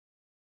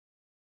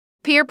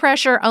peer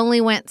pressure only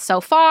went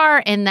so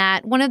far, and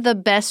that one of the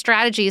best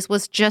strategies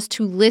was just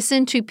to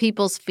listen to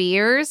people's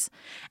fears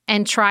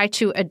and try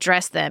to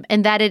address them,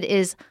 and that it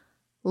is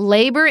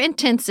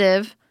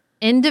labor-intensive,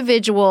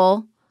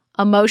 individual,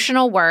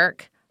 emotional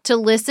work to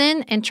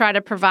listen and try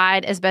to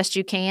provide as best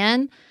you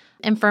can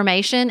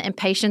information and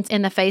patience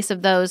in the face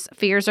of those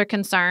fears or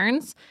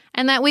concerns,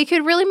 and that we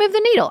could really move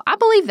the needle. I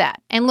believe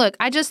that. And look,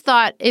 I just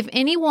thought if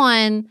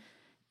anyone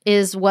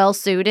is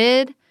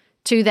well-suited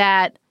to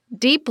that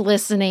deep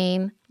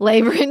listening,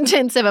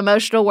 labor-intensive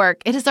emotional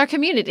work, it is our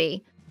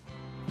community.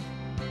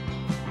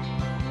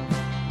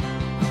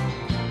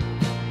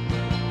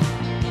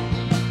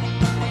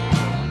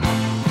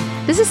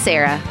 This is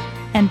Sarah.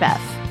 And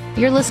Beth.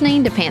 You're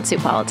listening to Pantsuit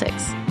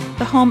Politics,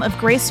 the home of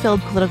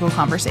grace-filled political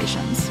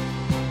conversations.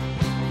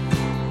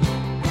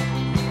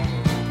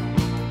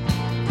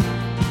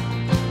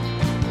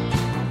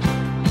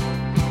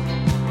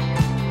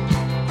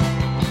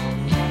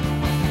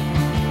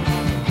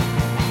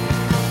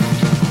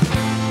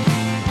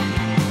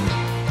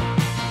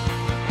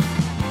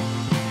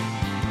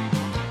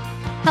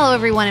 Hello,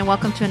 everyone, and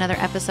welcome to another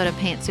episode of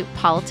Pantsuit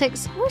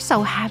Politics. We're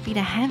so happy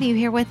to have you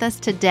here with us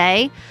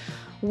today.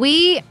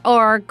 We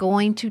are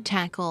going to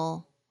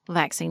tackle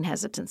vaccine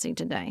hesitancy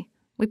today.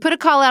 We put a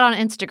call out on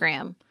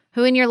Instagram.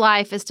 Who in your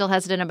life is still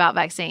hesitant about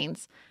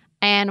vaccines?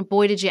 And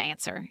boy, did you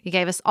answer. You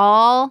gave us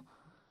all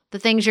the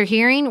things you're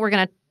hearing. We're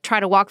going to try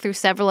to walk through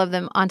several of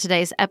them on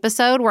today's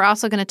episode. We're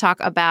also going to talk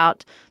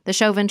about the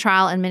Chauvin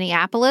trial in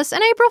Minneapolis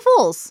and April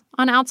Fools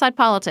on Outside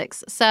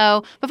Politics.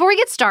 So before we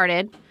get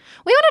started,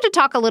 we wanted to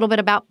talk a little bit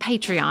about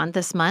Patreon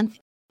this month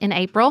in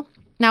April.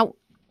 Now,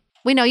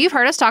 we know you've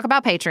heard us talk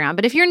about Patreon,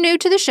 but if you're new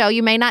to the show,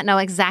 you may not know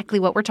exactly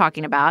what we're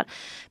talking about.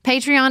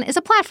 Patreon is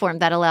a platform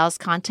that allows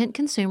content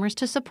consumers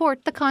to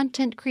support the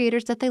content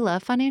creators that they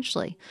love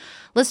financially.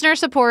 Listener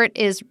support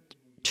is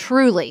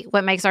truly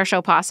what makes our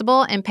show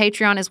possible, and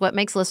Patreon is what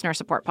makes listener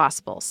support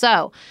possible.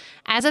 So,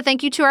 as a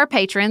thank you to our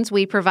patrons,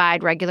 we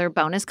provide regular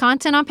bonus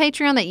content on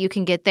Patreon that you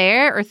can get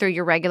there or through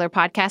your regular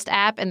podcast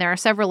app, and there are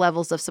several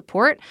levels of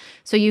support,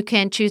 so you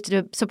can choose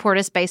to support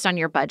us based on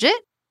your budget,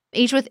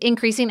 each with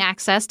increasing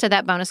access to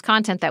that bonus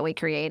content that we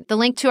create. The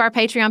link to our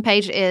Patreon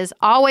page is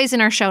always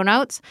in our show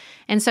notes,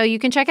 and so you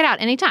can check it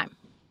out anytime.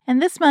 And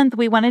this month,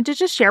 we wanted to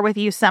just share with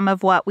you some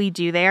of what we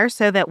do there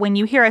so that when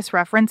you hear us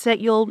reference it,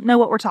 you'll know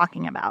what we're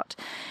talking about.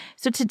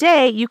 So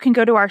today, you can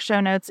go to our show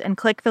notes and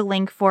click the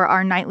link for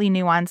our Nightly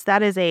Nuance.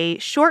 That is a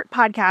short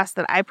podcast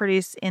that I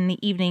produce in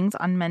the evenings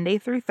on Monday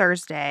through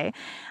Thursday.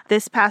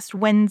 This past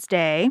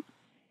Wednesday,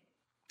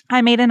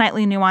 I made a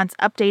Nightly Nuance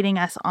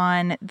updating us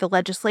on the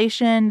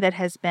legislation that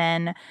has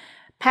been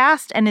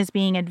passed and is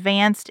being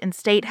advanced in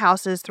state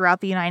houses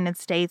throughout the United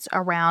States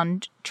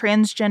around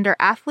transgender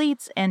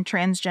athletes and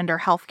transgender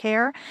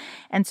healthcare.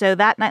 And so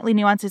that Nightly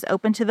Nuance is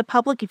open to the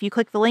public. If you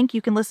click the link,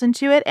 you can listen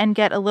to it and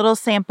get a little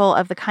sample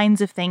of the kinds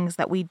of things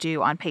that we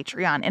do on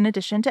Patreon, in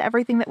addition to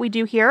everything that we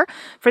do here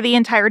for the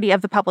entirety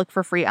of the public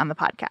for free on the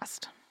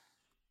podcast.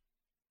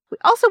 We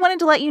also wanted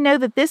to let you know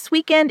that this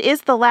weekend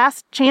is the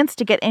last chance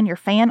to get in your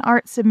fan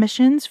art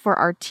submissions for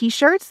our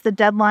t-shirts. The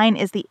deadline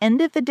is the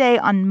end of the day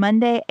on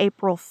Monday,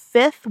 April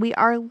 5th. We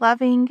are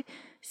loving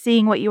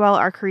seeing what you all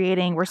are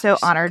creating. We're so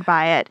honored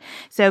by it.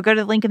 So go to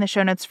the link in the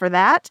show notes for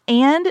that.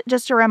 And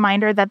just a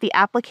reminder that the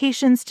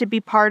applications to be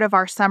part of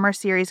our Summer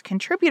Series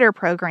Contributor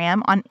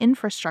Program on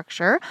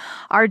infrastructure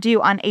are due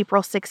on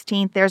April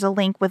 16th. There's a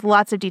link with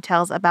lots of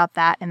details about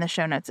that in the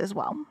show notes as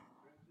well.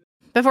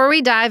 Before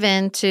we dive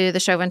into the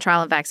Chauvin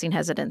trial and vaccine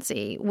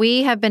hesitancy,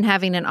 we have been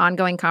having an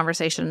ongoing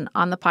conversation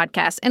on the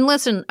podcast and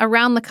listen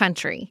around the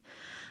country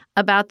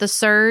about the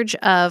surge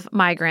of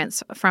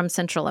migrants from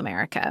Central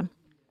America.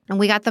 And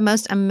we got the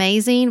most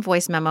amazing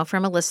voice memo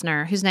from a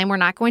listener whose name we're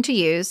not going to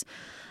use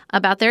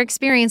about their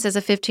experience as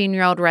a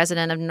 15-year-old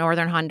resident of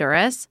northern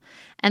Honduras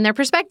and their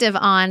perspective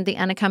on the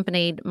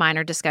unaccompanied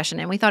minor discussion.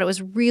 And we thought it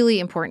was really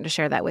important to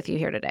share that with you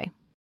here today.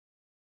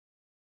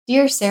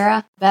 Dear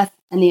Sarah, Beth,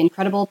 and the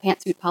incredible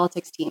Pantsuit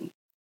Politics team.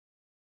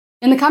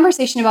 In the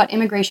conversation about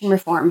immigration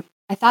reform,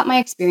 I thought my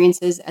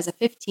experiences as a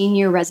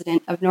 15-year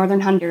resident of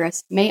northern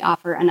Honduras may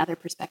offer another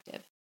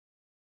perspective.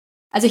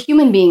 As a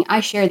human being,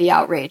 I share the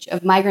outrage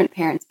of migrant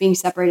parents being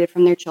separated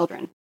from their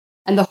children,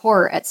 and the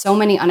horror at so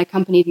many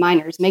unaccompanied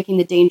minors making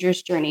the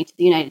dangerous journey to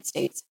the United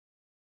States.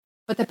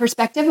 But the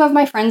perspective of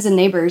my friends and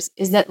neighbors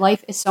is that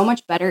life is so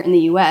much better in the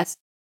U.S.,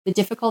 the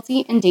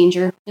difficulty and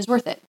danger is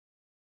worth it.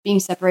 Being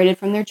separated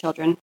from their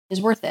children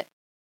is worth it.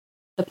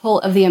 The pull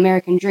of the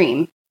American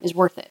dream is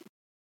worth it.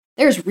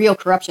 There's real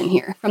corruption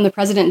here, from the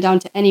president down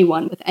to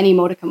anyone with any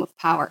modicum of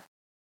power.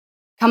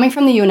 Coming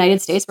from the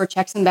United States, where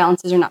checks and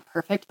balances are not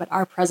perfect but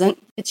are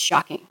present, it's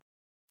shocking.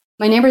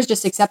 My neighbors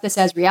just accept this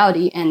as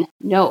reality and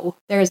know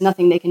there is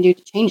nothing they can do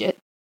to change it,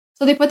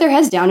 so they put their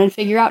heads down and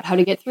figure out how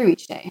to get through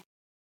each day.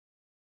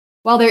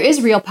 While there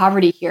is real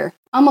poverty here,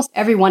 almost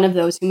every one of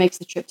those who makes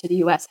the trip to the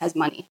U.S. has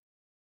money.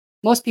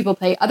 Most people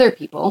pay other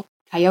people,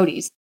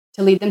 coyotes,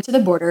 to lead them to the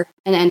border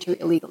and enter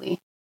illegally.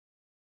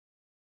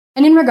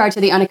 And in regard to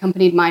the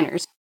unaccompanied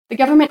minors, the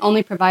government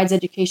only provides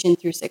education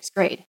through 6th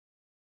grade.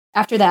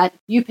 After that,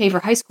 you pay for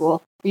high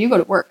school or you go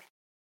to work.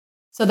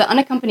 So the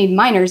unaccompanied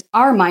minors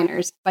are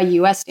minors by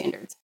U.S.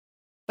 standards.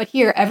 But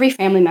here, every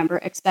family member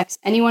expects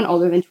anyone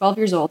older than 12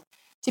 years old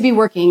to be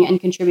working and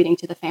contributing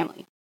to the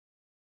family.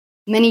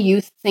 Many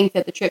youth think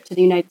that the trip to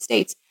the United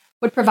States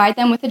would provide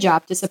them with a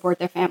job to support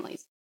their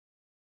families.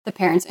 The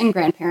parents and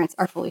grandparents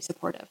are fully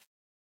supportive.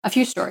 A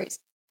few stories.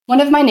 One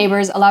of my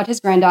neighbors allowed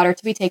his granddaughter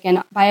to be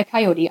taken by a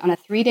coyote on a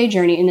 3-day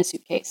journey in a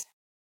suitcase.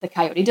 The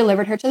coyote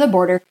delivered her to the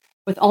border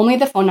with only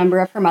the phone number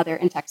of her mother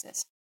in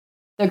Texas.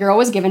 The girl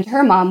was given to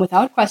her mom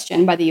without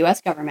question by the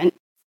U.S. government,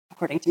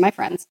 according to my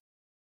friends,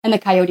 and the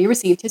coyote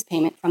received his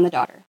payment from the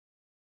daughter.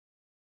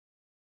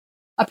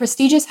 A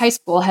prestigious high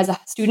school has a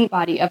student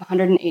body of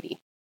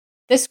 180.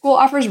 This school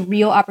offers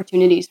real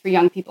opportunities for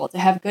young people to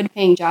have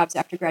good-paying jobs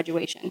after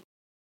graduation.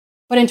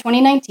 But in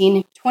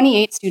 2019,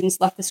 28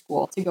 students left the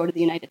school to go to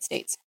the United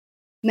States.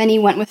 Many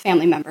went with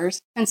family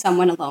members, and some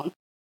went alone.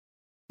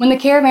 When the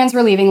caravans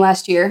were leaving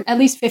last year, at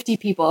least 50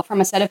 people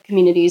from a set of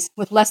communities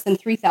with less than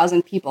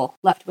 3,000 people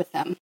left with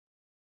them.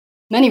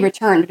 Many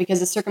returned because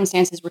the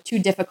circumstances were too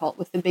difficult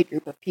with the big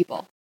group of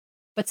people.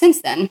 But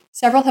since then,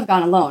 several have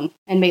gone alone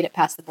and made it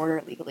past the border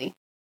illegally.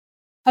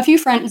 A few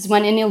friends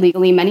went in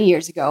illegally many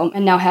years ago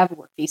and now have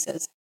work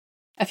visas.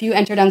 A few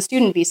entered on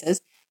student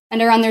visas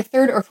and are on their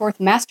 3rd or 4th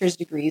master's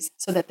degrees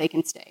so that they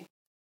can stay.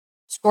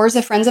 Scores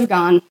of friends have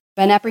gone,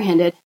 been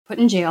apprehended, put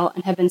in jail,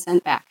 and have been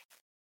sent back.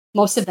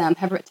 Most of them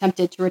have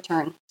attempted to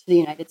return to the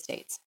United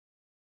States.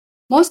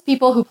 Most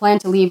people who plan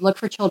to leave look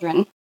for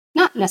children,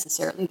 not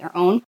necessarily their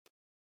own,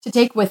 to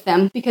take with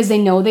them because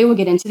they know they will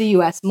get into the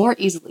U.S. more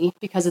easily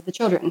because of the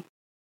children.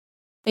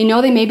 They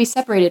know they may be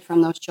separated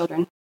from those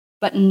children,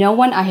 but no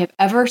one I have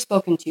ever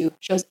spoken to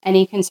shows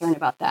any concern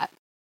about that.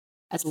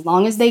 As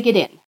long as they get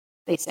in,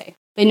 they say.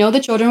 They know the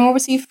children will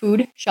receive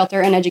food,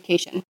 shelter, and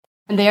education,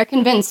 and they are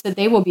convinced that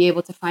they will be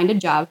able to find a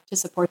job to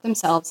support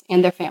themselves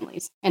and their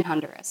families in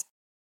Honduras.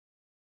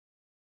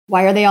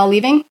 Why are they all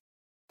leaving?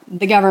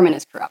 The government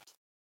is corrupt.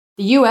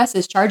 The U.S.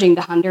 is charging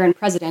the Honduran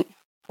president,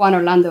 Juan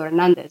Orlando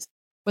Hernandez,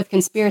 with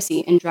conspiracy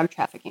in drug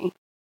trafficking.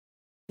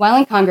 While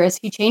in Congress,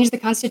 he changed the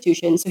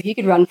Constitution so he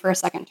could run for a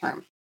second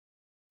term.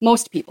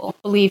 Most people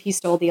believe he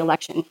stole the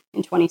election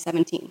in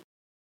 2017.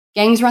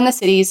 Gangs run the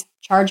cities,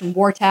 charge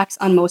war tax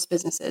on most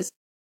businesses.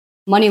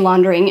 Money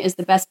laundering is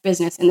the best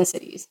business in the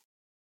cities.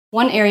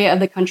 One area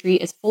of the country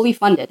is fully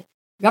funded,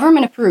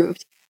 government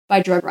approved,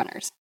 by drug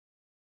runners.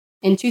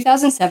 In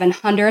 2007,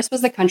 Honduras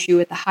was the country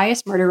with the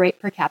highest murder rate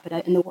per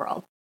capita in the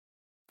world.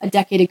 A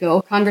decade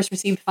ago, Congress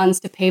received funds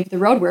to pave the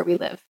road where we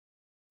live.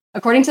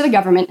 According to the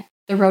government,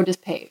 the road is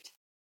paved,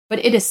 but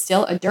it is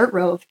still a dirt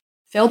road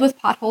filled with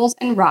potholes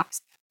and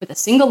rocks with a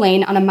single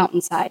lane on a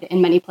mountainside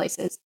in many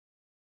places.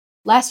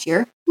 Last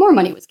year, more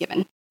money was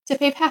given to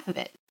pave half of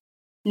it.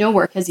 No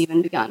work has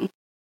even begun.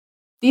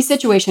 These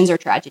situations are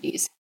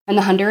tragedies, and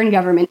the Honduran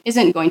government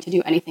isn't going to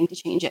do anything to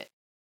change it.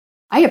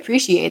 I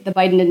appreciate the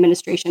Biden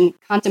administration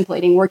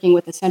contemplating working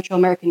with the Central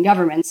American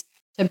governments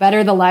to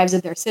better the lives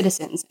of their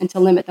citizens and to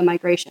limit the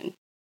migration.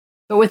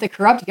 But with a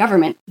corrupt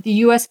government, the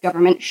U.S.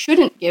 government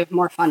shouldn't give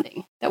more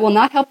funding that will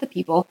not help the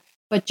people,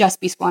 but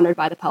just be squandered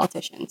by the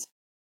politicians.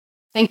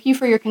 Thank you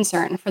for your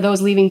concern for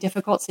those leaving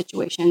difficult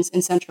situations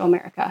in Central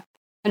America,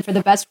 and for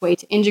the best way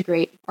to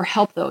integrate or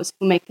help those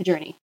who make the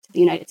journey to the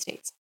United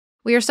States.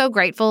 We are so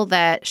grateful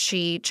that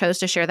she chose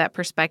to share that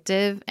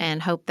perspective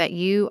and hope that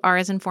you are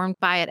as informed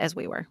by it as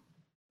we were.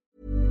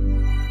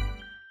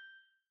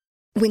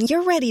 When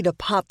you're ready to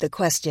pop the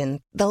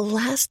question, the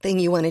last thing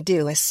you want to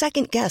do is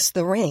second-guess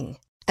the ring.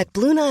 At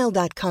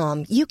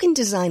BlueNile.com, you can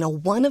design a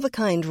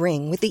one-of-a-kind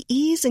ring with the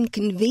ease and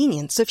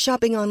convenience of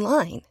shopping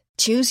online.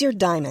 Choose your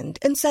diamond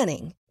and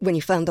setting. When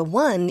you find the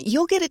one,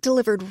 you'll get it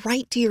delivered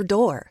right to your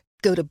door.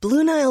 Go to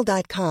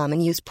BlueNile.com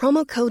and use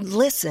promo code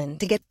LISTEN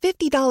to get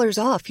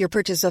 $50 off your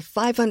purchase of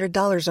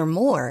 $500 or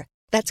more.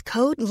 That's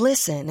code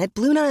LISTEN at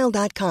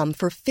BlueNile.com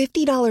for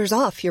 $50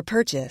 off your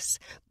purchase.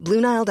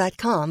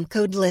 BlueNile.com,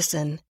 code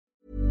LISTEN.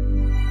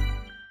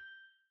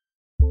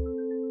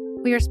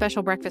 We are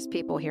special breakfast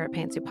people here at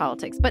Pantsuit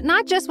Politics, but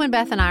not just when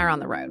Beth and I are on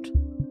the road.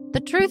 The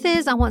truth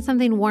is, I want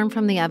something warm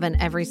from the oven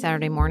every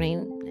Saturday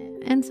morning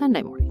and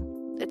Sunday morning.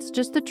 It's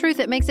just the truth.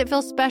 It makes it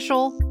feel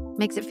special,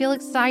 makes it feel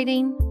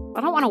exciting.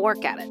 I don't want to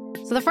work at it.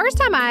 So the first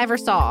time I ever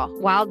saw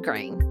Wild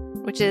Grain,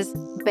 which is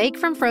bake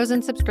from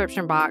frozen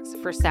subscription box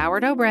for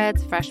sourdough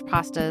breads, fresh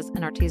pastas,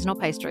 and artisanal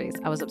pastries,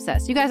 I was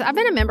obsessed. You guys, I've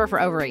been a member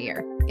for over a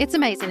year. It's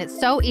amazing. It's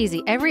so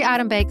easy. Every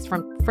item bakes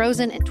from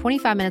frozen in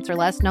 25 minutes or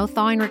less, no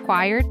thawing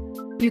required.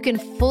 You can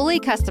fully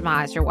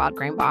customize your Wild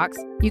Grain box.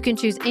 You can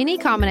choose any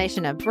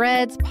combination of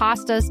breads,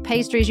 pastas,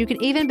 pastries. You can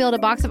even build a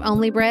box of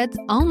only breads,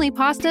 only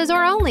pastas,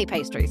 or only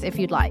pastries if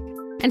you'd like.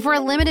 And for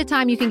a limited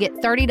time, you can get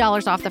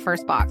 $30 off the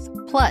first box,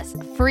 plus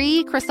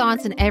free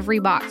croissants in every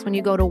box when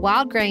you go to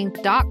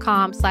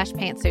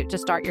wildgrain.com/pantsuit to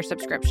start your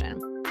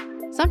subscription.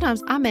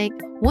 Sometimes I make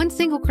one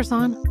single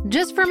croissant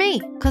just for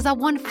me because I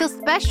want to feel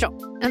special,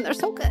 and they're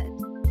so good.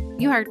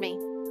 You heard me.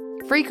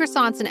 Free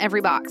croissants in every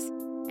box,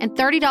 and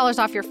 $30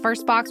 off your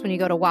first box when you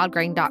go to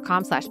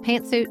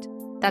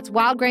wildgrain.com/pantsuit. That's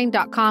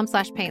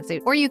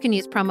wildgrain.com/pantsuit, or you can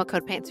use promo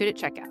code pantsuit at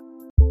checkout.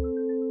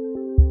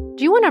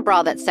 Do you want a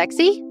bra that's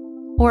sexy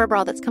or a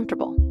bra that's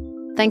comfortable?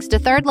 Thanks to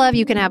Third Love,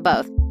 you can have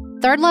both.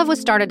 Third Love was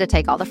started to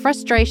take all the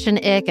frustration,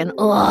 ick, and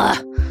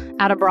ugh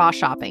out of bra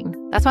shopping.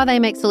 That's why they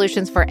make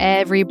solutions for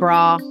every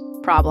bra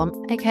problem,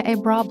 aka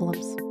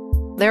problems.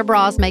 Their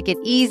bras make it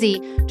easy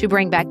to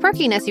bring back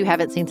perkiness you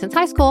haven't seen since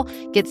high school,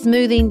 get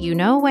smoothing you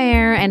know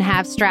where, and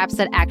have straps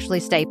that actually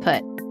stay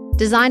put.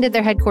 Designed at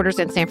their headquarters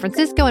in San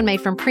Francisco and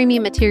made from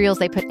premium materials,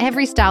 they put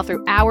every style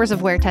through hours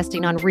of wear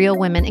testing on real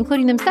women,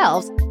 including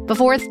themselves,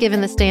 before it's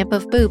given the stamp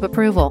of boob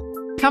approval.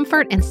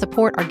 Comfort and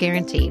support are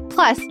guaranteed.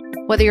 Plus,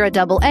 whether you're a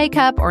double A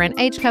cup or an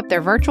H cup,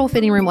 their virtual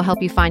fitting room will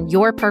help you find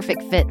your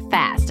perfect fit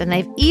fast. And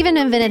they've even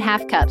invented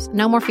half cups.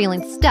 No more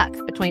feeling stuck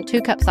between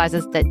two cup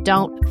sizes that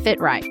don't fit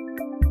right.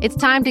 It's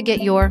time to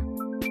get your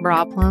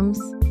bra plums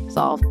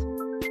solved.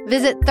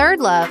 Visit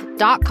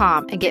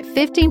thirdlove.com and get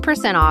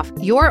 15% off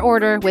your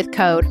order with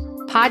code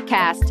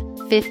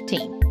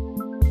podcast15.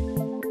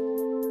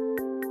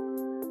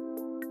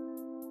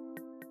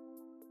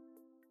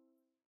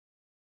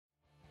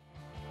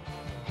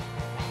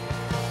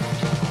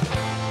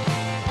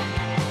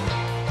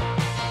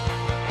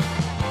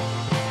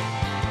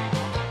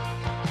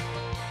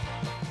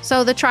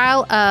 So the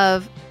trial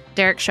of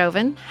Derek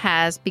Chauvin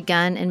has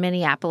begun in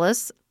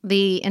Minneapolis.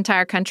 The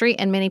entire country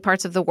and many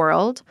parts of the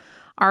world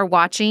are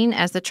watching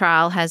as the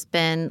trial has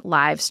been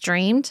live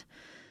streamed.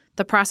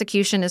 The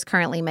prosecution is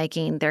currently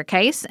making their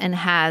case and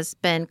has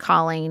been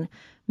calling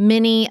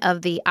many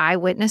of the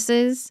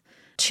eyewitnesses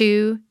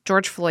to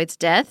George Floyd's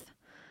death,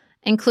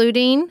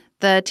 including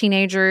the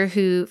teenager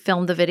who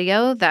filmed the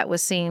video that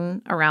was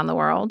seen around the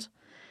world.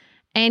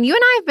 And you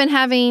and I have been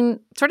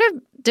having sort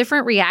of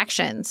different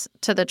reactions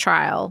to the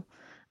trial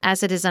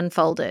as it has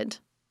unfolded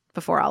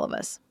before all of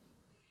us.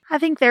 I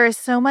think there is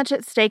so much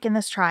at stake in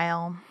this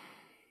trial,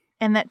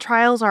 and that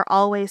trials are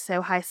always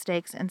so high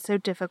stakes and so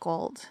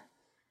difficult,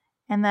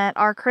 and that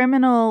our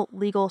criminal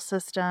legal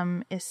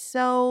system is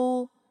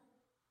so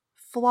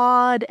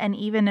flawed and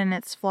even in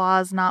its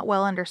flaws not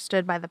well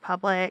understood by the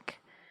public.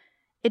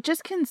 It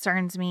just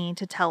concerns me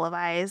to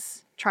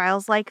televise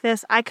trials like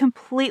this. I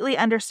completely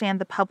understand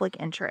the public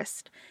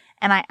interest,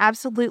 and I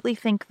absolutely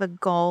think the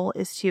goal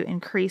is to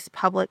increase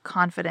public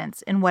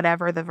confidence in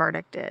whatever the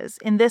verdict is,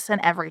 in this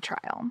and every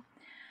trial.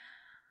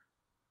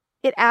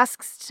 It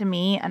asks to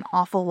me an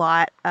awful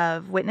lot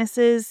of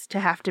witnesses to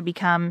have to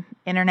become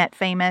internet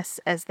famous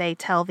as they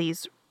tell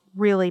these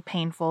really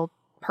painful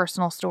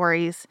personal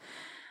stories.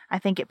 I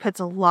think it puts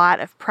a lot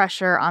of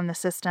pressure on the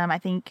system. I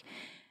think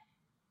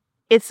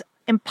it's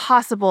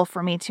impossible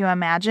for me to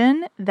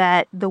imagine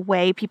that the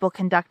way people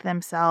conduct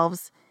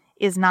themselves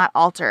is not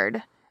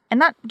altered. And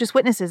not just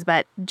witnesses,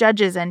 but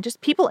judges and just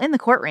people in the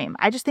courtroom.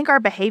 I just think our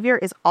behavior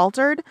is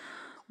altered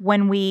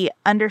when we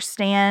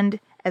understand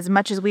as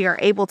much as we are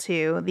able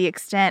to the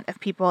extent of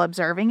people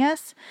observing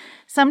us.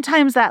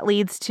 Sometimes that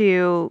leads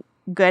to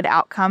good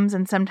outcomes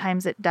and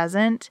sometimes it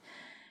doesn't.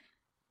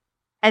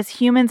 As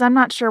humans, I'm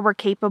not sure we're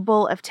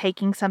capable of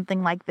taking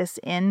something like this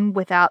in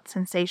without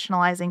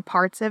sensationalizing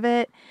parts of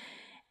it.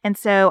 And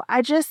so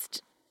I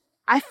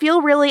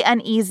feel really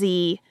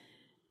uneasy.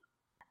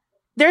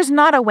 There's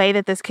not a way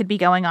that this could be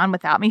going on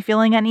without me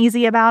feeling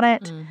uneasy about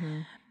it. Mm-hmm.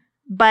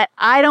 But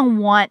I don't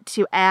want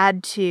to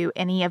add to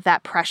any of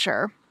that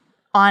pressure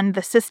on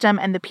the system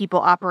and the people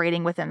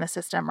operating within the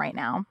system right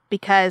now,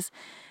 because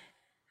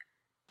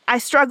I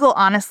struggle,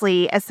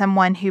 honestly, as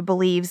someone who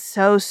believes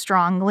so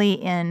strongly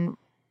in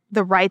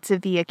the rights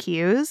of the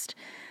accused.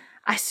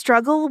 I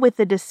struggle with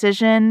the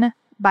decision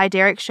by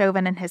Derek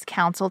Chauvin and his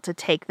counsel to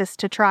take this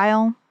to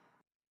trial.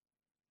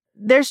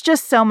 There's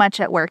just so much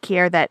at work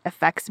here that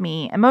affects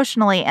me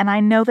emotionally, and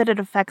I know that it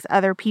affects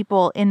other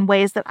people in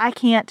ways that I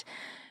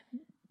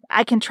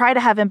can try to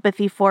have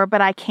empathy for, but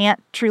I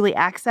can't truly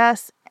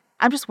access.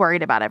 I'm just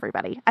worried about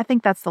everybody. I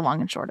think that's the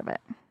long and short of it.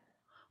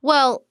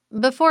 Well,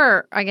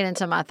 before I get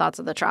into my thoughts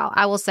of the trial,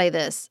 I will say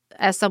this.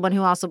 As someone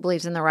who also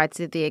believes in the rights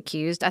of the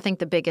accused, I think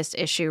the biggest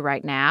issue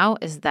right now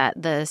is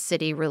that the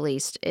city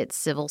released its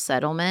civil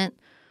settlement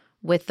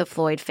with the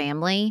Floyd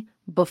family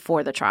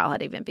before the trial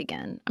had even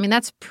begun. I mean,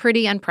 that's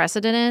pretty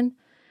unprecedented,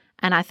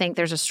 and I think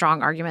there's a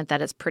strong argument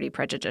that it's pretty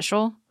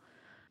prejudicial.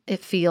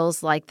 It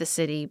feels like the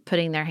city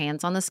putting their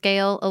hands on the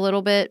scale a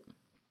little bit,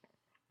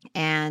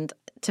 and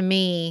to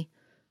me,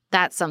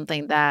 that's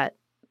something that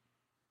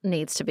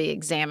needs to be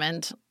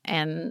examined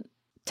and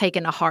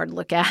taken a hard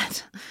look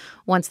at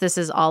once this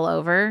is all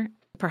over.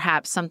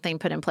 Perhaps something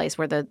put in place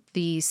where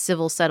the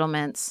civil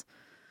settlements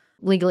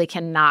legally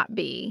cannot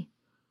be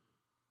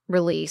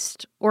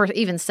released or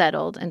even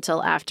settled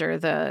until after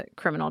the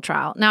criminal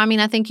trial. Now, I mean,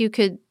 I think you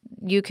could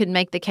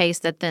make the case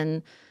that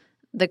then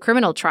the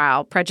criminal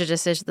trial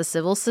prejudices the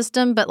civil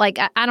system, but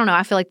I don't know.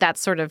 I feel like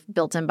that's sort of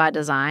built in by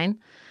design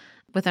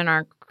within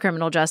our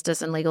criminal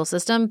justice and legal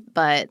system.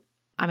 But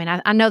I mean,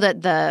 I know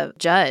that the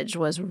judge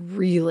was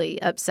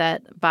really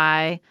upset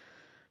by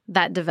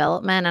that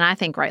development, and I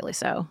think rightly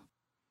so.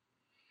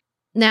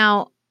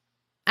 Now,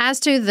 as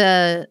to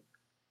the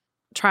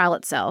trial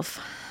itself,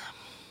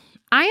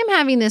 I am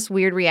having this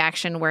weird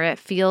reaction where it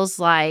feels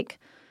like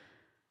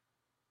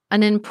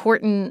an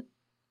important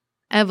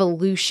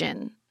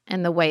evolution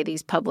in the way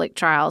these public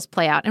trials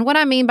play out. And what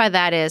I mean by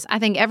that is I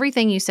think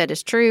everything you said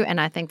is true, and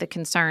I think the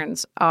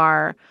concerns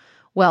are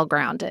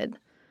well-grounded.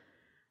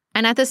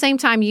 And at the same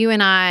time, you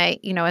and I,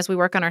 as we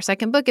work on our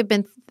second book, have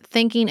been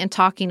thinking and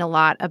talking a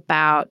lot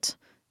about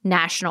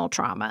national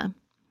trauma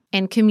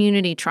and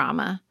community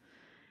trauma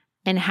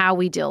and how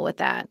we deal with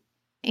that.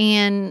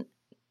 And,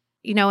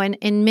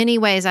 in many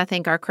ways, I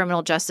think our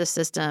criminal justice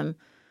system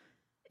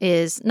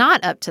is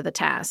not up to the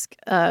task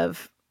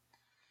of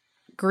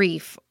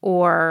grief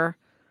or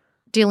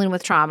dealing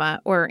with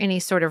trauma or any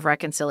sort of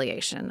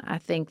reconciliation. I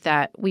think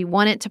that we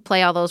want it to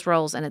play all those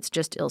roles, and it's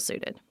just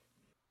ill-suited.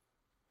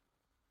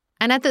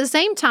 And at the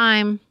same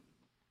time,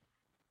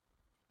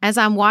 as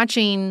I'm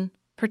watching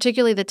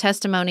particularly the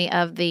testimony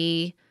of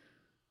the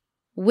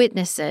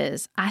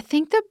witnesses, I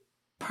think the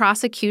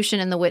prosecution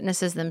and the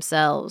witnesses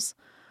themselves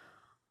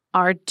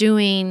are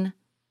doing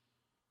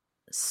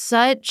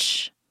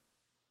such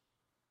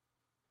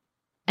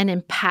an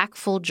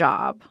impactful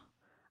job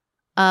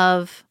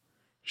of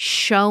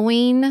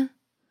showing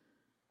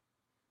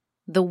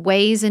the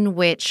ways in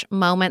which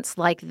moments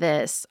like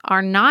this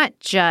are not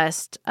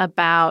just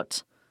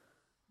about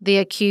the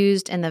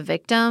accused and the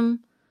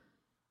victim,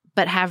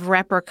 but have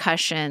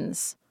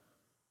repercussions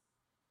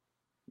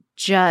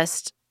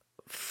just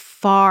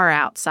far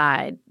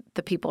outside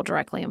the people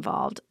directly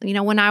involved.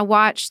 When I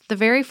watched, the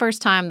very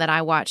first time that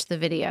I watched the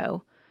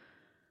video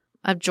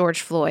of George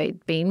Floyd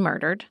being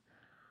murdered,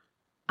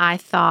 I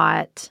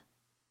thought,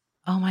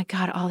 oh my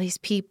God, all these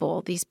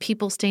people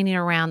standing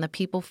around, the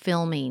people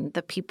filming,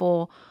 the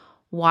people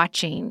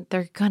watching,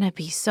 they're going to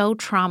be so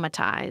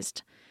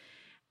traumatized.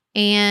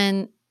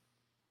 And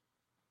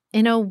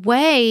in a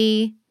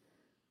way,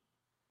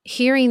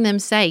 hearing them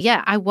say,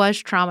 yeah, I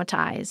was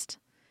traumatized,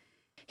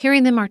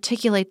 hearing them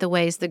articulate the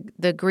ways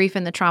the grief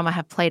and the trauma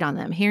have played on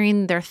them,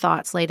 hearing their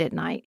thoughts late at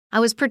night. I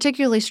was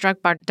particularly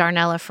struck by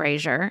Darnella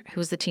Frazier, who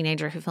was the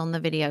teenager who filmed the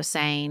video,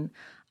 saying,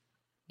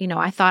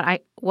 I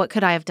thought, what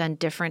could I have done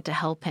different to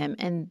help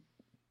him?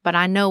 But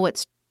I know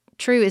what's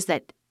true is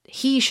that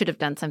he should have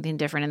done something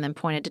different, and then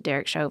pointed to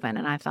Derek Chauvin.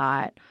 And I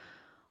thought,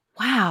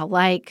 wow,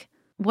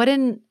 what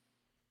an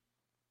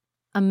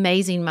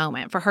amazing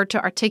moment for her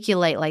to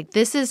articulate,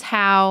 this is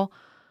how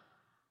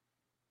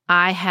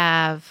I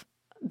have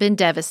been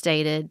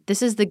devastated.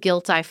 This is the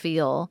guilt I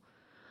feel.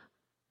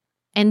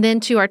 And then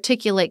to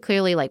articulate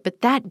clearly,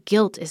 but that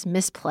guilt is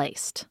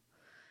misplaced.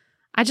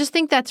 I just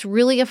think that's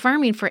really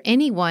affirming for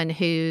anyone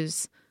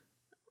who's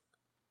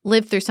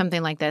lived through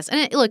something like this.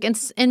 And look,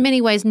 in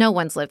many ways, no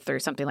one's lived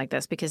through something like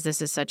this because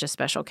this is such a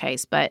special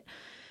case. But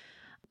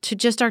to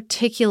just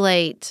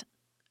articulate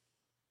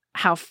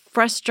how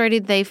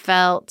frustrated they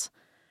felt,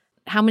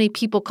 how many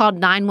people called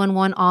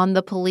 911 on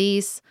the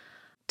police,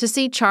 to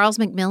see Charles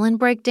McMillan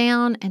break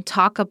down and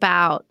talk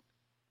about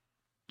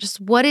just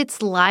what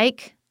it's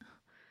like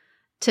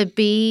to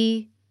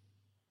be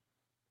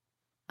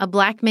a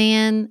Black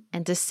man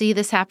and to see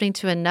this happening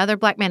to another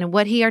Black man and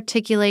what he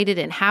articulated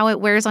and how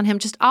it wears on him,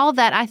 just all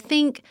that. I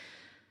think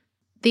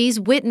these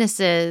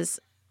witnesses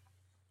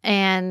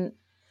and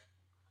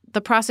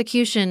the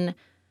prosecution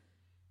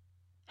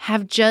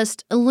have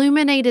just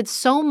illuminated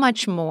so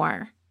much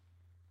more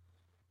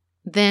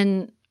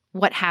than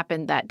what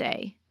happened that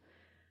day.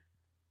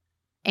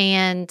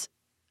 And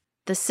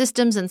the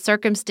systems and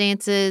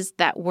circumstances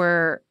that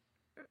were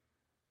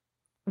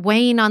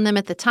weighing on them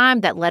at the time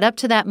that led up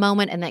to that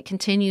moment and that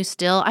continue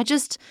still.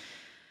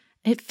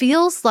 It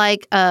feels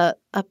like a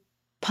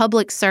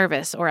public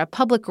service or a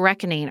public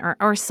reckoning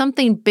or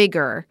something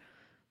bigger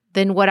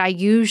than what I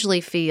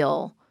usually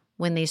feel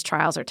when these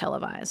trials are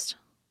televised.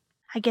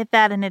 I get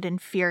that, and it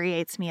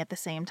infuriates me at the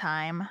same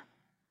time.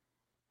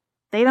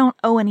 They don't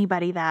owe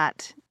anybody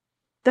that.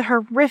 The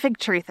horrific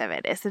truth of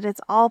it is that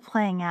it's all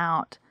playing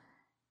out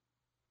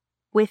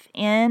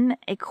within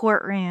a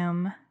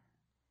courtroom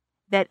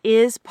that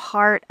is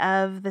part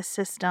of the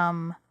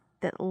system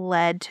that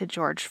led to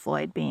George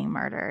Floyd being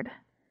murdered.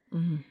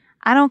 Mm-hmm.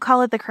 I don't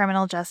call it the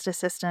criminal justice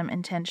system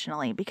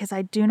intentionally because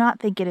I do not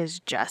think it is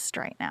just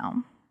right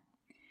now.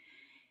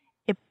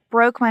 It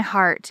broke my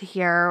heart to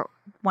hear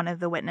one of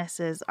the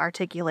witnesses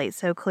articulate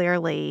so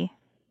clearly.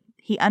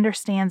 He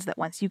understands that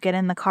once you get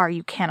in the car,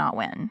 you cannot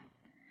win.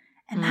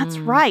 And that's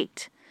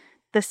right.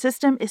 The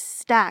system is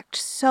stacked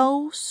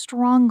so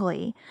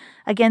strongly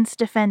against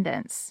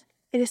defendants.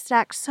 It is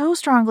stacked so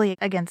strongly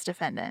against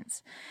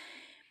defendants.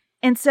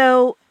 And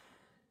so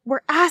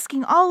we're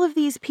asking all of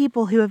these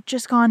people who have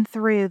just gone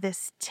through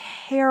this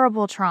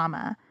terrible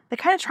trauma, the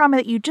kind of trauma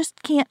that you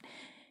just can't,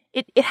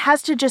 it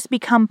has to just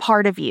become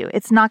part of you.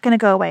 It's not going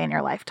to go away in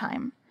your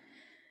lifetime.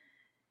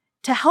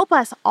 To help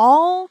us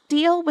all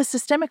deal with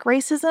systemic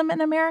racism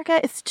in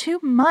America, it's too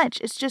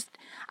much.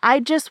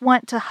 I just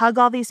want to hug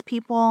all these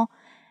people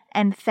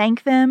and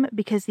thank them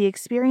because the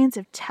experience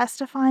of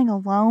testifying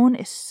alone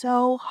is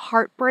so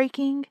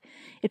heartbreaking.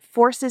 It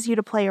forces you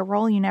to play a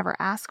role you never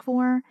asked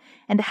for,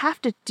 and to have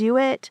to do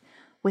it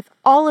with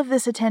all of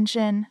this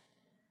attention,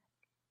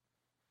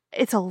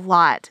 it's a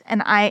lot.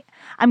 And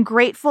I'm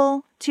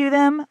grateful to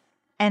them,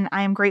 and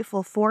I am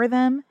grateful for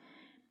them,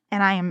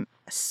 and I am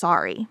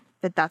sorry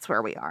that that's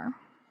where we are.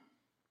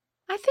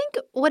 I think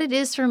what it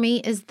is for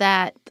me is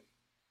that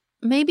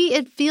maybe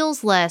it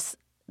feels less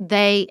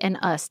they and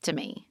us to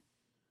me.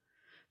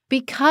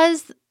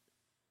 Because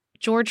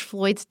George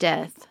Floyd's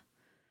death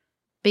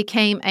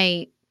became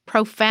a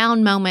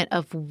profound moment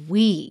of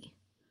we.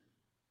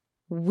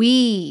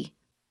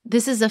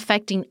 This is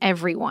affecting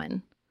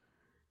everyone.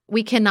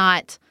 We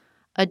cannot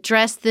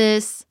address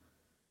this,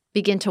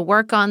 begin to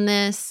work on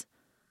this,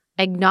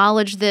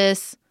 acknowledge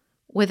this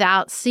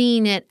without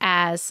seeing it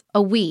as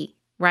a we,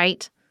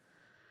 right?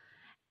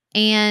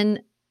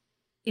 And,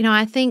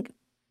 I think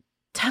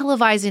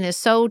televising is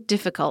so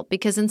difficult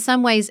because in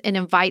some ways it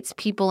invites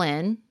people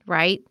in,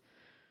 right?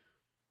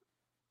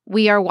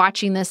 We are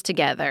watching this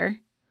together.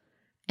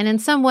 And in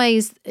some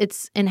ways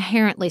it's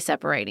inherently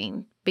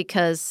separating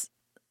because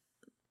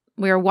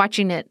we are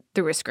watching it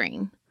through a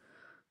screen.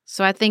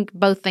 So I think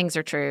both things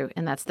are true,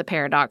 and that's the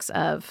paradox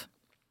of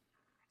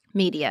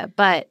media.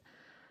 But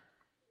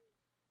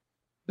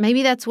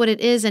maybe that's what it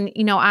is. And,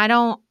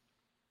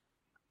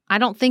 I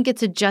don't think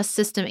it's a just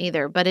system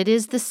either, but it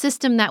is the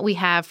system that we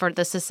have for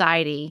the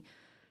society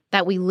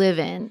that we live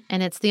in.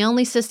 And it's the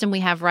only system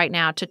we have right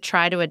now to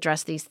try to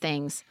address these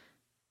things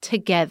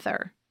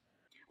together.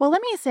 Well,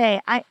 let me say,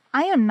 I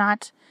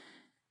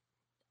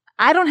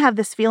don't have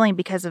this feeling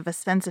because of a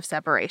sense of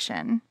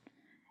separation.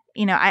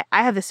 I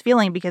have this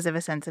feeling because of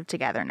a sense of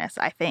togetherness,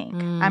 I think.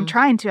 I'm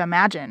trying to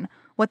imagine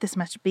what this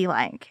must be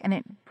like, and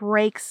it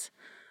breaks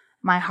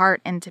my heart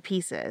into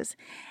pieces.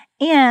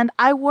 And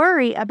I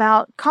worry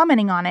about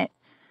commenting on it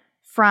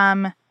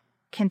from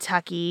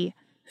Kentucky,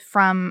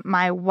 from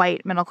my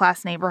white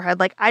middle-class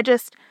neighborhood. Like,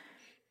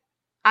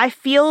 I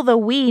feel the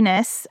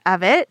we-ness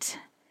of it,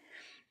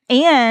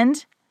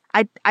 and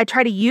I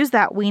try to use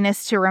that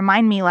we-ness to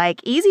remind me,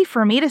 like, easy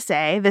for me to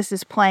say this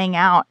is playing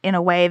out in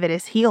a way that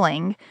is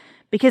healing,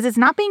 because it's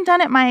not being done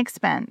at my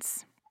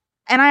expense.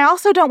 And I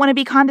also don't want to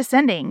be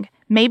condescending.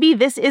 Maybe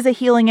this is a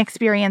healing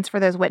experience for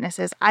those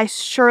witnesses. I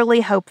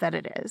surely hope that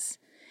it is.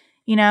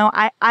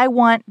 I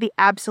want the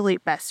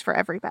absolute best for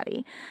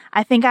everybody.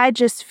 I think I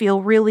just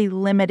feel really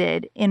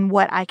limited in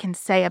what I can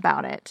say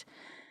about it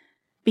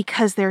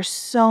because there's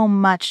so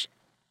much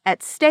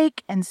at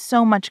stake and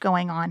so much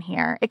going on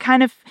here.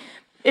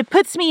 It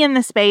puts me in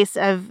the space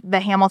of the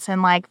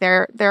Hamilton, like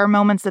there are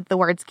moments that the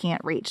words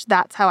can't reach.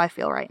 That's how I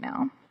feel right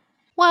now.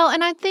 Well,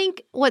 and I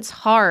think what's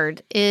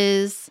hard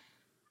is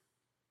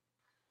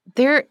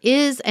there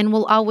is and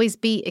will always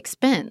be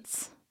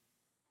expense,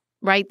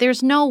 right?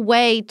 There's no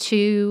way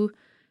to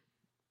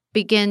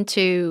begin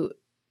to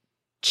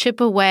chip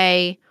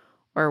away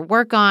or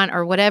work on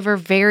or whatever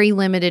very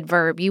limited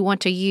verb you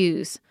want to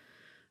use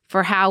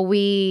for how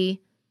we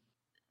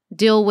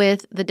deal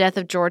with the death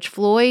of George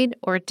Floyd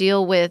or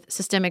deal with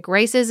systemic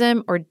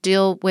racism or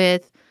deal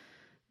with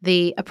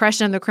the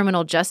oppression of the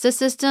criminal justice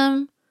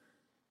system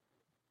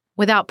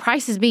without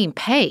prices being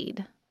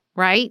paid,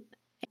 right?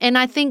 And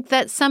I think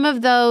that some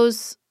of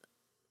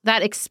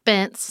that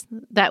expense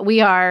that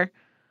we are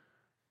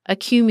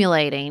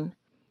accumulating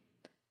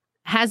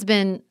has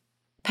been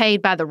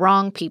paid by the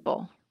wrong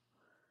people,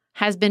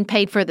 has been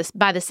paid for this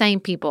by the same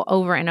people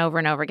over and over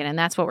and over again. And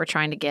that's what we're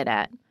trying to get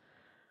at.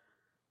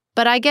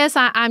 But I guess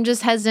I'm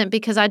just hesitant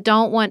because I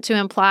don't want to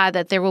imply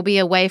that there will be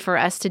a way for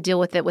us to deal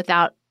with it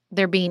without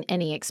there being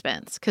any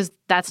expense, because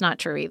that's not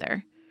true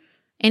either.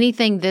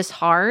 Anything this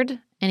hard,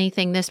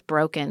 anything this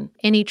broken,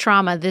 any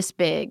trauma this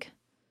big,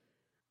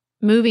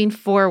 moving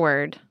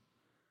forward,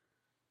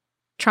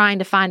 trying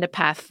to find a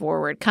path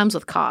forward comes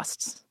with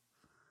costs.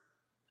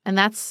 And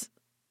that's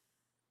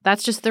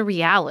just the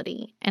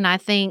reality. And I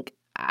think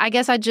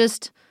that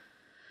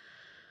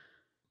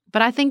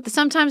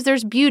sometimes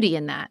there's beauty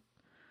in that.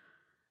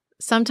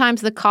 Sometimes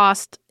the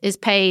cost is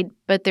paid,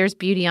 but there's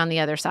beauty on the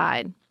other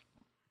side.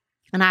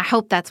 And I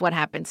hope that's what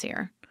happens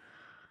here.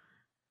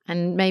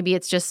 And maybe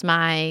it's just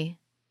my,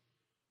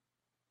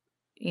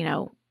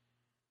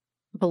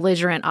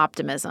 belligerent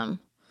optimism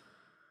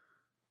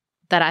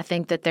that I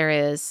think that there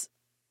is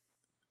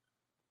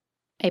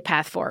a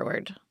path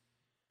forward.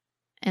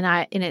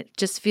 And it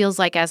just feels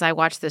like as I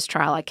watch this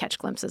trial, I catch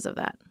glimpses of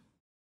that.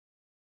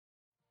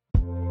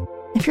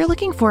 If you're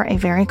looking for a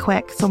very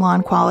quick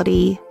salon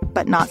quality,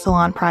 but not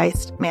salon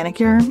priced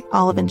manicure,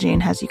 Olive & June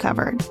has you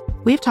covered.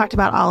 We've talked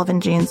about Olive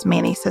 & June's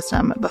Mani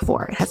system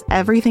before. It has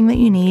everything that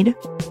you need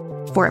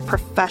for a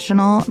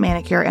professional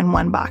manicure in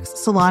one box.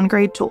 Salon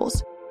grade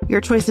tools,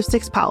 your choice of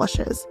 6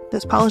 polishes.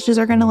 Those polishes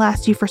are going to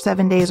last you for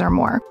 7 days or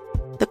more.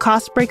 The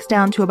cost breaks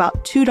down to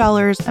about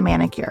 $2 a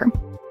manicure.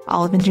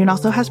 Olive & June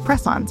also has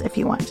press-ons if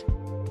you want.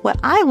 What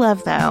I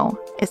love, though,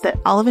 is that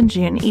Olive &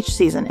 June each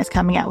season is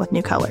coming out with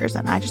new colors,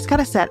 and I just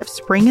got a set of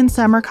spring and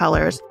summer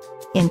colors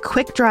in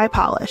quick dry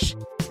polish.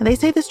 And they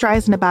say this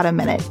dries in about a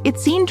minute. It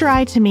seemed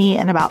dry to me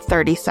in about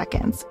 30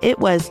 seconds. It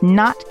was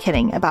not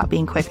kidding about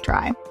being quick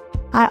dry.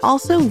 I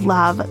also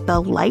love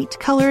the light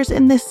colors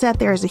in this set.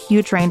 There is a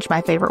huge range.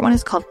 My favorite one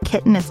is called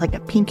Kitten. It's like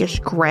a pinkish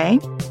gray.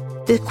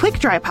 The Quick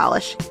Dry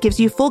Polish gives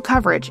you full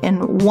coverage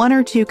in 1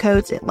 or 2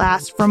 coats. It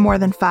lasts for more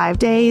than 5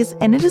 days,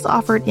 and it is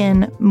offered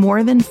in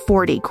more than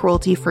 40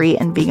 cruelty-free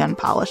and vegan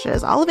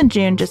polishes. Olive &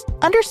 June just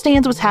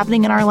understands what's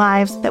happening in our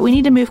lives, that we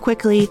need to move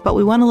quickly, but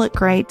we want to look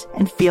great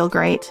and feel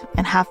great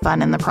and have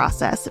fun in the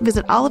process.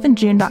 Visit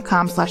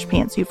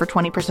oliveandjune.com/pantsuit for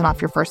 20% off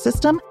your first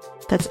system.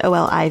 That's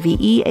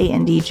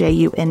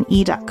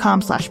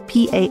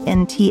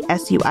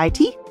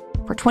oliveandjune.com/PANTSUIT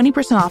for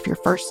 20% off your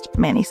first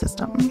Manny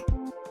system.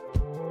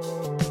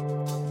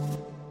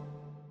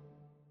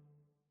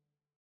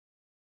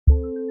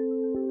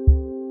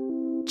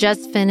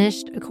 Just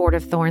finished A Court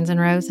of Thorns and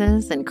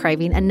Roses and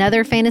craving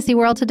another fantasy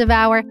world to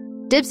devour?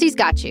 Dipsy's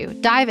got you.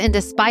 Dive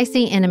into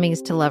spicy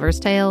enemies to lovers'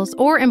 tales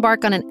or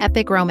embark on an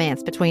epic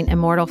romance between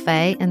immortal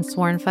fae and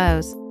sworn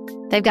foes.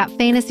 They've got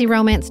fantasy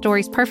romance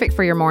stories perfect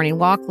for your morning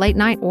walk, late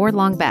night, or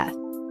long bath.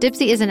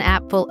 Dipsy is an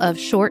app full of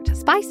short,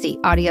 spicy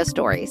audio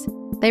stories.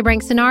 They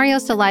bring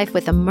scenarios to life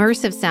with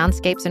immersive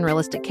soundscapes and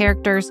realistic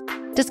characters.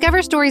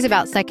 Discover stories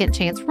about second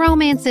chance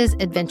romances,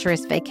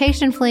 adventurous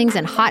vacation flings,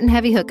 and hot and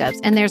heavy hookups.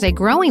 And there's a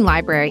growing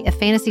library of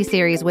fantasy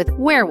series with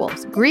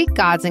werewolves, Greek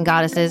gods and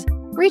goddesses,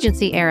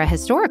 Regency-era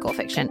historical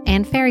fiction,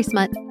 and fairy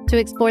smut to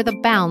explore the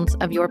bounds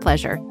of your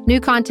pleasure. New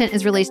content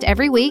is released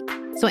every week,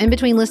 so in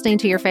between listening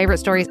to your favorite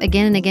stories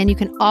again and again, you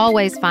can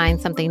always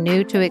find something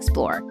new to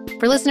explore.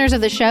 For listeners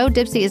of the show,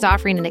 Dipsy is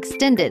offering an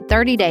extended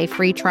 30-day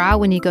free trial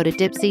when you go to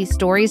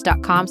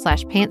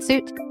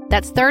dipsystories.com/pantsuit.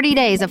 That's 30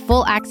 days of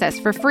full access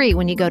for free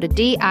when you go to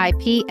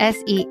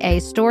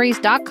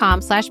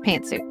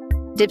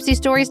DIPSEAstories.com/pantsuit.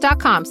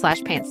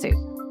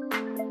 dipsystories.com/pantsuit.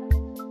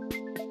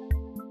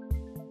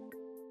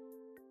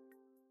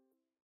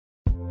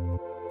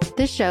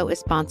 This show is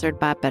sponsored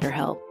by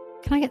BetterHelp.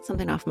 Can I get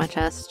something off my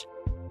chest?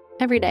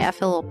 Every day I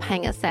feel a little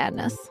pang of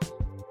sadness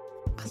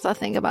because I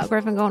think about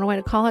Griffin going away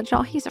to college.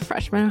 Y'all, he's a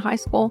freshman in high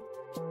school.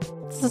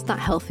 This is not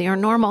healthy or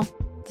normal.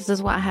 This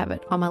is why I have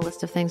it on my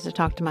list of things to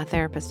talk to my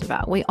therapist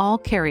about. We all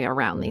carry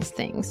around these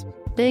things,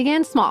 big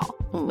and small.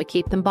 When we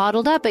keep them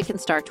bottled up, it can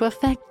start to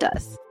affect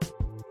us.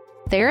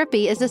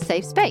 Therapy is a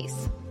safe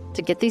space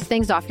to get these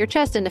things off your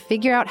chest and to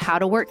figure out how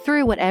to work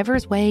through whatever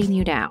is weighing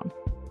you down.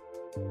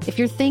 If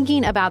you're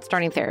thinking about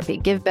starting therapy,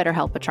 give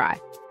BetterHelp a try.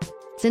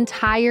 It's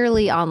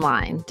entirely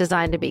online,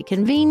 designed to be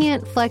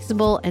convenient,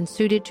 flexible, and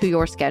suited to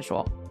your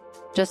schedule.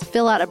 Just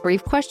fill out a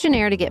brief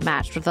questionnaire to get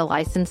matched with a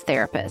licensed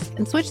therapist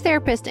and switch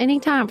therapists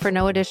anytime for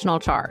no additional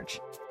charge.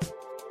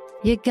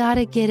 You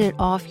gotta get it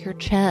off your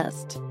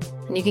chest.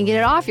 And you can get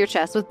it off your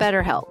chest with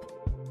BetterHelp.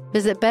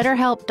 Visit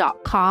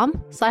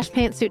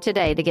betterhelp.com/pantsuit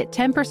today to get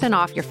 10%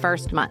 off your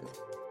first month.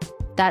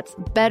 That's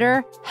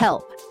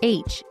BetterHelp,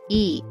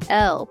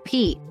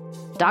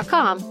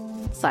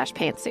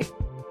 HELP.com/pantsuit.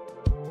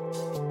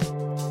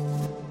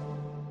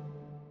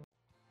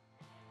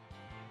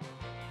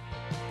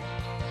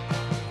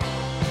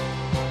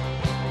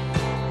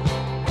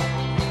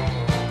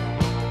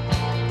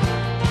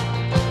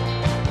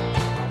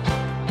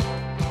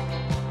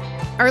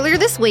 Earlier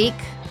this week,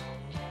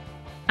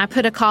 I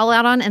put a call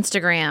out on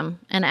Instagram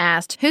and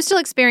asked, who's still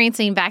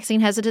experiencing vaccine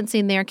hesitancy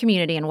in their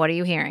community and what are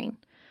you hearing?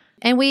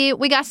 And we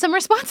got some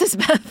responses,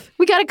 Beth.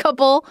 We got a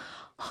couple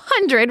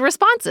hundred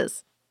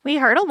responses. We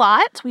heard a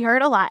lot.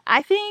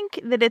 I think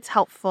that it's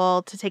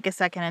helpful to take a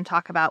second and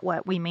talk about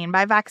what we mean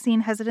by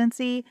vaccine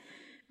hesitancy,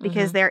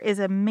 because there is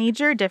a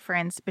major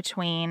difference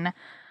between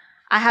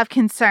I have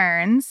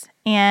concerns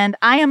and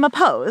I am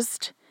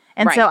opposed.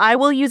 And so I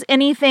will use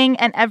anything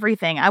and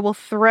everything. I will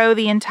throw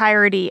the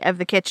entirety of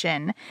the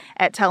kitchen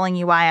at telling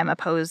you why I'm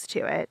opposed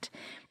to it.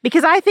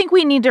 Because I think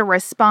we need to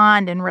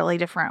respond in really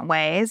different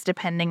ways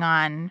depending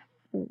on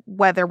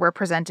whether we're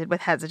presented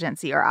with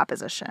hesitancy or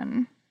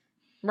opposition.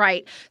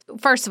 Right.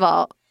 First of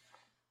all,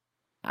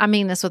 I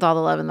mean this with all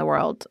the love in the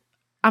world.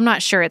 I'm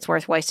not sure it's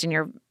worth wasting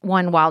your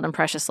one wild and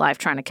precious life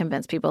trying to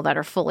convince people that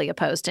are fully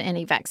opposed to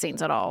any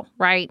vaccines at all,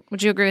 right?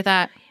 Would you agree with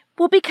that?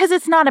 Well, because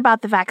it's not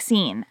about the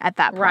vaccine at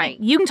that point. Right.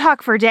 You can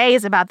talk for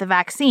days about the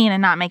vaccine and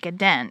not make a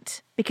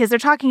dent because they're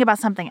talking about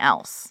something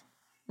else.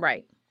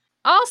 Right.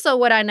 Also,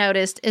 what I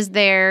noticed is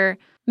they're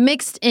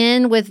mixed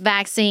in with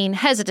vaccine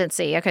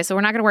hesitancy. Okay, so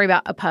we're not going to worry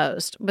about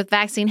opposed. With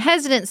vaccine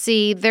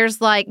hesitancy, there's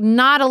like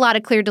not a lot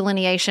of clear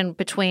delineation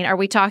between, are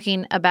we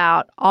talking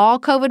about all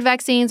COVID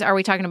vaccines? Or are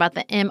we talking about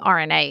the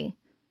mRNA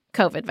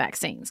COVID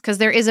vaccines? Because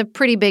there is a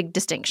pretty big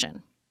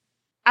distinction.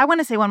 I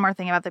want to say one more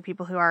thing about the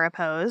people who are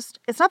opposed.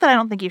 It's not that I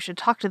don't think you should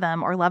talk to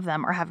them or love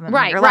them or have them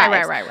in your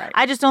lives. Right.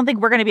 I just don't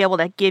think we're going to be able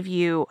to give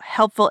you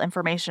helpful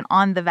information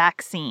on the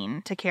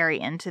vaccine to carry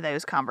into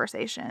those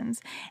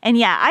conversations. And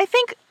yeah,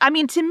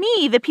 to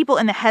me, the people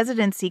in the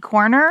hesitancy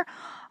corner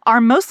are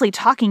mostly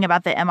talking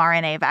about the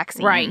mRNA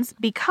vaccines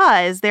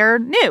because they're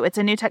new. It's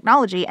a new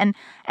technology. And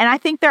I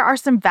think there are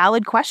some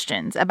valid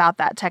questions about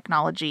that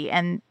technology.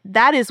 And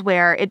that is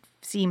where it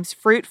seems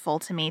fruitful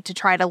to me to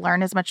try to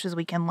learn as much as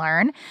we can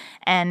learn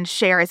and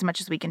share as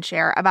much as we can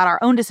share about our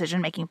own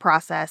decision-making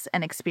process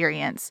and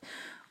experience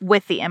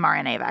with the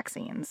mRNA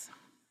vaccines.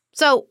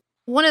 So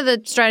one of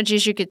the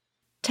strategies you could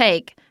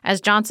take as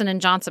Johnson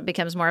 & Johnson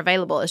becomes more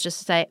available is just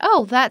to say,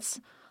 oh,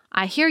 that's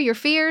I hear your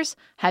fears.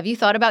 Have you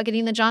thought about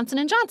getting the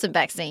Johnson & Johnson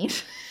vaccine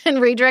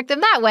and redirect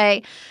them that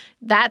way?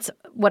 That's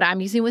what I'm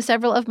using with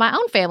several of my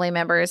own family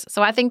members.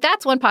 So I think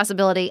that's one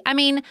possibility. I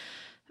mean,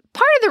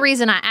 part of the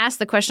reason I asked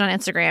the question on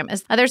Instagram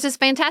is there's this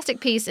fantastic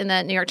piece in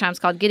the New York Times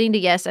called Getting to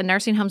Yes, a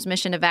nursing home's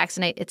mission to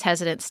vaccinate its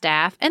hesitant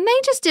staff. And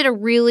they just did a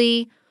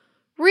really,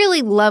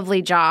 really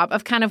lovely job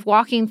of kind of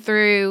walking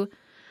through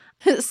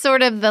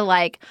sort of the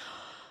like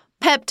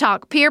pep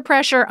talk. Peer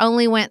pressure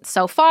only went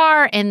so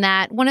far, and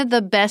that one of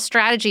the best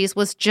strategies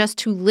was just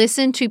to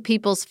listen to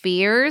people's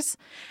fears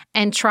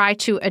and try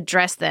to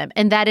address them.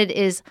 And that it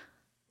is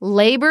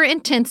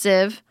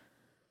labor-intensive,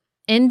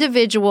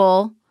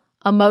 individual,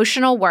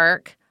 emotional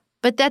work,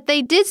 but that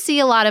they did see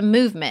a lot of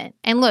movement.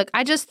 And look,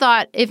 I just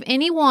thought if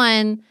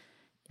anyone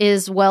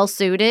is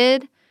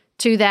well-suited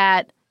to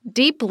that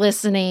deep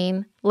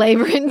listening,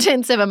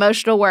 labor-intensive,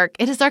 emotional work,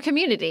 it is our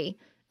community.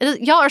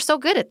 Y'all are so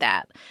good at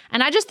that.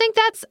 And I just think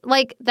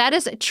that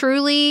is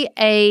truly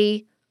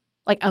a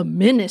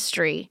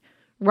ministry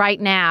right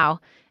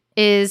now,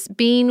 is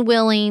being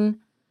willing,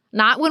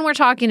 not when we're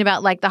talking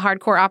about like the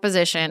hardcore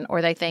opposition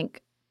or they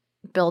think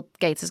Bill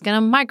Gates is going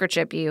to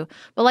microchip you,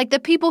 but like the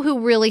people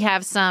who really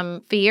have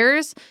some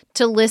fears,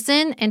 to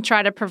listen and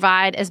try to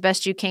provide as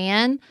best you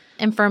can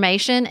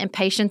information and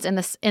patience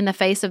in the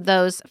face of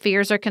those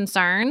fears or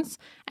concerns,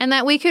 and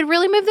that we could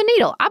really move the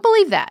needle. I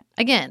believe that.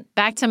 Again,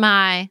 back to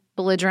my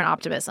belligerent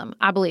optimism.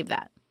 I believe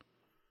that.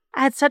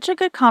 I had such a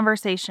good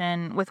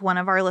conversation with one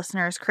of our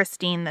listeners,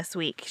 Christine, this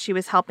week. She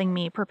was helping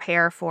me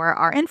prepare for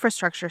our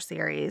infrastructure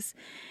series.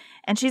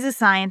 And she's a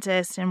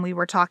scientist, and we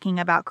were talking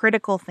about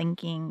critical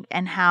thinking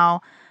and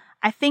how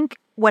I think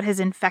what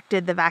has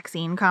infected the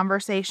vaccine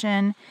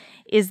conversation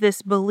is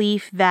this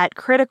belief that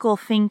critical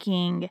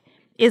thinking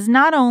is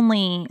not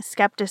only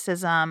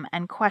skepticism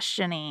and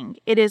questioning,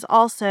 it is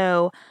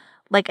also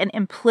like an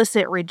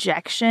implicit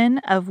rejection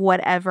of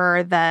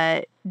whatever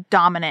the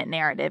dominant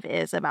narrative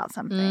is about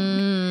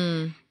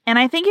something. And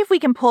I think if we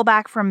can pull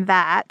back from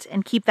that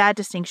and keep that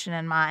distinction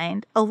in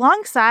mind,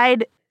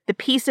 alongside the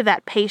piece of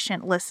that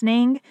patient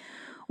listening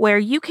where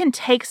you can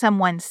take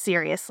someone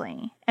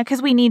seriously,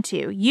 because we need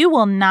to. You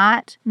will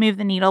not move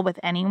the needle with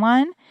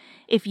anyone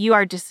if you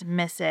are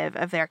dismissive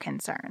of their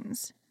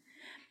concerns.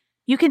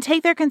 You can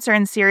take their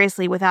concerns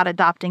seriously without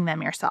adopting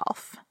them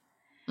yourself.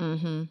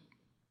 Mm-hmm.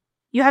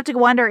 You have to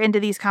wander into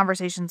these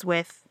conversations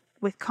with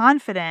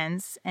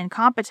confidence and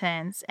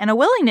competence and a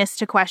willingness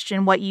to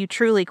question what you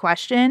truly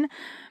question,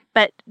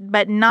 but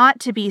not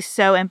to be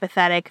so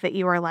empathetic that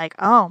you are like,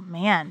 oh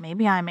man,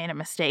 maybe I made a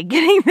mistake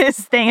getting this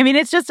thing. I mean,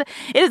 it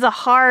is a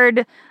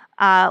hard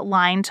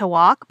line to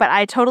walk, but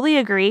I totally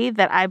agree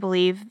that I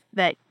believe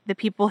that the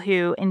people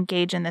who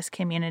engage in this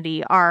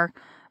community are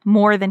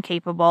more than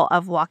capable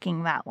of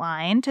walking that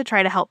line to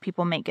try to help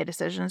people make good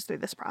decisions through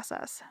this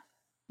process.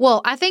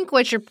 Well, I think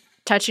what you're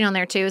touching on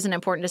there too is an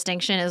important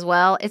distinction as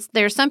well.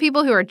 There's some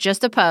people who are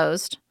just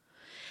opposed,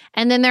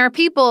 and then there are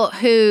people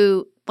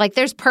who, like,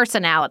 there's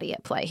personality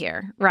at play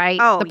here, right?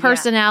 Oh, the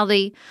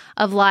personality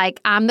of like,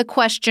 I'm the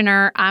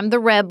questioner, I'm the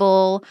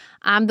rebel,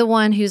 I'm the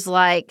one who's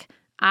like,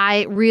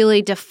 I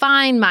really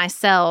define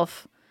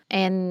myself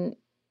and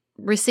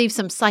receive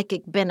some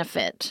psychic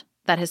benefit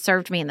that has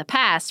served me in the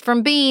past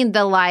from being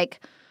the like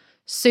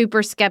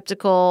super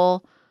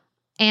skeptical,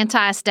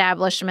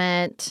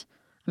 anti-establishment.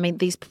 I mean,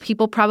 these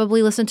people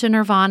probably listened to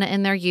Nirvana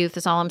in their youth,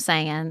 is all I'm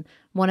saying.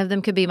 One of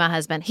them could be my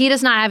husband. He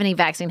does not have any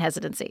vaccine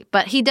hesitancy,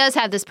 but he does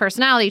have this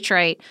personality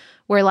trait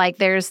where like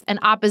there's an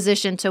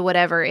opposition to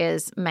whatever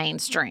is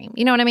mainstream.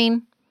 You know what I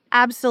mean?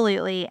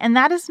 Absolutely. And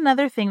that is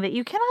another thing that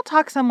you cannot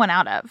talk someone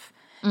out of.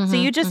 So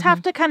you just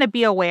have to kind of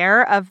be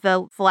aware of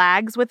the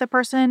flags with a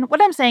person.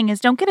 What I'm saying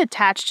is don't get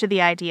attached to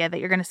the idea that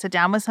you're going to sit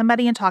down with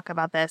somebody and talk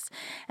about this,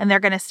 and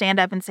they're going to stand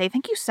up and say,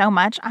 thank you so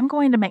much. I'm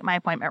going to make my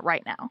appointment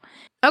right now.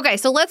 Okay,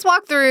 so let's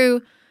walk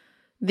through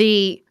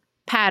the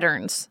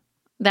patterns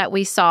that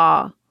we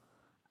saw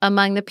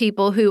among the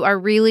people who are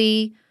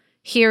really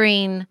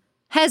hearing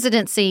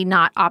hesitancy,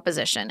 not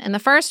opposition. And the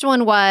first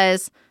one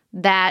was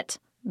that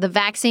the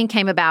vaccine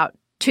came about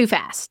too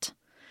fast.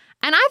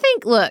 And I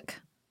think, look,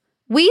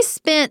 we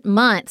spent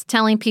months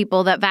telling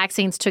people that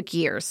vaccines took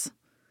years,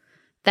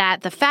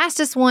 that the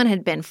fastest one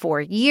had been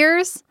 4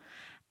 years,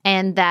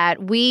 and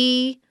that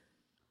we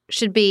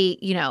should be,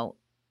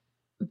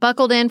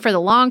 buckled in for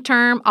the long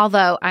term.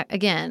 Although,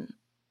 again,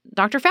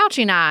 Dr.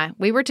 Fauci and I,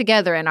 we were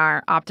together in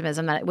our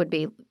optimism that it would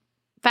be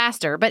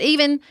faster. But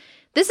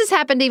this has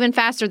happened even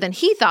faster than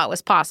he thought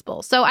was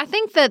possible. So I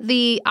think that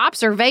the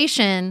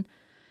observation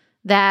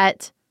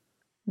that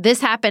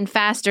this happened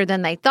faster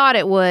than they thought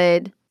it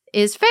would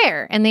is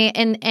fair. And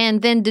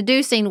then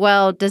deducing,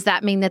 well, does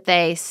that mean that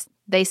they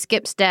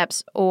skip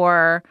steps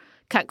or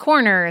cut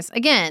corners?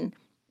 Again,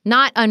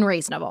 not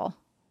unreasonable.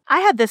 I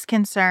had this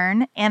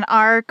concern, and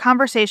our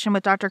conversation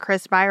with Dr.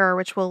 Chris Byer,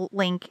 which we'll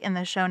link in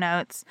the show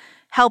notes,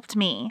 helped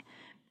me.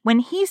 When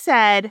he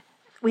said,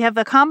 we have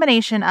the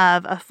combination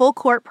of a full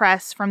court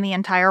press from the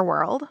entire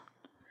world,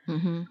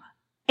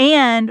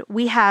 and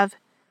we have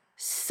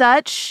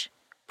such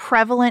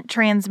prevalent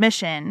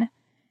transmission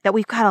that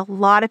we've got a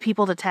lot of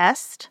people to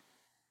test,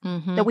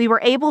 that we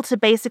were able to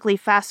basically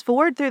fast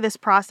forward through this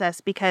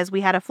process because we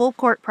had a full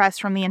court press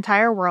from the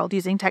entire world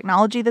using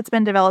technology that's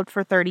been developed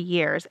for 30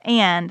 years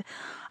and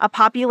a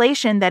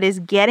population that is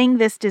getting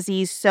this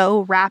disease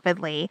so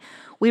rapidly.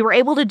 We were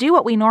able to do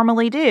what we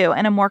normally do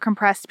in a more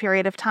compressed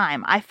period of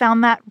time. I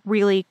found that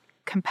really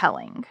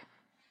compelling.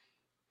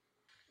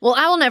 Well,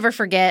 I will never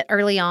forget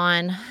early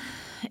on,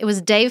 it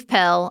was Dave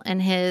Pell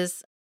and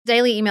his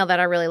daily email that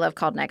I really love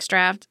called Next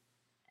Draft.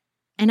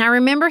 And I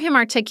remember him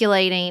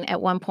articulating at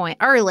one point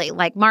early,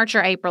 like March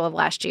or April of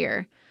last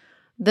year,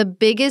 the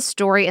biggest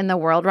story in the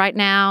world right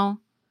now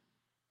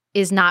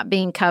is not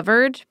being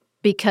covered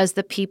because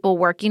the people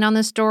working on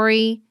the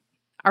story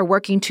are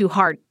working too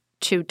hard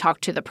to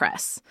talk to the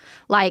press.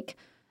 Like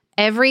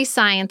every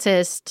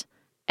scientist,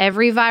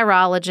 every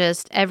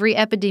virologist, every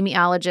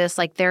epidemiologist,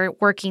 like they're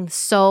working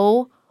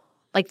so,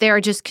 like they are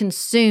just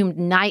consumed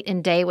night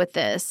and day with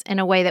this in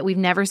a way that we've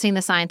never seen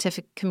the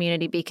scientific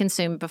community be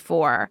consumed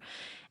before.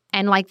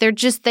 And like they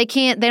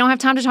don't have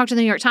time to talk to the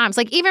New York Times.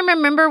 Like even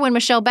remember when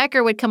Michelle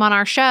Becker would come on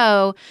our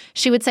show,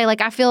 she would say like,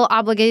 I feel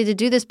obligated to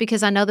do this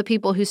because I know the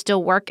people who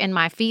still work in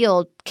my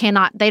field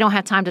they don't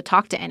have time to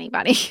talk to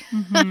anybody.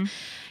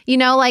 You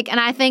know, like, and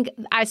I think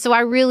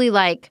I really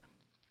like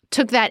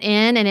took that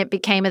in and it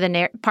became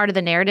part of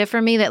the narrative for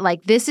me that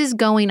like this is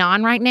going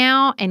on right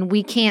now and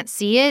we can't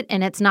see it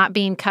and it's not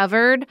being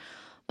covered.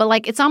 But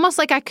like it's almost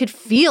like I could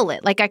feel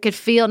it. Like I could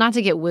feel, not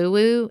to get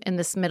woo-woo in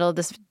this middle of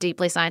this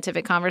deeply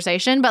scientific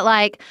conversation, but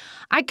like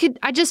I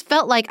just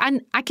felt like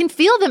I can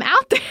feel them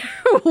out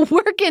there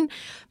working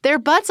their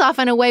butts off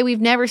in a way we've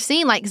never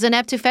seen. Like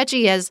Zeynep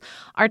Tufekci has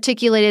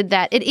articulated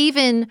that it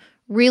even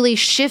really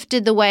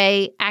shifted the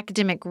way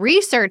academic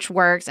research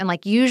works. And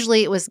like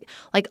usually it was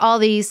like all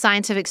these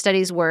scientific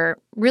studies were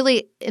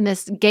really in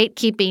this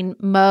gatekeeping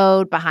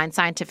mode behind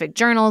scientific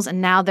journals.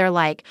 And now they're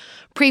like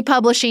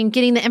pre-publishing,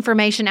 getting the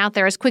information out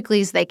there as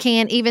quickly as they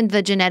can, even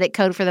the genetic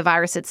code for the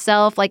virus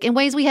itself, like in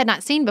ways we had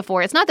not seen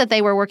before. It's not that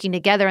they were working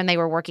together and they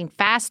were working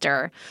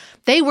faster.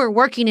 They were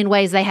working in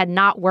ways they had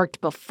not worked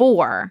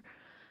before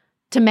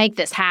to make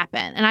this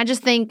happen. And I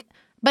just think,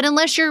 but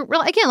unless you're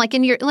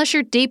unless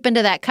you're deep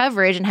into that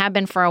coverage and have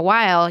been for a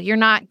while, that's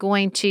not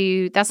going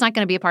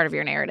to be a part of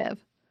your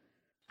narrative.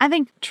 I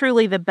think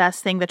truly the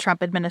best thing the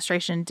Trump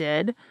administration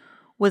did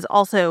was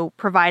also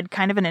provide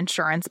kind of an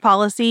insurance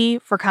policy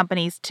for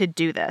companies to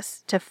do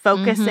this, to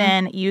focus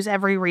in, use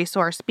every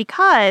resource,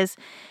 because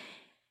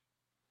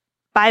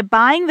by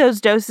buying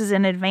those doses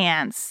in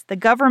advance, the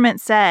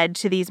government said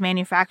to these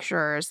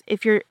manufacturers,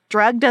 if your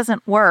drug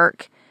doesn't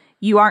work,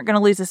 you aren't going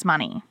to lose this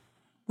money.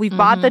 We've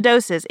bought the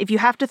doses. If you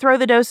have to throw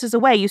the doses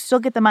away, you still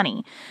get the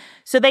money.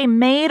 So they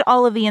made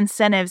all of the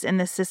incentives in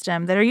the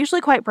system that are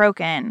usually quite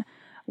broken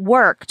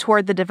work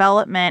toward the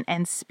development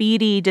and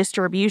speedy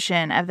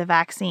distribution of the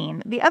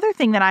vaccine. The other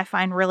thing that I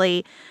find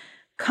really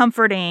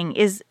comforting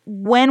is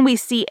when we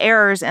see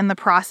errors in the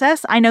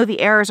process, I know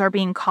the errors are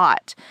being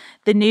caught.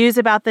 The news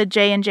about the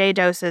J&J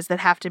doses that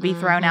have to be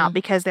thrown out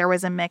because there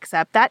was a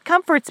mix-up, that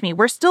comforts me.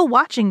 We're still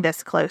watching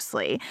this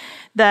closely.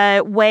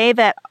 The way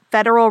that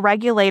federal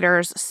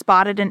regulators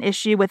spotted an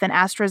issue with an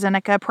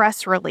AstraZeneca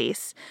press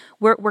release,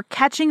 we're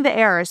catching the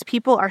errors.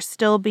 People are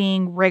still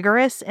being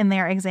rigorous in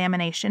their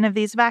examination of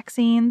these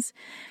vaccines.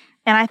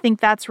 And I think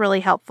that's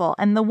really helpful.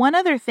 And the one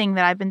other thing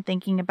that I've been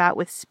thinking about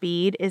with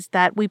speed is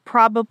that we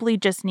probably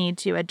just need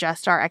to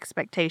adjust our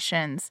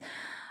expectations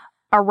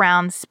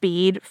around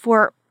speed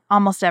for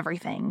almost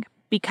everything,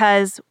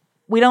 because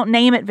we don't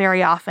name it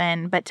very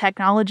often, but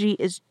technology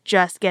is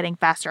just getting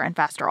faster and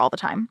faster all the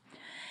time.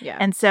 Yeah.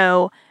 And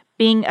so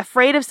being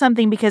afraid of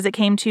something because it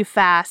came too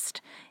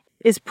fast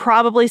is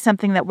probably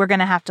something that we're going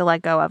to have to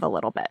let go of a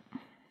little bit.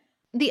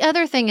 The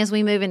other thing as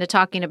we move into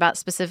talking about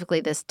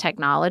specifically this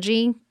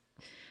technology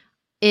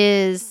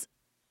is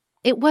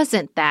it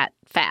wasn't that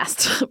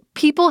fast.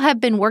 People have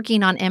been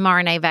working on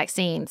mRNA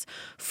vaccines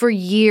for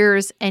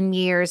years and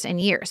years and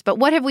years. But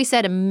what have we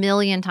said a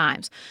million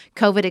times?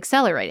 COVID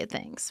accelerated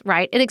things,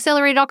 right? It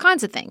accelerated all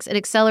kinds of things. It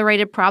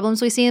accelerated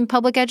problems we see in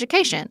public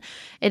education.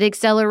 It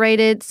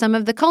accelerated some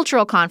of the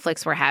cultural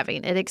conflicts we're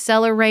having. It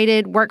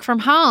accelerated work from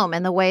home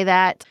and the way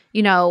that,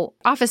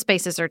 office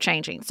spaces are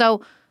changing.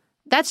 So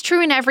that's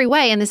true in every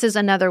way, and this is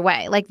another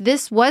way. Like,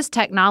 this was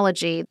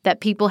technology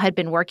that people had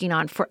been working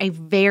on for a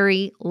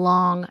very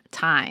long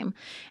time.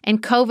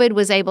 And COVID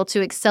was able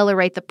to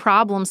accelerate the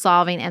problem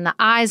solving and the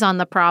eyes on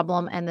the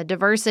problem and the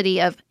diversity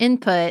of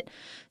input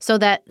so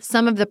that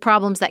some of the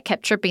problems that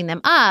kept tripping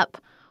them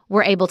up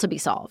were able to be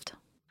solved.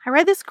 I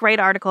read this great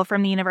article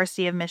from the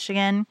University of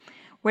Michigan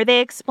where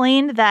they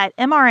explained that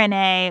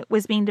mRNA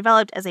was being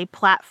developed as a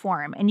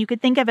platform, and you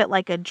could think of it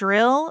like a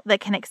drill that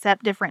can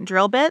accept different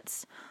drill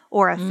bits,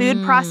 or a food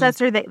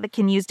processor that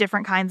can use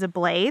different kinds of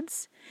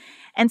blades.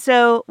 And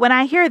so when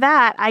I hear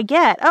that, I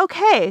get,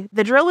 okay,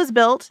 the drill was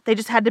built. They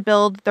just had to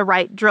build the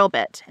right drill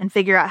bit and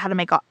figure out how to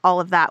make all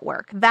of that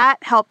work. That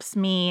helps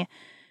me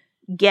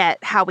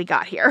get how we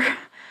got here.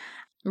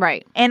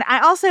 Right. And I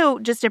also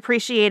just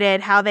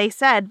appreciated how they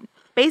said,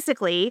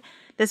 basically,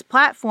 this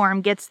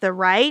platform gets the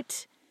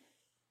right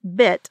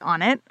bit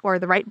on it, or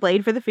the right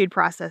blade for the food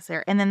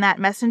processor. And then that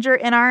messenger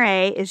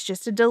NRA is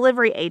just a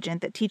delivery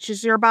agent that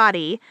teaches your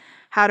body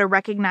how to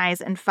recognize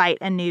and fight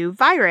a new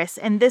virus.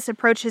 And this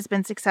approach has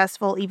been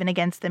successful even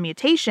against the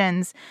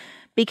mutations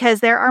because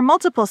there are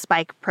multiple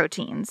spike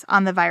proteins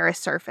on the virus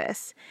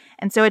surface.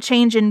 And so a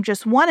change in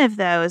just one of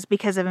those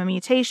because of a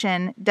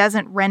mutation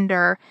doesn't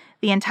render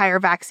the entire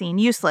vaccine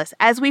useless,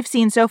 as we've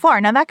seen so far.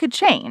 Now, that could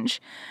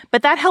change,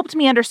 but that helped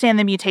me understand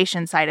the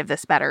mutation side of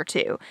this better,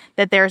 too,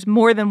 that there's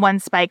more than one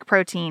spike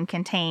protein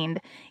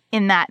contained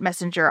in that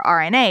messenger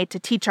RNA to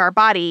teach our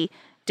body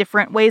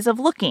different ways of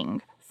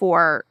looking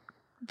for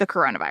the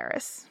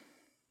coronavirus.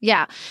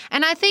 Yeah.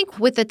 And I think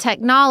with the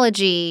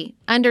technology,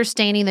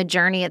 understanding the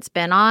journey it's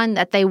been on,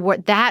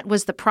 that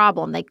was the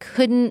problem.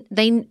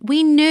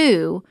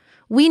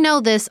 We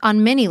know this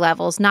on many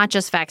levels, not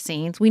just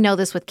vaccines. We know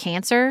this with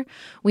cancer.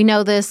 We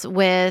know this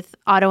with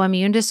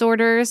autoimmune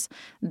disorders,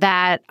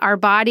 that our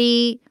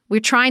body, we're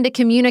trying to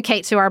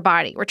communicate to our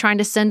body. We're trying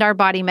to send our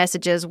body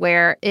messages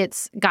where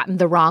it's gotten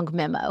the wrong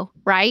memo,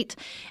 right?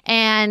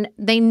 And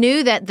they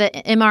knew that the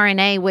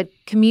mRNA would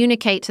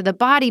communicate to the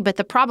body, but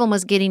the problem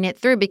was getting it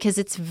through because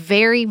it's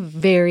very,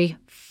 very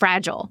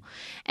fragile.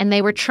 And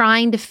they were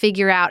trying to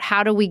figure out,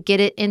 how do we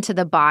get it into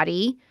the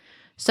body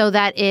so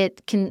that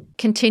it can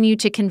continue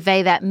to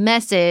convey that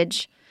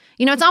message.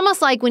 You know, it's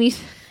almost like when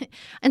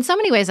in so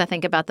many ways, I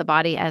think about the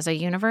body as a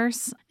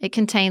universe. It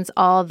contains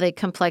all the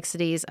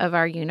complexities of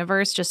our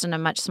universe, just on a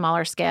much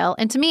smaller scale.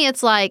 And to me,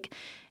 it's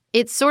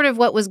sort of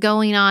what was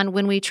going on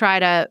when we try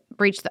to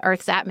breach the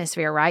Earth's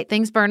atmosphere, right?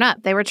 Things burn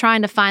up. They were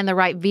trying to find the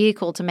right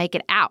vehicle to make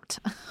it out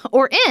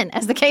or in,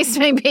 as the case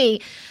may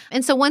be.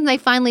 And so when they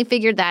finally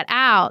figured that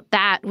out,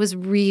 that was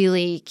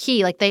really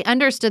key. Like, they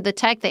understood the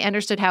tech, they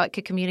understood how it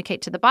could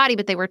communicate to the body,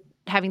 but they were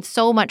having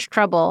so much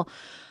trouble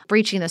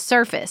breaching the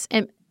surface.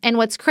 And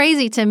what's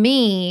crazy to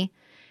me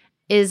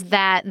is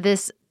that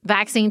this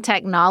vaccine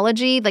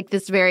technology, like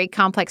this very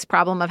complex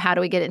problem of how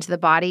do we get it into the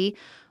body,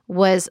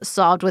 was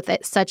solved with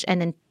such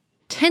an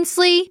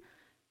intensely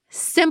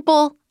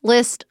simple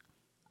list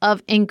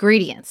of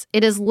ingredients.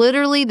 It is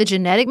literally the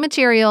genetic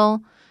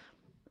material,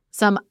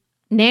 some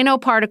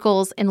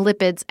nanoparticles, and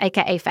lipids,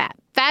 aka fat.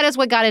 Fat is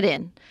what got it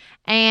in.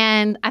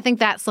 And I think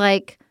that's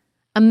like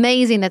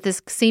amazing that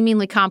this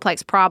seemingly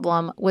complex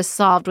problem was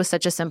solved with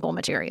such a simple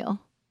material.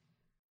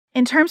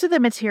 In terms of the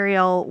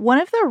material, one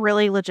of the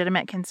really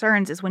legitimate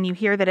concerns is when you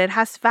hear that it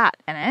has fat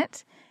in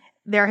it.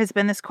 There has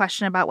been this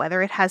question about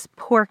whether it has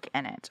pork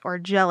in it or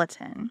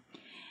gelatin.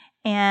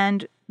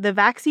 And the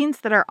vaccines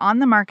that are on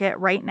the market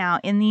right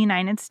now in the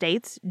United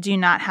States do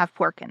not have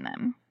pork in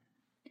them.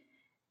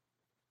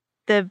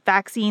 The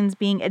vaccines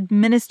being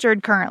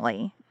administered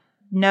currently,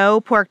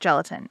 no pork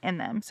gelatin in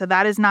them. So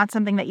that is not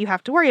something that you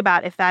have to worry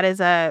about if that is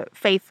a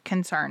faith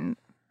concern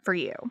for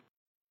you.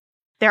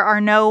 There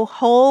are no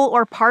whole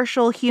or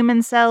partial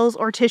human cells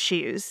or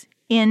tissues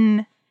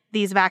in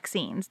these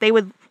vaccines.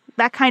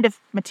 That kind of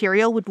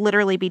material would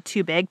literally be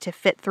too big to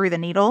fit through the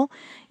needle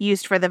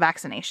used for the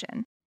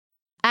vaccination.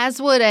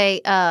 As would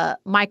a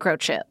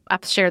microchip.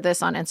 I've shared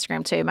this on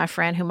Instagram too. My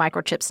friend who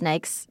microchips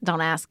snakes, don't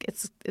ask,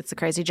 it's a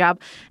crazy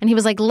job. And he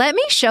was like, let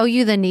me show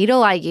you the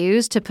needle I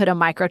used to put a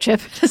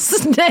microchip in a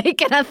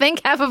snake. And I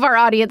think half of our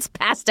audience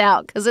passed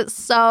out because it's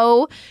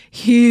so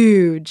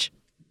huge.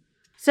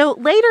 So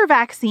later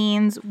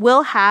vaccines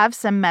will have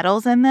some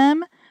metals in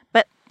them,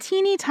 but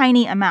teeny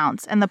tiny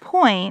amounts. And the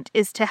point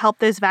is to help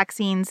those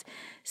vaccines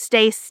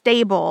stay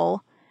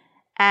stable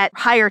at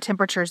higher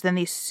temperatures than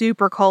these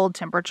super cold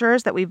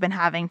temperatures that we've been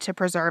having to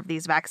preserve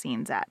these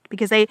vaccines at,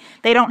 because they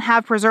don't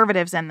have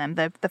preservatives in them.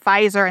 The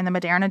Pfizer and the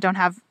Moderna don't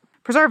have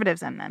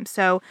preservatives in them.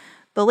 So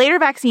the later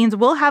vaccines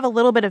will have a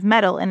little bit of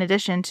metal in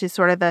addition to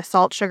sort of the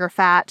salt, sugar,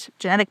 fat,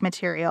 genetic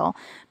material,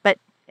 but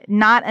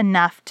not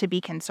enough to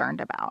be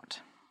concerned about.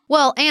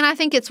 Well, and I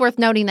think it's worth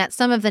noting that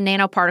some of the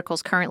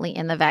nanoparticles currently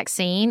in the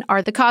vaccine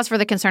are the cause for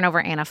the concern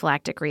over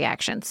anaphylactic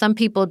reaction. Some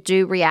people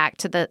do react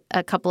to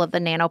a couple of the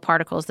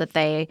nanoparticles that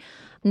they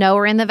know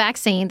are in the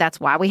vaccine. That's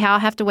why we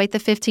have to wait the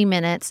 15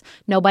 minutes.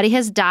 Nobody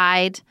has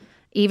died,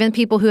 even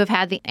people who have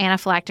had the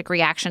anaphylactic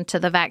reaction to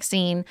the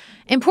vaccine.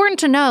 Important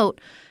to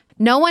note,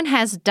 no one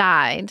has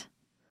died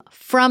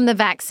from the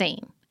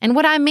vaccine. And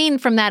what I mean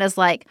from that is,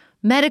 like,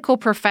 medical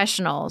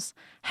professionals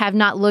have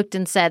not looked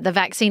and said the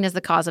vaccine is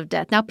the cause of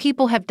death. Now,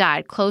 people have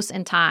died close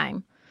in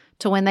time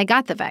to when they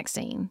got the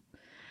vaccine.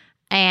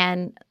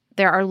 And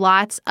there are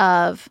lots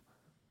of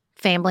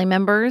family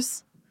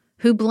members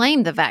who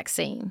blame the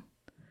vaccine.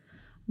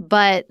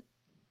 But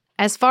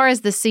as far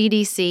as the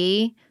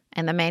CDC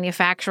and the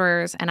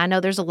manufacturers, and I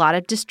know there's a lot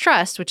of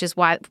distrust, which is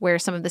where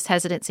some of this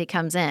hesitancy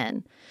comes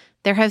in,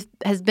 there has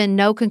been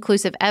no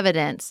conclusive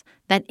evidence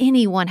that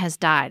anyone has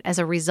died as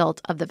a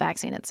result of the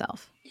vaccine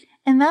itself.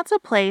 And that's a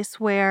place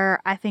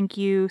where I think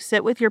you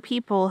sit with your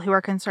people who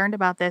are concerned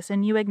about this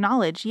and you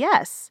acknowledge,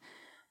 yes,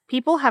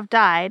 people have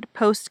died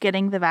post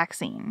getting the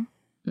vaccine.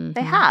 Mm-hmm.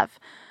 They have.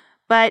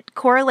 But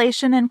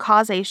correlation and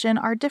causation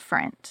are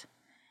different.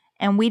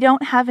 And we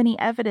don't have any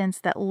evidence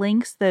that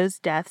links those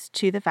deaths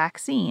to the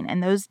vaccine.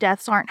 And those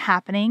deaths aren't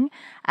happening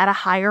at a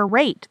higher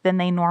rate than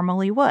they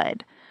normally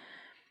would.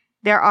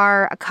 There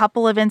are a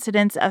couple of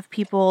incidents of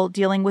people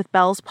dealing with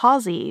Bell's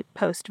palsy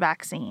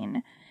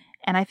post-vaccine.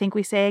 And I think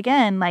we say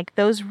again, like,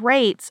 those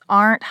rates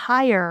aren't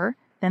higher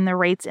than the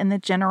rates in the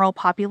general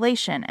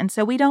population. And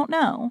so we don't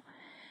know.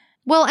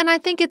 Well, and I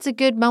think it's a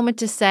good moment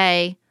to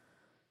say,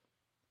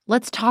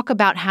 let's talk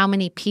about how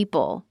many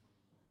people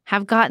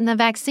have gotten the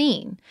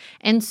vaccine.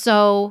 And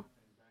so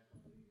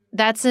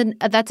that's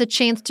a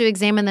chance to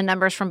examine the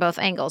numbers from both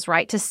angles,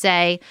 right? To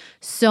say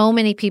so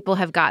many people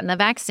have gotten the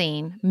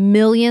vaccine,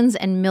 millions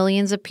and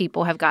millions of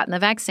people have gotten the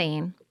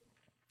vaccine,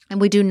 and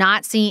we do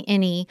not see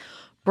any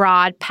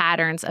broad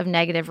patterns of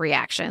negative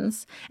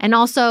reactions. And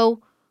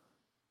also,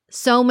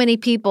 so many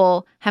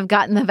people have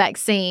gotten the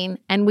vaccine,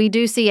 and we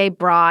do see a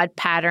broad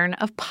pattern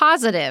of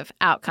positive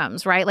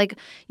outcomes, right? Like,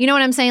 you know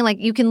what I'm saying? Like,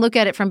 you can look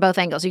at it from both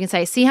angles. You can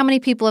say, see how many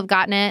people have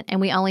gotten it, and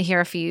we only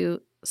hear a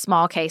few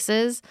small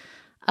cases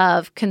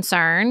of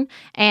concern,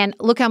 and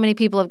look how many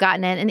people have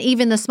gotten it. And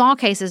even the small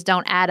cases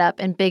don't add up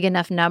in big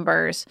enough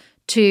numbers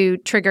to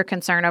trigger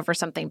concern over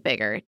something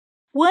bigger.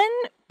 One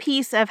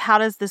piece of how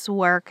does this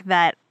work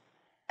that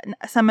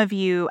some of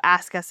you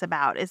ask us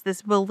about is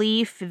this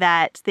belief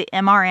that the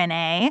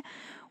mRNA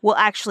will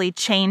actually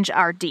change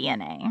our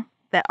DNA,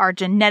 that our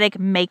genetic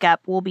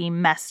makeup will be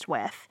messed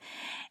with.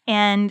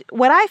 And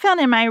what I found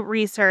in my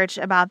research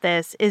about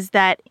this is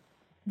that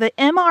the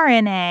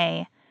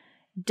mRNA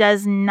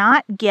does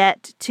not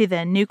get to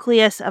the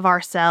nucleus of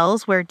our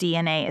cells where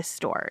DNA is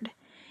stored.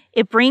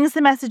 It brings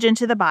the message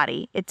into the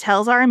body. It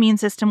tells our immune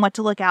system what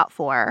to look out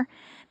for.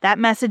 That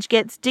message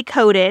gets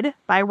decoded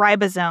by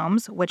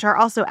ribosomes, which are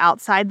also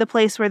outside the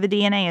place where the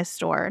DNA is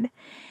stored.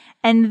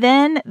 And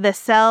then the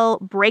cell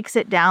breaks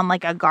it down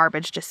like a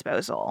garbage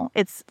disposal.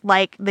 It's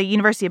like the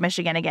University of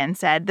Michigan again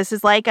said, this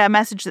is like a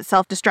message that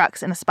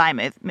self-destructs in a spy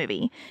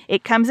movie.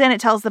 It comes in,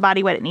 it tells the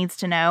body what it needs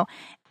to know,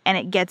 and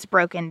it gets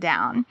broken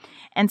down.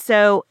 And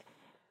so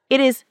it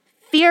is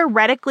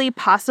theoretically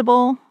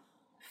possible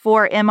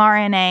for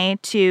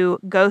mRNA to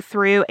go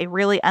through a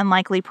really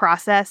unlikely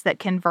process that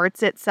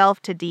converts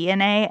itself to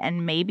DNA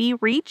and maybe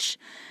reach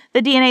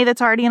the DNA that's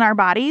already in our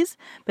bodies.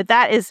 But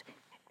that is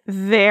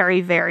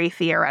very, very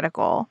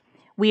theoretical.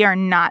 We are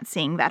not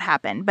seeing that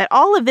happen. But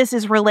all of this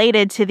is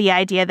related to the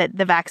idea that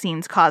the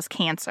vaccines cause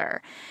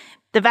cancer.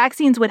 The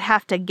vaccines would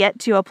have to get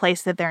to a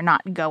place that they're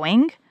not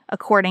going,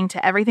 according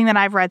to everything that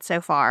I've read so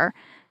far,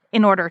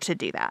 in order to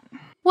do that.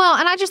 Well,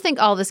 and I just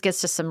think all this gets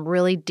to some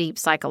really deep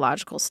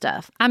psychological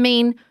stuff. I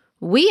mean,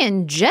 we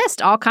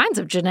ingest all kinds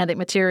of genetic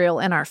material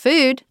in our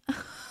food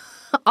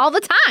all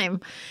the time.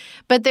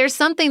 But there's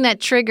something that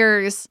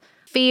triggers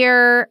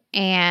fear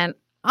and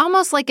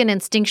almost like an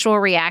instinctual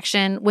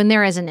reaction when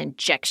there is an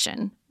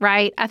injection,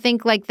 right? I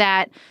think like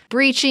that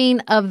breaching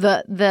of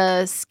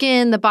the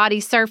skin, the body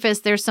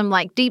surface, there's some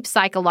like deep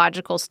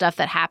psychological stuff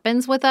that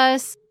happens with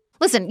us.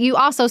 Listen, you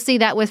also see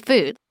that with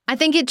food. I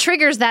think it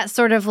triggers that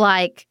sort of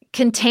like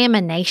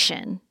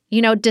contamination,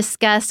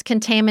 disgust,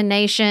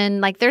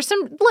 contamination. Like there's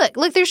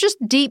there's just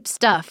deep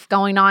stuff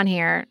going on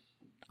here,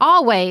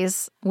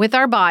 always with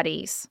our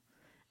bodies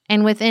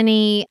and with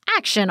any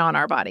action on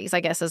our bodies, I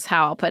guess is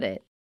how I'll put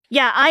it.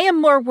 Yeah, I am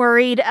more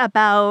worried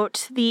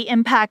about the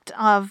impact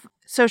of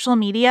social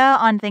media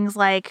on things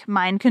like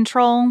mind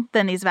control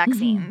than these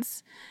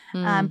vaccines.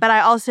 Mm-hmm. But I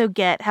also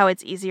get how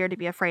it's easier to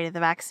be afraid of the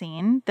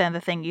vaccine than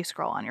the thing you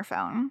scroll on your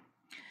phone.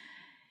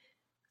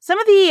 Some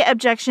of the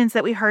objections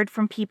that we heard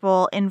from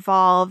people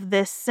involve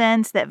this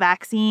sense that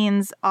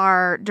vaccines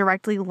are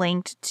directly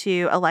linked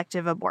to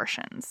elective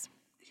abortions.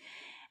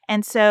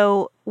 And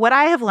so what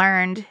I have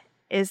learned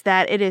is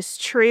that it is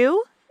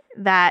true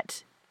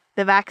that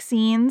the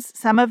vaccines,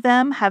 some of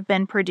them have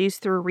been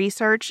produced through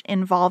research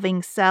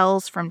involving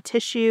cells from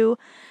tissue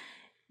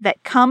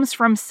that comes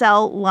from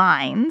cell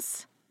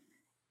lines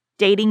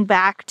dating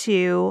back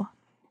to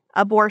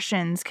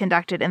abortions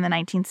conducted in the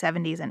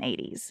 1970s and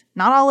 80s.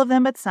 Not all of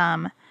them, but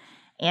some.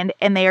 And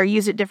they are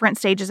used at different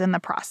stages in the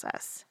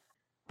process.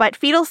 But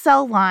fetal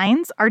cell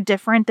lines are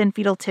different than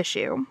fetal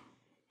tissue.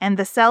 And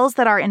the cells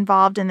that are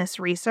involved in this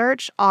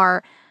research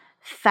are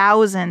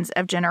thousands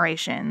of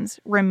generations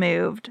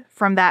removed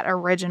from that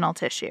original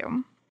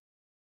tissue.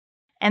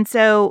 And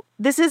so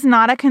this is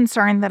not a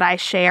concern that I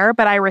share,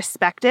 but I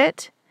respect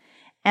it.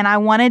 And I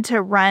wanted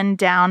to run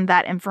down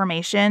that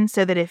information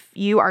so that if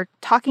you are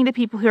talking to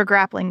people who are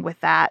grappling with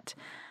that,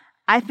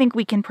 I think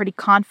we can pretty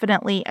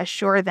confidently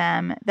assure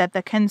them that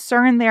the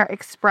concern they're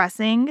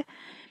expressing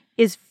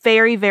is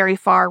very, very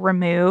far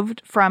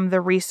removed from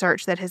the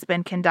research that has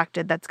been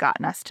conducted that's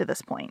gotten us to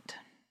this point.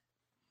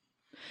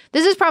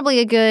 This is probably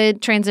a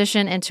good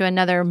transition into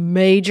another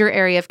major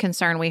area of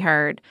concern we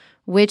heard,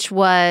 which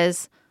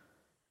was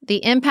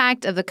the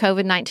impact of the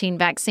COVID-19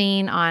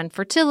 vaccine on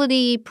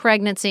fertility,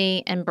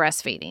 pregnancy, and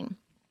breastfeeding.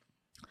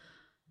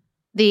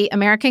 The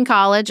American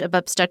College of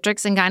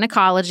Obstetrics and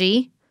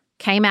Gynecology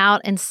came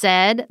out and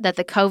said that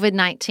the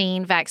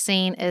COVID-19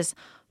 vaccine is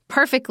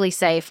perfectly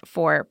safe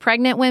for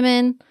pregnant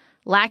women,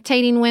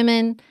 lactating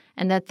women,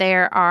 and that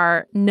there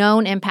are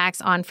known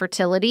impacts on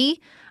fertility.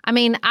 I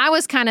mean, I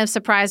was kind of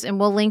surprised, and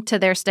we'll link to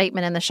their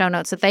statement in the show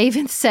notes, that they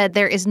even said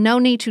there is no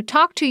need to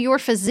talk to your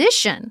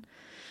physician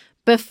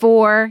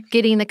before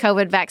getting the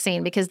COVID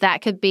vaccine, because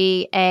that could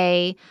be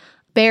a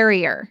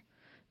barrier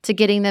to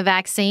getting the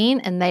vaccine,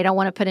 and they don't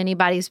want to put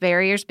anybody's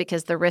barriers,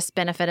 because the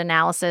risk-benefit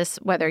analysis,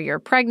 whether you're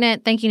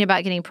pregnant, thinking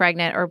about getting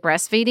pregnant, or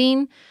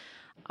breastfeeding,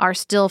 are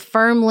still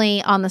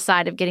firmly on the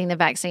side of getting the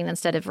vaccine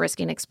instead of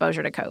risking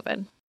exposure to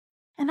COVID.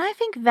 And I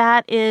think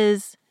that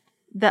is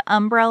the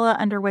umbrella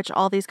under which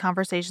all these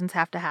conversations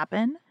have to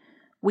happen.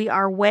 We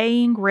are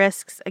weighing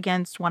risks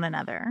against one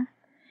another.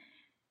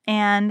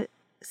 And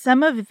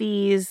some of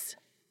these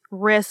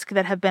risks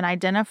that have been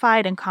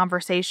identified in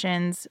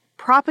conversations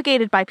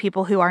propagated by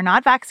people who are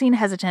not vaccine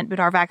hesitant but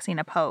are vaccine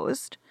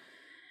opposed,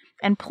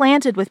 and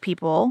planted with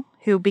people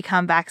who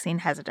become vaccine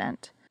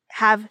hesitant,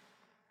 have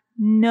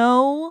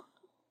no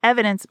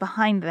evidence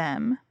behind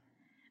them.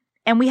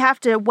 And we have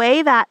to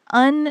weigh that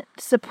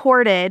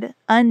unsupported,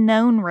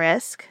 unknown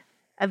risk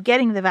of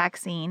getting the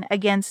vaccine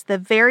against the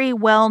very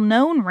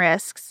well-known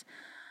risks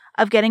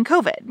of getting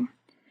COVID.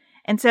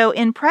 And so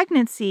in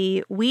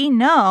pregnancy, we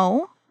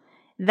know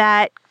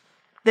that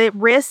the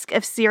risk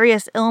of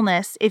serious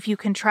illness if you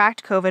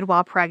contract COVID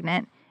while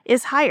pregnant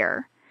is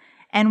higher.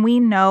 And we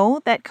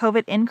know that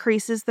COVID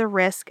increases the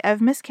risk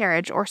of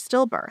miscarriage or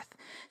stillbirth.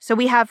 So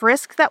we have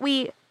risks that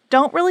we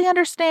don't really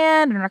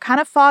understand and are kind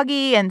of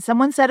foggy, and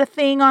someone said a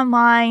thing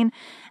online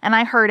and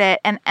I heard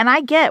it. And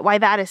I get why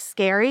that is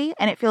scary,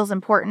 and it feels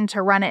important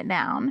to run it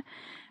down.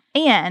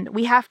 And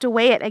we have to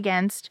weigh it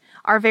against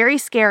our very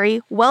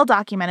scary,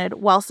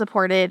 well-documented,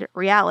 well-supported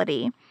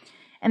reality.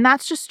 And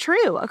that's just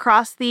true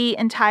across the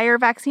entire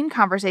vaccine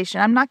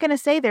conversation. I'm not going to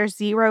say there's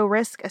zero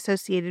risk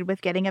associated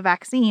with getting a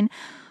vaccine.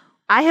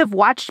 I have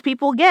watched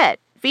people get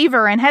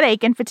fever and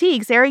headache and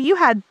fatigue. Sarah, you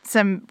had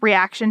some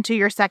reaction to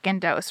your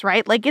second dose,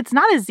 right? Like, it's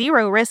not a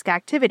zero risk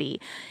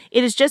activity.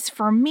 It is just,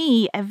 for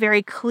me, a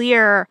very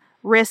clear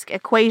risk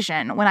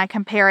equation when I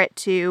compare it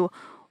to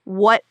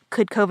what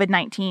could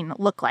COVID-19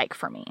 look like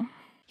for me.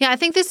 Yeah, I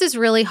think this is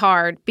really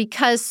hard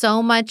because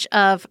so much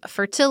of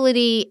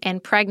fertility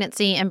and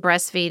pregnancy and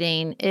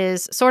breastfeeding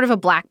is sort of a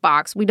black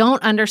box. We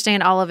don't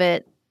understand all of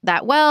it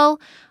that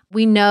well.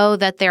 We know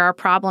that there are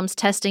problems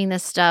testing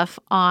this stuff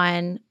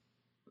on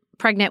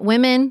pregnant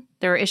women.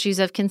 There are issues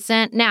of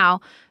consent. Now,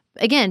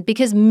 again,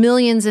 because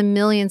millions and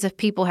millions of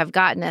people have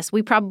gotten this,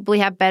 we probably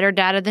have better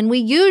data than we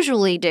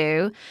usually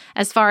do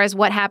as far as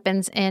what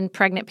happens in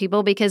pregnant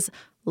people, because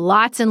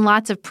lots and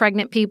lots of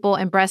pregnant people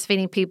and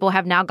breastfeeding people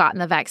have now gotten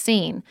the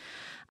vaccine.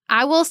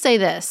 I will say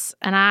this,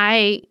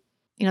 and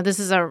this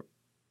is a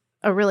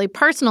really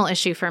personal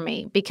issue for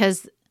me,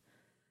 because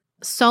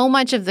so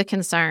much of the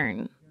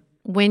concern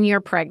when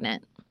you're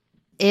pregnant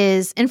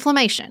is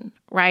inflammation,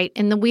 right?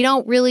 And we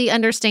don't really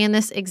understand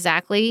this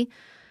exactly,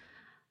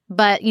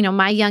 but,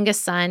 my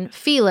youngest son,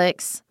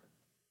 Felix,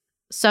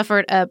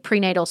 suffered a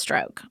prenatal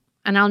stroke.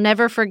 And I'll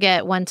never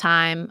forget one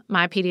time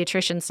my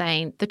pediatrician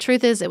saying, the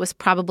truth is it was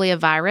probably a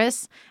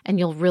virus, and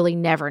you'll really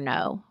never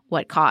know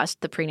what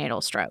caused the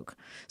prenatal stroke.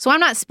 So I'm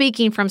not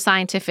speaking from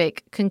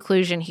scientific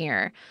conclusion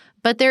here,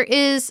 but there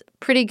is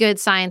pretty good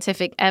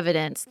scientific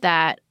evidence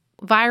that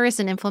virus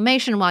and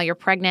inflammation while you're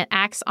pregnant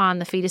acts on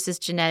the fetus's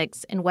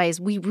genetics in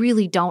ways we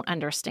really don't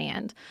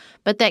understand,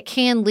 but that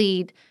can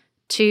lead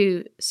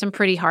to some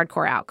pretty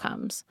hardcore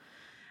outcomes.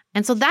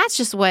 And so that's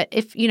just what,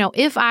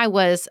 if I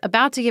was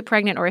about to get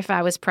pregnant or if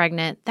I was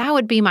pregnant, that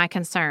would be my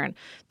concern.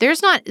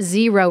 There's not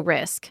zero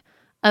risk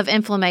of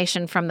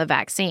inflammation from the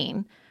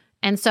vaccine.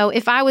 And so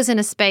if I was in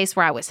a space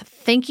where I was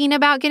thinking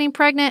about getting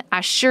pregnant,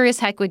 I sure as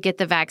heck would get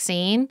the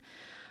vaccine.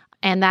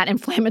 And that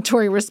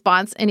inflammatory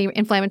response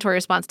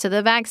to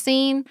the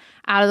vaccine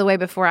out of the way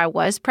before I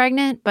was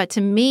pregnant. But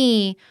to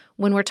me,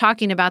 when we're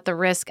talking about the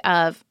risk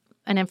of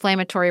an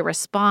inflammatory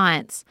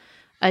response,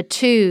 a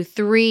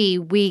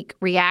 2-3 week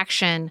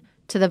reaction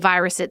to the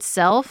virus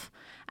itself,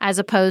 as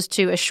opposed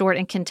to a short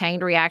and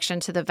contained reaction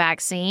to the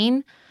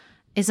vaccine,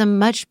 is a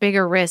much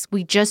bigger risk.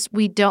 We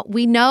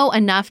know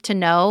enough to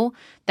know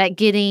that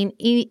getting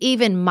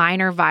even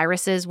minor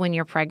viruses when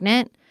you're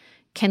pregnant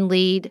can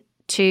lead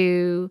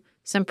to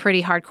some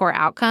pretty hardcore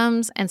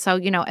outcomes. And so,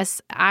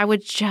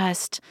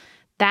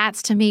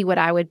 that's to me what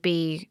I would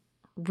be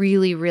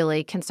really,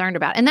 really concerned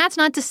about. And that's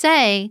not to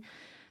say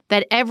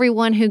that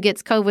everyone who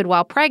gets COVID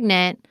while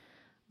pregnant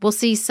will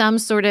see some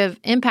sort of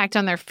impact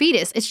on their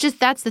fetus. It's just,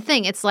 that's the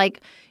thing. It's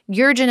like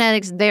your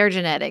genetics, their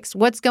genetics,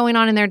 what's going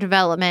on in their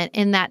development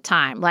in that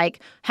time,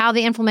 like how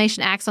the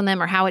inflammation acts on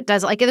them or how it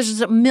does. Like, there's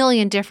just a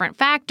million different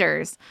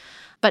factors.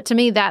 But to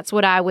me, that's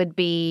what I would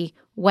be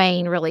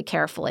weighing really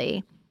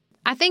carefully.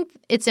 I think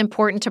it's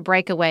important to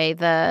break away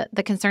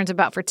the concerns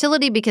about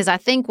fertility, because I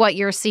think what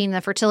you're seeing,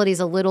 the fertility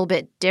is a little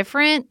bit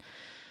different,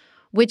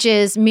 which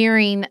is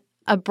mirroring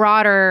a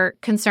broader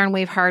concern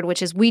we've heard,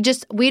 which is we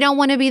don't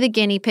want to be the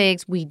guinea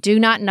pigs. We do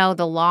not know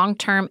the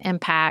long-term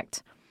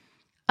impact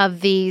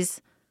of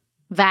these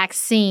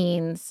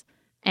vaccines.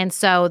 And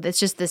so it's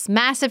just this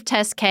massive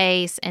test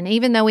case. And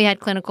even though we had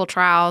clinical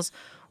trials,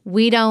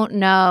 we don't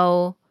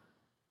know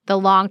the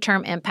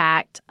long-term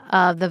impact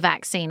of the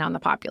vaccine on the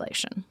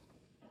population.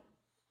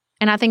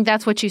 And I think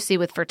that's what you see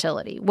with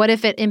fertility. What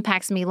if it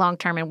impacts me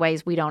long-term in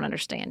ways we don't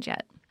understand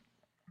yet?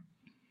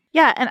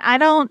 Yeah, and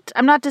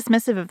I'm not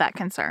dismissive of that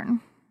concern.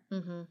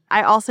 Mm-hmm.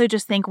 I also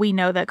just think we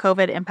know that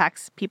COVID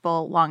impacts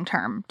people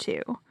long-term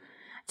too.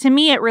 To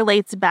me, it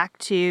relates back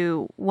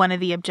to one of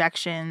the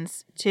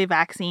objections to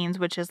vaccines,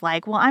 which is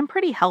like, well, I'm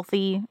pretty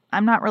healthy.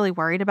 I'm not really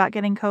worried about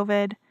getting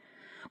COVID,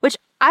 which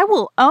I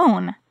will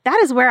own. That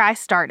is where I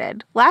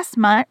started. Last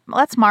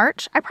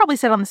March, I probably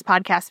said on this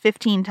podcast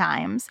 15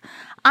 times,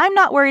 I'm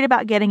not worried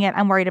about getting it.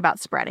 I'm worried about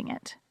spreading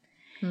it.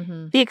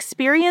 Mm-hmm. The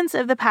experience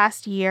of the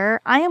past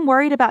year, I am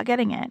worried about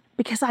getting it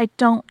because I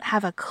don't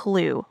have a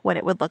clue what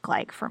it would look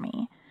like for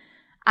me.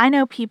 I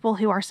know people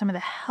who are some of the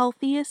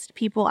healthiest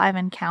people I've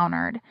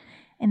encountered,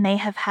 and they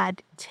have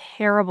had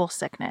terrible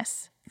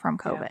sickness from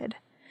COVID. Yeah.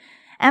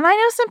 And I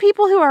know some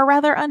people who are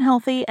rather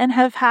unhealthy and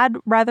have had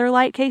rather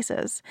light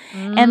cases.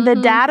 Mm-hmm. And the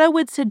data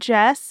would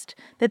suggest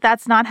that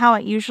that's not how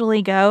it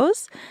usually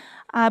goes,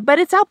 but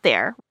it's out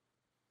there.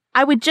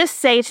 I would just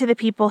say to the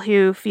people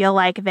who feel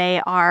like they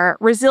are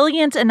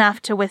resilient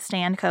enough to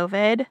withstand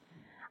COVID,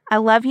 I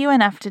love you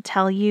enough to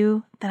tell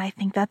you that I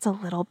think that's a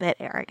little bit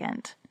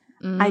arrogant.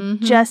 Mm-hmm. I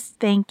just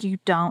think you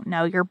don't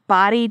know. Your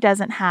body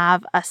doesn't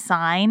have a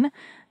sign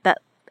that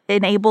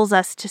enables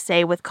us to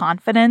say with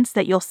confidence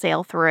that you'll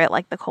sail through it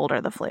like the cold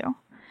or the flu.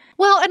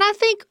 Well, and I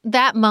think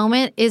that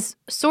moment is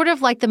sort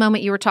of like the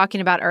moment you were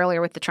talking about earlier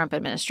with the Trump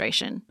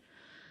administration.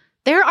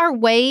 There are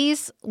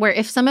ways where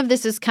if some of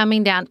this is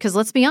coming down, because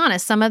let's be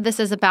honest, some of this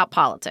is about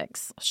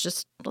politics.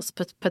 Let's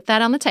put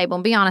that on the table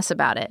and be honest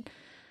about it.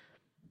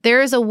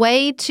 There is a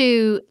way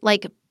to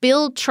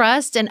build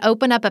trust and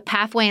open up a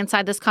pathway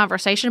inside this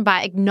conversation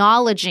by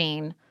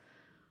acknowledging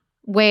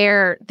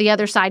where the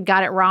other side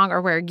got it wrong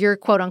or where your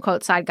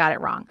quote-unquote side got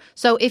it wrong.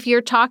 So if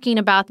you're talking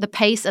about the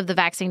pace of the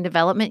vaccine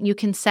development, you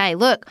can say,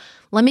 look,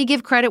 let me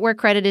give credit where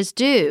credit is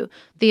due.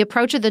 The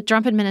approach of the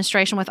Trump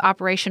administration with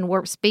Operation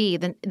Warp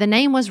Speed, the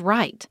name was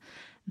right.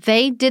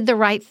 They did the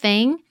right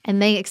thing,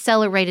 and they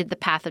accelerated the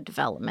path of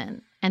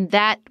development. And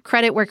that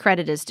credit where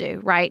credit is due,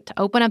 right? To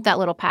open up that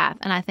little path.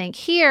 And I think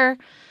here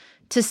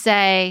to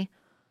say,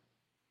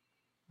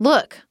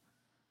 look,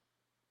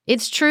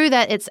 it's true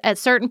that it's at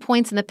certain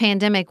points in the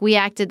pandemic, we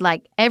acted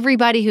like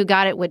everybody who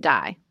got it would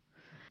die.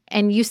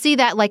 And you see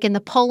that in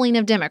the polling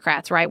of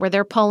Democrats, right, where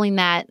they're polling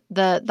that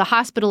the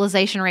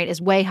hospitalization rate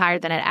is way higher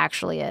than it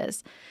actually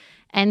is.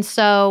 And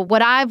so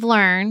what I've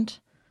learned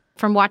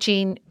from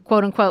watching,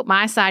 quote unquote,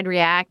 my side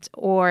react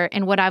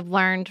and what I've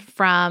learned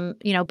from,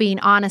 being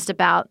honest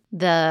about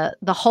the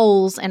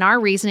holes in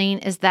our reasoning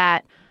is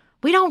that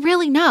we don't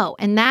really know.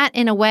 And that,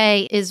 in a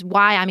way, is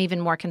why I'm even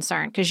more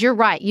concerned. Because you're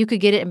right. You could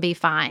get it and be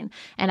fine.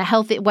 And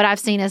what I've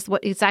seen is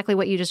exactly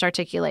what you just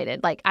articulated.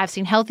 I've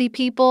seen healthy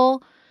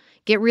people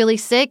get really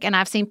sick, and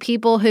I've seen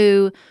people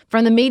who,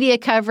 from the media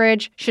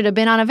coverage, should have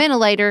been on a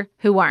ventilator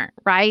who weren't,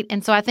 right?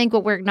 And so I think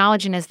what we're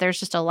acknowledging is there's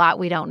just a lot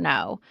we don't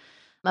know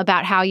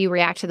about how you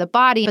react to the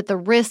body. But the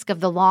risk of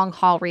the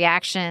long-haul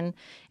reaction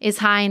is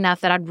high enough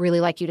that I'd really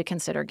like you to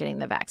consider getting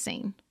the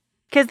vaccine.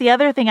 Because the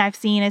other thing I've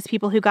seen is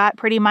people who got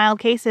pretty mild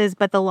cases,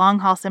 but the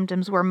long-haul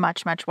symptoms were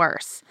much, much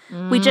worse.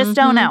 Mm-hmm. We just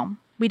don't know.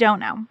 We don't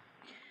know.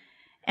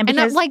 And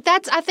I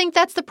think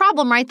that's the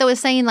problem, right, though, is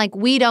saying,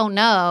 we don't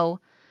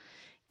know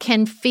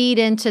can feed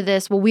into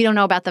this, well, we don't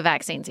know about the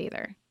vaccines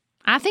either.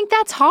 I think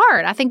that's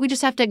hard. I think we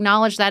just have to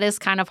acknowledge that is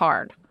kind of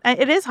hard.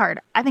 It is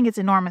hard. I think it's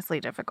enormously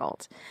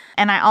difficult.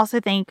 And I also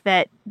think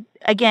that,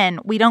 again,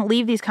 we don't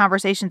leave these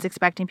conversations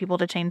expecting people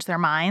to change their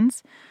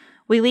minds.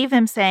 We leave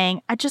them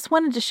saying, I just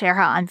wanted to share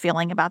how I'm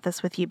feeling about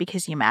this with you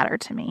because you matter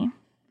to me.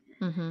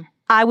 Mm-hmm.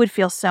 I would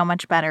feel so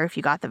much better if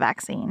you got the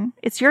vaccine.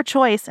 It's your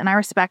choice, and I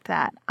respect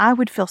that. I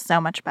would feel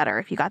so much better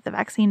if you got the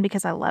vaccine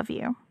because I love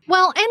you.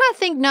 Well, and I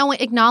think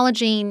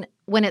acknowledging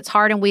when it's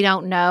hard and we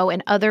don't know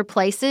in other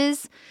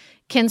places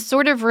can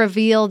sort of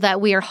reveal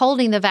that we are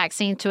holding the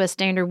vaccine to a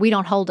standard we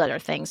don't hold other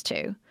things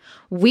to.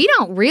 We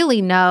don't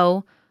really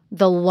know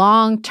the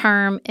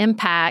long-term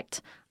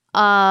impact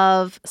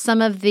of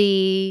some of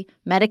the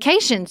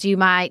medications you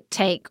might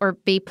take or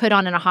be put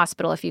on in a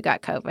hospital if you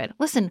got COVID.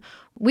 Listen,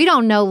 we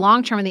don't know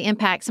long-term the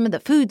impact some of the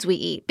foods we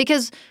eat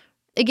because,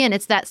 again,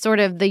 it's that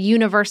sort of the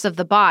universe of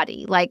the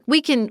body.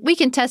 We can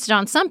test it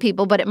on some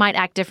people, but it might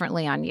act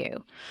differently on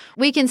you.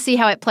 We can see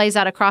how it plays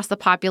out across the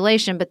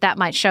population, but that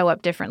might show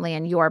up differently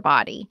in your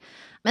body.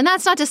 And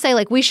that's not to say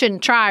we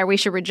shouldn't try or we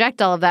should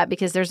reject all of that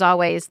because there's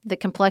always the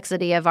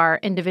complexity of our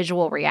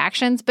individual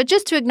reactions. But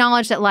just to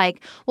acknowledge that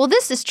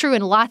this is true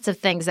in lots of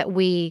things that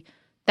we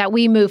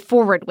move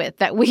forward with,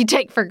 that we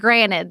take for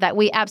granted, that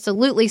we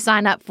absolutely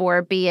sign up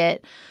for, be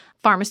it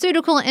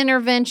pharmaceutical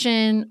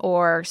intervention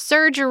or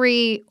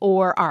surgery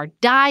or our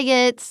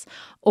diets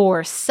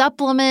or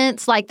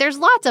supplements. There's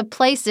lots of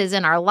places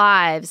in our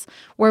lives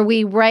where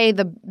we weigh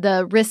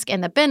the risk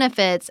and the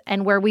benefits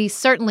and where we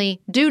certainly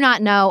do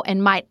not know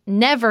and might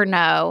never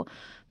know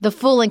the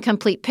full and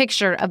complete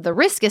picture of the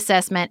risk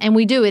assessment, and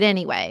we do it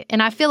anyway.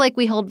 And I feel like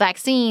we hold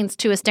vaccines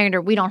to a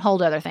standard we don't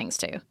hold other things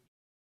to.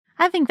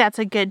 I think that's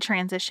a good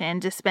transition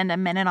to spend a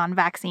minute on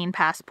vaccine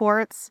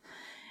passports.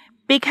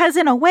 Because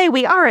in a way,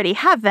 we already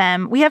have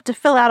them. We have to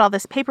fill out all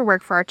this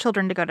paperwork for our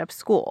children to go to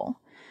school,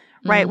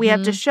 right? We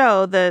have to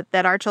show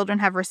that our children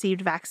have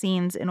received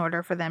vaccines in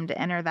order for them to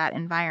enter that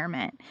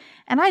environment.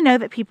 And I know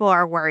that people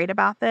are worried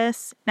about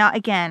this. Now,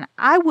 again,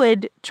 I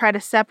would try to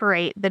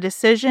separate the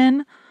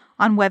decision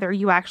on whether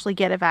you actually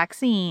get a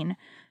vaccine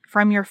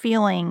from your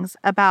feelings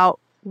about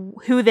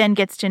who then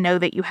gets to know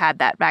that you had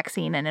that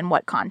vaccine and in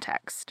what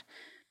context,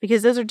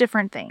 because those are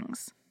different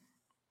things.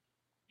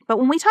 But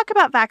when we talk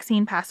about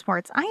vaccine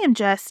passports, I am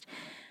just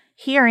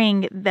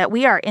hearing that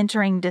we are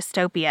entering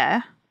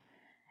dystopia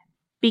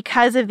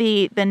because of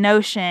the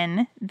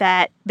notion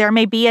that there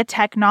may be a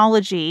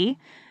technology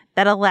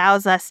that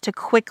allows us to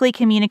quickly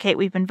communicate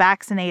we've been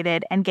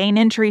vaccinated and gain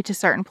entry to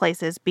certain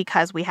places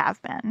because we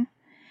have been.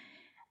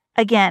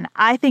 Again,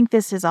 I think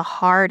this is a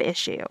hard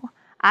issue.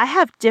 I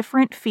have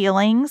different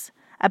feelings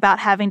about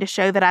having to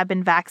show that I've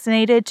been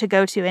vaccinated to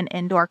go to an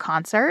indoor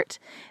concert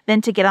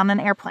than to get on an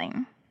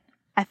airplane.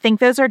 I think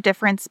those are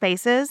different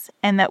spaces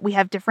and that we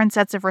have different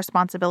sets of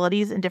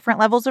responsibilities and different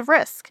levels of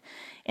risk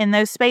in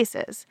those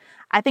spaces.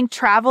 I think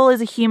travel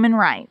is a human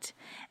right.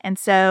 And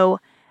so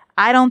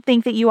I don't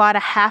think that you ought to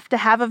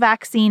have a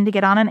vaccine to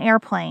get on an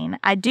airplane.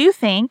 I do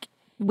think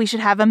we should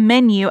have a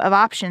menu of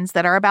options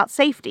that are about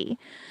safety.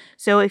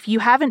 So if you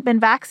haven't been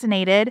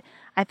vaccinated,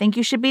 I think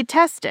you should be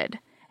tested.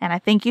 And I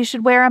think you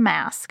should wear a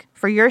mask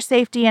for your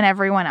safety and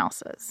everyone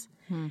else's.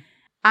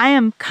 I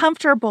am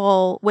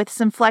comfortable with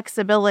some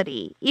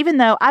flexibility, even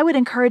though I would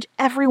encourage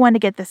everyone to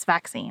get this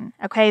vaccine.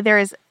 Okay,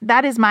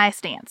 that is my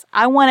stance.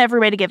 I want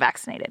everybody to get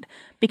vaccinated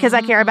because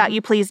I care about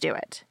you. Please do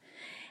it.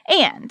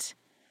 And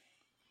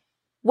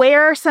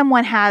where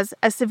someone has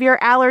a severe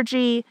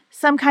allergy,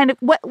 some kind of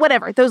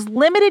whatever, those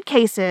limited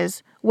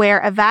cases where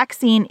a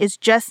vaccine is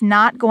just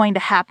not going to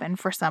happen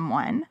for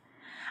someone,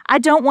 I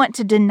don't want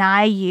to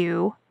deny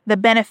you the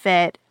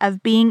benefit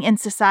of being in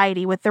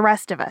society with the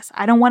rest of us.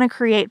 I don't want to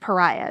create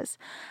pariahs.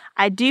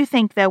 I do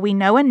think, though, we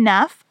know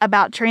enough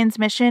about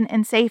transmission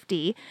and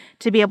safety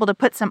to be able to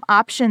put some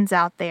options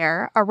out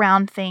there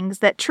around things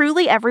that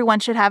truly everyone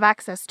should have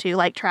access to,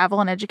 like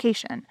travel and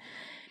education.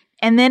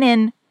 And then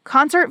in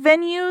concert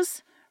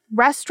venues,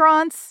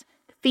 restaurants,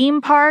 theme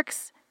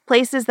parks,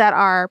 places that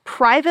are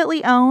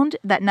privately owned,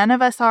 that none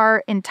of us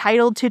are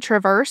entitled to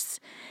traverse,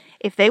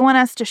 if they want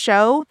us to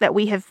show that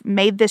we have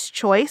made this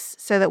choice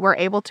so that we're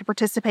able to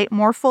participate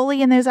more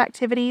fully in those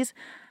activities,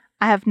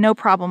 I have no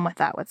problem with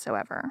that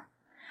whatsoever.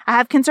 I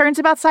have concerns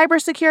about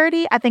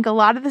cybersecurity. I think a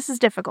lot of this is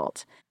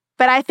difficult,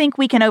 but I think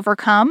we can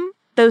overcome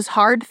those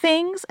hard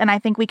things, and I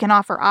think we can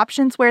offer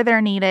options where they're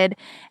needed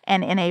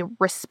and in a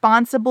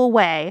responsible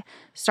way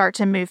start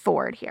to move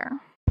forward here.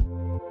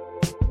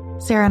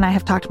 Sarah and I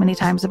have talked many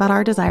times about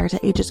our desire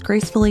to age as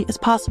gracefully as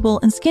possible,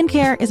 and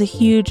skincare is a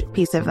huge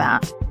piece of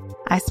that.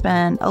 I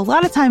spend a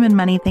lot of time and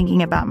money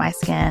thinking about my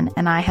skin,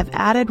 and I have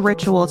added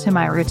Ritual to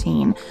my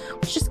routine,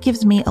 which just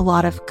gives me a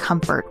lot of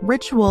comfort.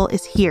 Ritual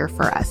is here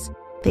for us.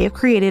 They have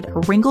created a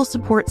wrinkle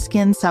support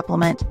skin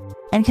supplement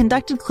and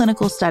conducted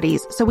clinical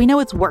studies, so we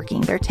know it's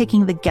working. They're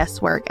taking the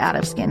guesswork out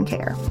of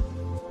skincare.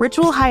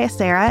 Ritual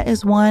Hyacera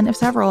is one of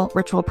several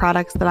Ritual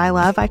products that I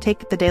love. I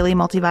take the daily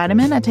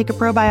multivitamin, I take a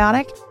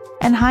probiotic,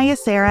 and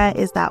Hyacera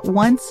is that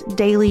once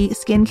daily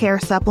skincare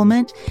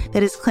supplement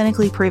that is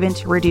clinically proven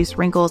to reduce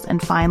wrinkles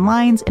and fine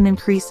lines and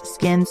increase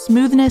skin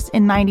smoothness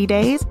in 90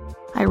 days.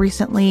 I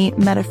recently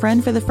met a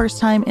friend for the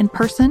first time in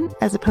person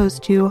as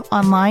opposed to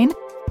online,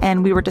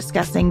 and we were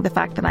discussing the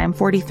fact that I am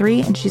 43,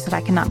 and she said,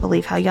 "I cannot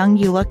believe how young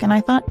you look." And I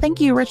thought,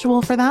 thank you,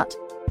 Ritual, for that.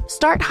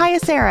 Start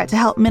Hyacera to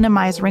help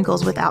minimize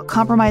wrinkles without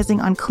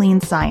compromising on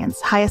clean science.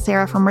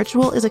 Hyacera from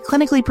Ritual is a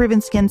clinically proven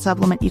skin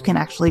supplement you can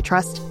actually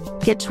trust.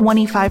 Get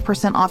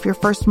 25% off your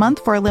first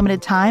month for a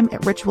limited time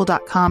at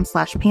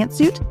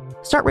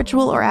ritual.com/pantsuit. Start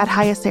Ritual or add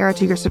Hyacera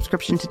to your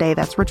subscription today.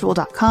 That's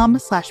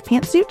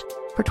ritual.com/pantsuit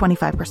for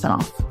 25%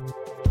 off.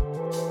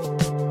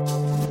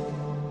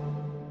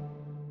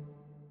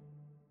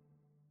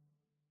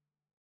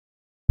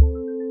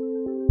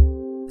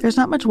 There's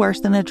not much worse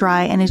than a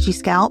dry and itchy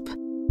scalp.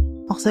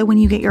 Also, when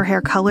you get your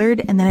hair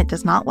colored and then it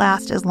does not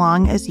last as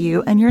long as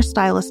you and your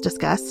stylist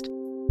discussed.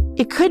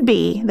 It could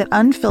be that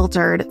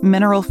unfiltered,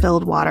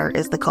 mineral-filled water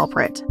is the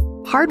culprit.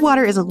 Hard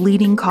water is a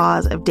leading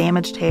cause of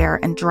damaged hair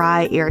and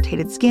dry,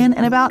 irritated skin,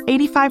 and about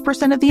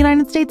 85% of the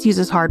United States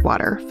uses hard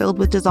water, filled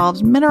with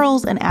dissolved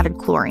minerals and added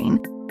chlorine.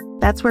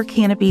 That's where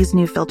Canopy's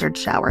new filtered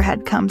shower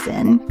head comes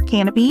in.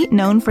 Canopy,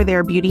 known for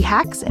their beauty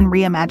hacks and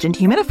reimagined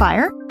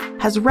humidifier,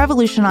 has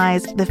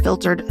revolutionized the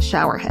filtered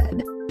shower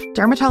head.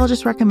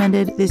 Dermatologists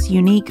recommended this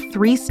unique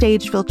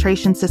 3-stage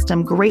filtration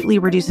system greatly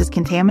reduces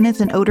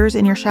contaminants and odors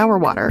in your shower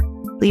water,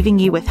 leaving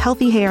you with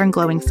healthy hair and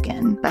glowing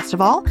skin. Best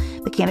of all,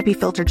 the Canopy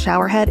filtered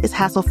shower head is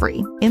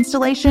hassle-free.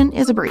 Installation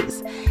is a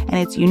breeze, and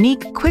its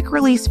unique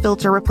quick-release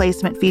filter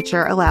replacement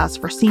feature allows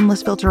for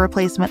seamless filter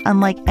replacement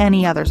unlike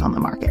any others on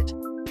the market.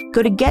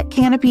 Go to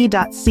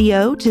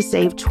getcanopy.co to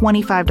save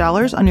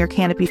 $25 on your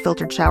Canopy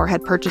filtered shower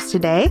head purchase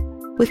today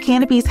with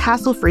Canopy's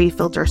hassle-free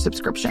filter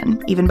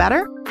subscription. Even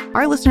better,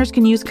 Our listeners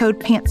can use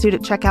code PANTSUIT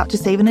at checkout to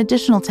save an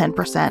additional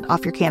 10%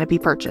 off your Canopy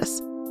purchase.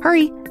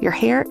 Hurry, your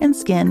hair and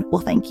skin will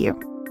thank you.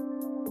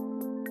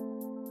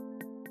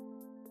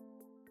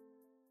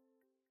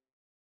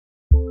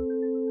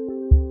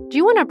 Do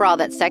you want a bra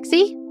that's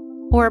sexy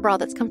or a bra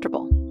that's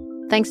comfortable?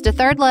 Thanks to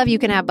Third Love, you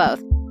can have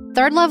both.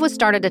 Third Love was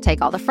started to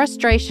take all the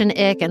frustration,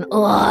 ick, and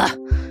ugh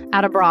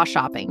out of bra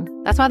shopping.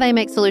 That's why they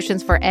make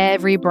solutions for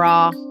every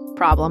bra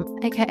problem,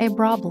 aka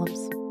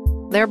problems.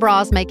 Their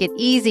bras make it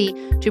easy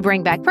to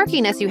bring back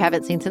perkiness you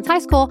haven't seen since high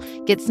school,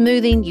 get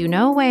smoothing you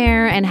know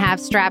where, and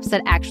have straps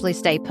that actually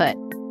stay put.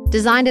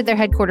 Designed at their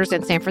headquarters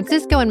in San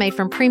Francisco and made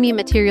from premium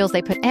materials,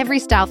 they put every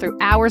style through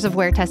hours of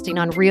wear testing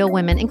on real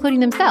women,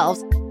 including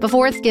themselves,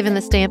 before it's given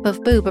the stamp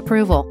of boob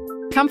approval.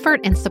 Comfort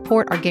and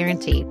support are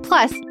guaranteed.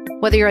 Plus,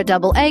 whether you're a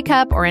double A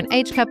cup or an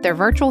H cup, their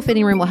virtual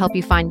fitting room will help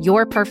you find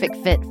your perfect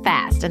fit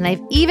fast. And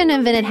they've even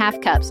invented half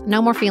cups.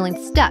 No more feeling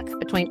stuck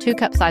between two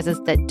cup sizes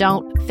that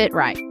don't fit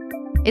right.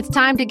 It's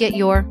time to get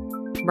your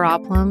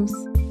problems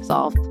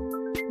solved.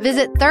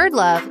 Visit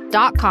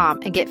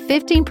thirdlove.com and get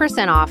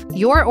 15% off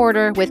your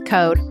order with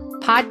code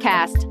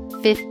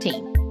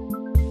podcast15.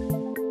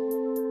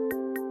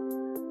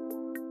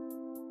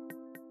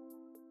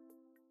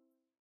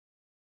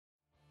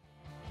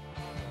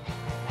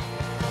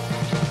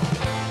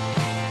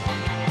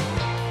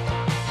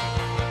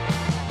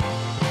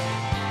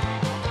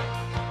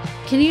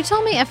 Can you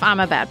tell me if I'm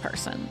a bad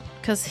person?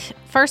 Because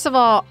first of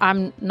all,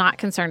 I'm not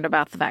concerned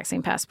about the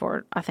vaccine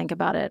passport. I think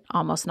about it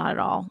almost not at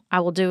all.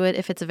 I will do it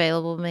if it's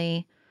available to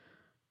me.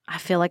 I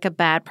feel like a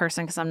bad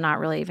person because I'm not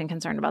really even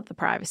concerned about the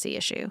privacy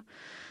issue.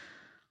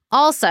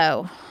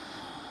 Also,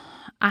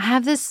 I'm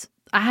in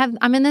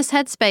this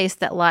headspace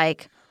that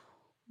like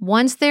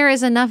once there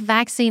is enough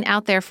vaccine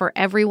out there for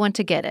everyone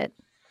to get it,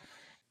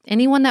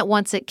 anyone that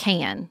wants it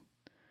can.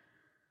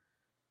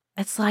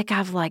 It's like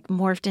I've like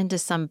morphed into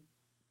some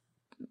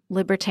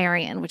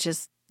libertarian, which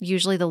is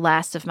usually the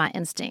last of my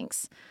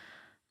instincts,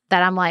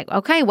 that I'm like,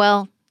 okay,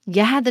 well,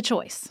 you had the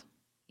choice.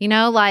 You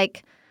know,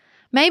 like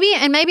maybe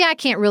I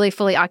can't really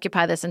fully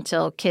occupy this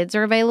until kids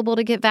are available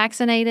to get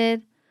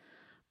vaccinated.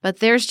 But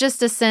there's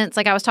just a sense,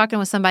 like I was talking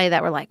with somebody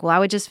that were like, well, I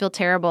would just feel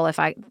terrible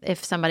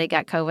if somebody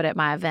got COVID at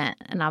my event.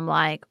 And I'm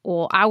like,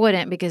 well, I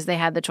wouldn't because they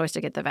had the choice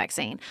to get the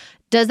vaccine.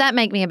 Does that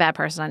make me a bad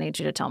person? I need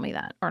you to tell me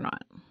that or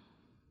not.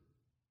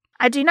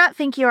 I do not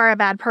think you are a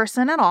bad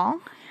person at all.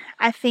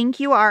 I think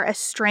you are a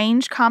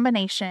strange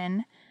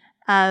combination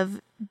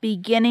of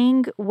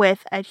beginning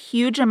with a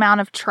huge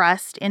amount of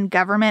trust in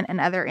government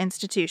and other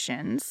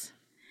institutions,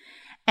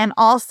 and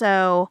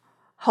also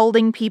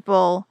holding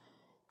people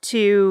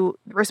to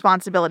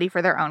responsibility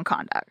for their own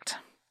conduct.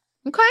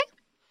 Okay.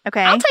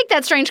 I'll take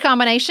that strange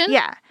combination.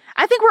 Yeah.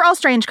 I think we're all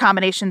strange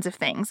combinations of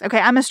things. Okay,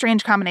 I'm a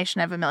strange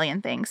combination of a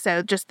million things.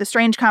 So just the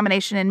strange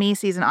combination in me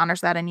sees and honors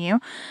that in you.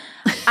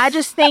 I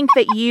just think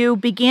that you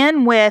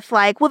begin with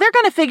like, well, they're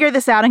going to figure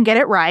this out and get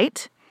it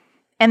right.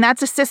 And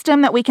that's a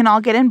system that we can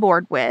all get on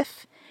board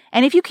with.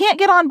 And if you can't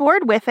get on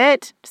board with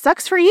it,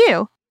 sucks for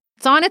you.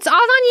 It's all on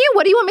you.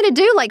 What do you want me to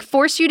do? Like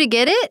force you to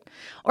get it?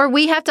 Or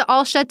we have to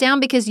all shut down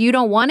because you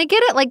don't want to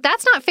get it? Like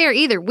that's not fair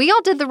either. We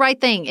all did the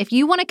right thing. If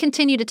you want to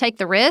continue to take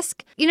the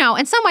risk, you know,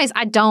 in some ways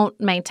I don't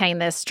maintain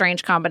this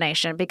strange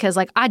combination because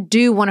like I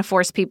do want to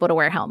force people to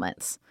wear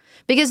helmets.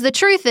 Because the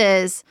truth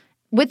is,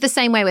 with the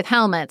same way with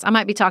helmets, I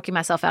might be talking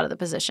myself out of the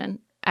position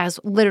as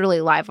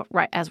literally live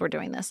right as we're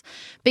doing this.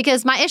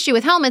 Because my issue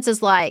with helmets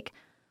is like,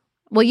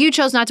 well, you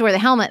chose not to wear the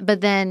helmet, but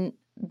then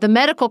the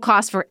medical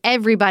cost for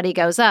everybody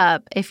goes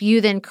up if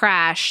you then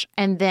crash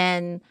and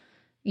then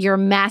your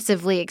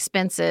massively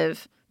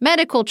expensive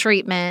medical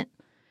treatment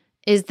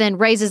is then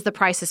raises the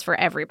prices for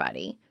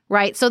everybody,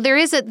 right? So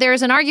there's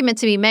an argument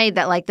to be made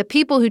that like the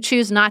people who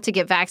choose not to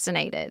get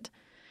vaccinated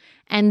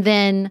and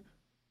then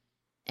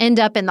end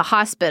up in the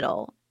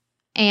hospital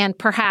and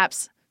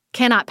perhaps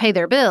cannot pay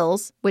their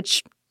bills,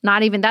 which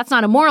that's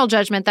not a moral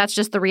judgment, that's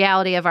just the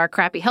reality of our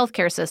crappy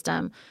healthcare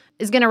system,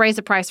 is going to raise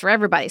the price for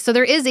everybody. So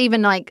there is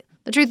even like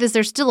the truth is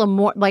there's still a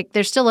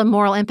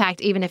moral impact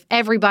even if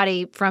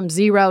everybody from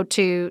 0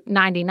 to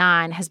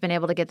 99 has been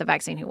able to get the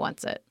vaccine who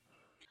wants it.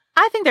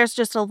 I think there's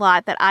just a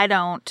lot that I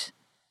don't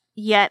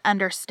yet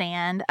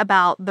understand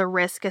about the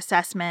risk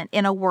assessment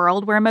in a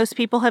world where most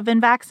people have been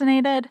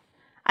vaccinated.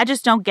 I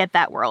just don't get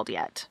that world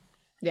yet.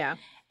 Yeah.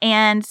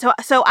 And so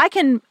I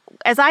can,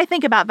 as I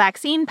think about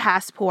vaccine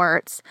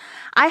passports,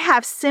 I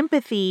have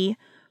sympathy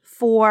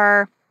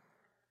for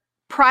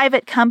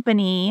private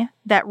company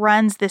that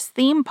runs this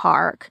theme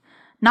park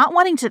not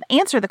wanting to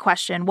answer the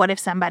question, what if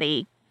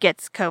somebody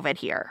gets COVID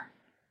here?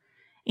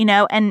 You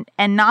know, and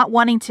not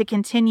wanting to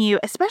continue,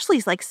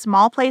 especially like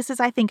small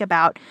places. I think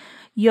about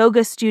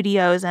yoga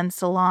studios and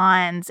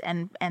salons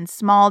and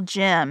small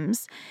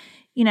gyms.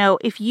 You know,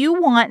 if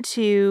you've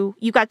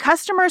got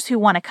customers who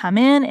want to come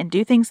in and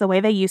do things the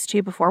way they used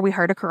to before we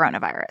heard of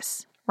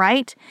coronavirus,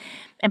 right?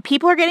 And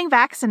people are getting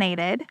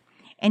vaccinated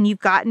and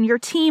you've gotten your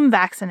team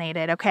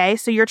vaccinated, okay?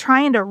 So you're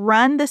trying to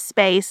run the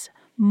space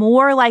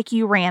more like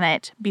you ran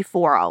it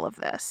before all of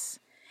this.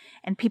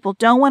 and people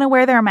don't want to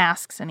wear their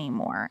masks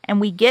anymore, and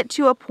we get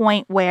to a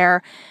point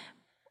where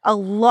a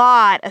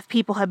lot of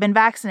people have been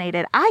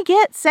vaccinated, I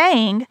get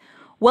saying,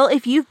 well,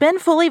 if you've been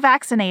fully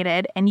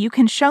vaccinated and you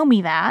can show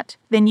me that,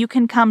 then you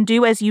can come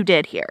do as you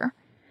did here.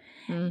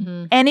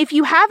 Mm-hmm. And if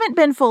you haven't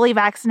been fully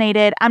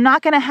vaccinated, I'm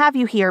not going to have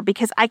you here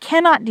because I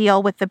cannot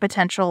deal with the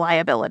potential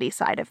liability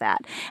side of that.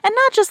 And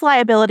not just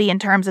liability in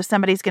terms of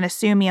somebody's going to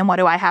sue me and what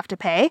do I have to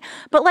pay,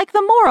 but like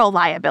the moral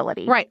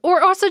liability. Right.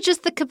 Or also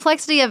just the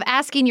complexity of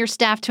asking your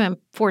staff to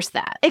enforce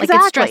that. Exactly. Like,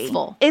 it's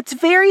stressful. It's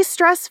very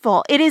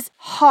stressful. It is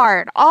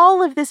hard.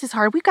 All of this is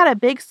hard. We've got a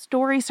big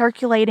story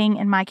circulating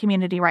in my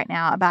community right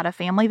now about a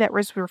family that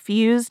was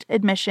refused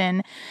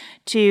admission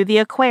to the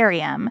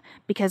aquarium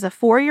because a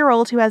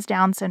 4-year-old who has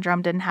Down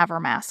syndrome didn't have her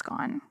mask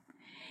on.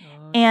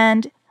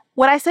 And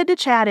what I said to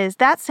Chad is,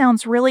 that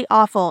sounds really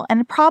awful.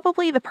 And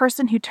probably the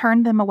person who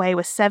turned them away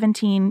was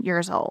 17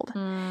 years old,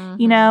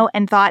 you know,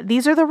 and thought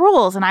these are the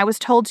rules. And I was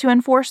told to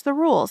enforce the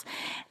rules.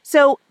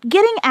 So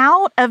getting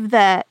out of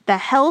the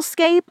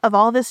hellscape of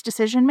all this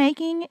decision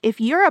making,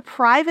 if you're a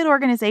private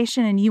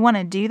organization and you want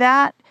to do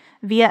that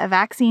via a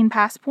vaccine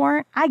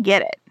passport, I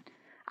get it.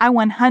 I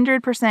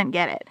 100%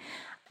 get it.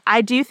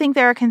 I do think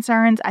there are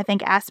concerns. I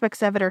think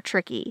aspects of it are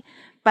tricky,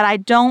 but I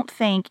don't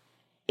think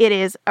it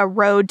is a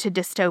road to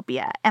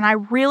dystopia. And I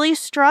really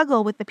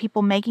struggle with the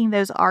people making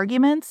those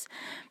arguments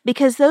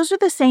because those are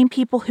the same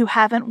people who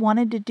haven't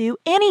wanted to do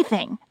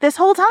anything this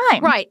whole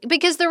time. Right.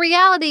 Because the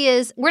reality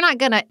is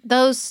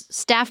those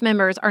staff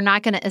members are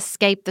not going to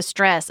escape the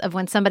stress of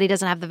when somebody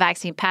doesn't have the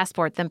vaccine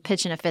passport, them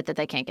pitching a fit that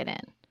they can't get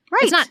in.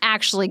 Right. It's not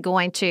actually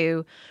going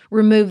to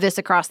remove this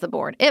across the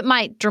board. It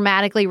might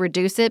dramatically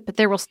reduce it, but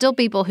there will still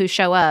be people who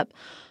show up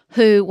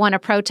who want to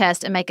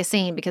protest and make a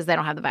scene because they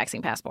don't have the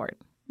vaccine passport.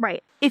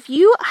 Right. If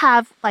you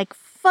have like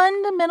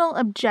fundamental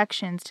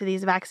objections to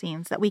these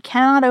vaccines that we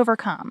cannot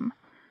overcome,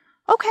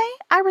 okay,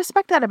 I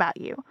respect that about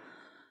you.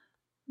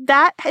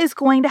 That is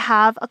going to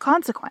have a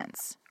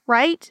consequence,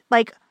 right?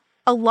 Like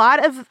a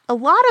lot of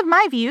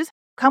my views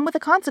come with a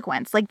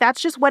consequence. Like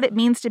that's just what it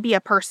means to be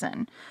a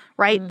person,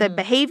 right? Mm-hmm. The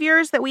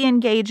behaviors that we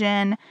engage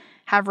in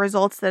have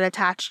results that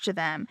attach to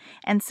them.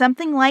 And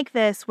something like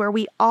this where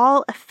we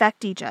all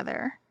affect each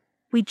other.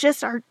 We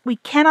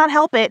cannot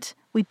help it.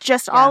 We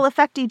just all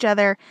affect each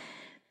other.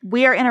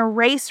 We are in a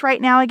race right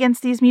now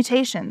against these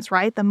mutations,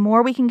 right? The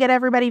more we can get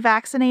everybody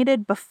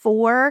vaccinated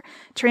before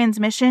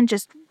transmission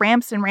just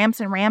ramps and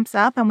ramps and ramps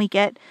up and we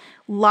get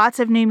lots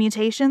of new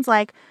mutations,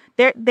 like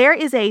there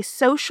is a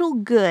social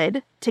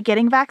good to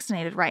getting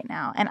vaccinated right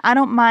now. And I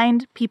don't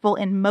mind people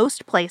in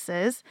most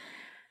places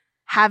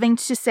having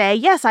to say,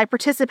 yes, I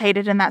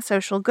participated in that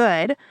social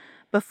good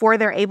before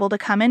they're able to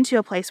come into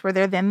a place where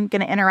they're then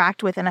going to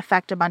interact with and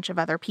affect a bunch of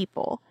other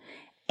people.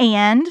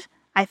 And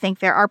I think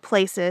there are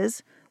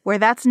places where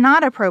that's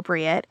not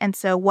appropriate. And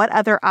so what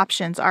other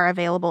options are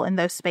available in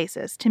those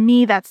spaces? To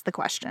me, that's the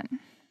question.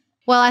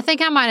 Well, I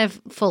think I might have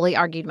fully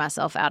argued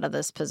myself out of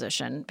this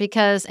position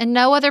because in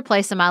no other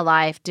place in my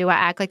life do I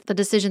act like the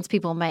decisions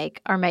people make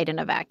are made in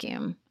a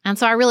vacuum. And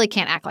so I really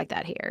can't act like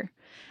that here.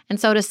 And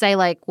so to say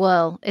like,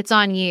 well, it's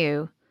on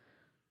you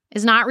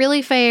is not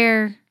really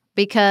fair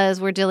because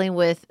we're dealing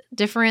with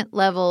different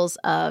levels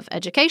of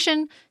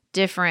education,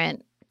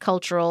 different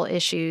cultural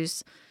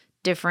issues,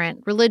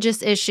 different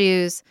religious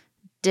issues,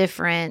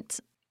 different,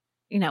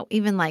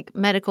 even like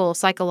medical,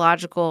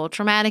 psychological,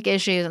 traumatic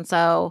issues. And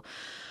so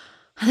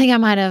I think I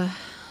might have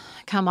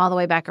come all the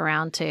way back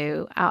around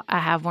to I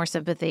have more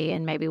sympathy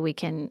and maybe we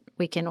can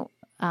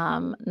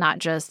not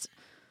just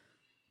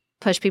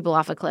push people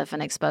off a cliff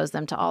and expose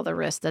them to all the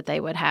risks that they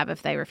would have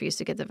if they refuse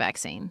to get the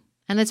vaccine.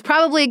 And it's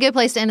probably a good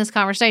place to end this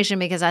conversation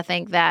because I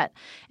think that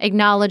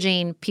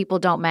acknowledging people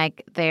don't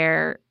make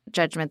their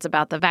judgments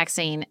about the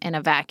vaccine in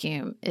a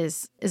vacuum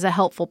is a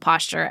helpful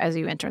posture as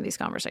you enter these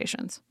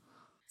conversations.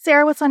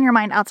 Sarah, what's on your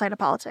mind outside of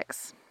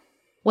politics?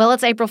 Well,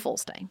 it's April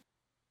Fool's Day.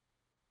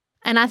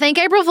 And I think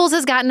April Fool's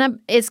has gotten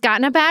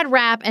a bad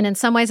rap, and in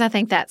some ways I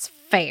think that's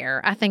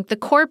fair. I think the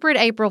corporate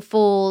April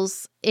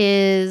Fool's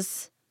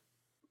it's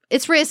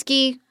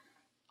risky.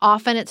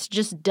 Often it's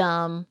just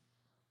dumb.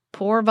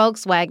 Poor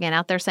Volkswagen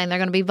out there saying they're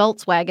going to be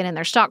Volkswagen and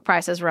their stock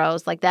prices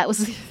rose. Like that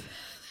was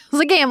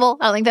a gamble.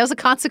 I think that was a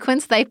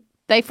consequence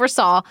they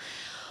foresaw.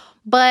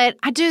 But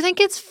I do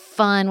think it's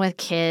fun with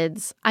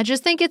kids. I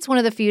just think it's one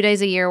of the few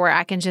days a year where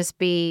I can just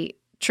be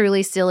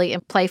truly silly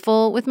and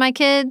playful with my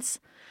kids.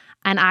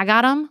 And I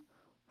got them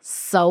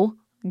so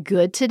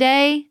good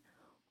today.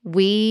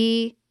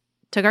 We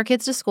took our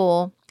kids to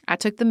school. I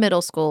took the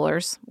middle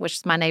schoolers, which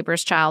is my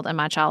neighbor's child and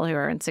my child who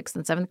are in 6th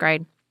and 7th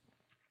grade.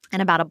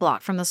 And about a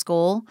block from the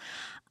school,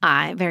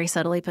 I very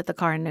subtly put the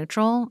car in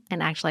neutral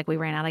and actually like we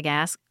ran out of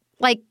gas.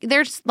 Like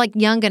they're like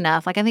young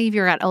enough. Like I think if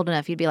you got old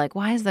enough, you'd be like,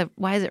 why is it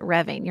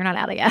revving? You're not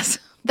out of gas.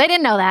 They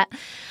didn't know that.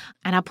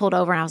 And I pulled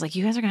over and I was like,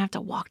 you guys are going to have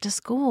to walk to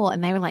school.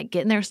 And they were like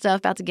getting their stuff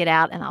about to get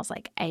out. And I was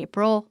like,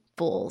 April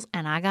Fools.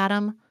 And I got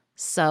them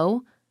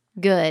so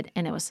good.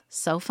 And it was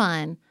so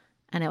fun.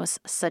 And it was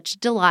such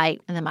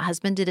delight. And then my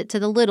husband did it to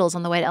the littles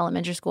on the way to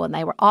elementary school. And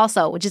they were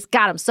also, we just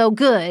got them so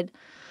good.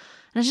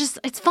 And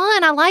it's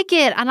fun. I like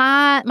it. And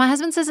my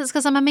husband says it's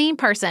because I'm a mean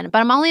person, but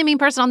I'm only a mean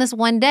person on this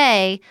one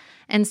day.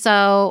 And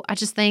so I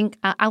just think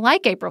I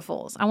like April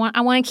Fools. I want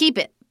to keep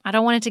it. I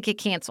don't want it to get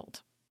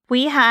canceled.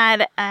 We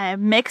had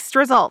mixed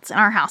results in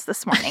our house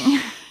this morning.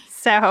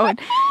 So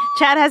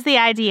Chad has the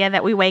idea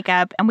that we wake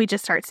up and we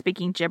just start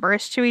speaking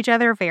gibberish to each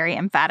other very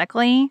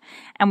emphatically.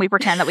 And we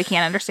pretend that we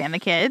can't understand the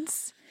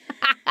kids.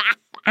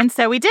 And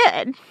so we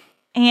did.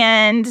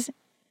 And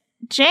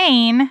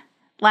Jane,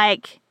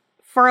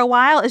 for a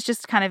while, is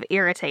just kind of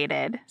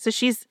irritated. So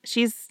she's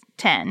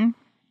 10.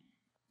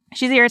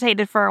 She's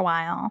irritated for a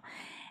while.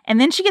 And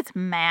then she gets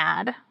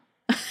mad.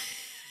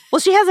 Well,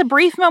 she has a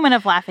brief moment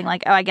of laughing,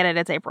 like, oh, I get it,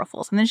 it's April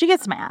Fool's. And then she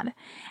gets mad.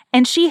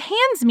 And she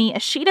hands me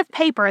a sheet of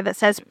paper that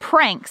says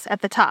pranks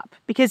at the top.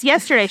 Because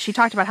yesterday she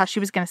talked about how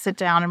she was going to sit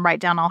down and write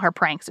down all her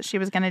pranks that she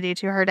was going to do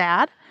to her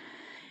dad.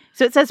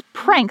 So it says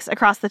pranks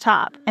across the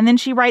top. And then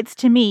she writes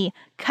to me,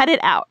 cut it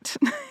out.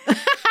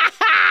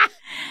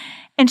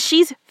 And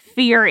she's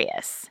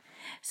furious.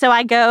 So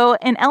I go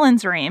in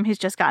Ellen's room, who's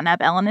just gotten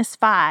up. Ellen is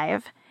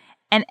 5.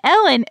 And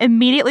Ellen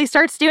immediately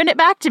starts doing it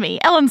back to me.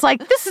 Ellen's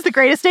like, this is the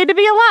greatest day to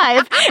be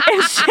alive.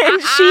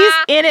 And she's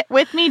in it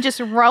with me, just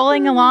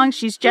rolling along.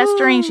 She's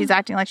gesturing. She's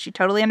acting like she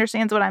totally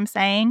understands what I'm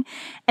saying.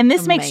 And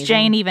this makes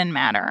Jane even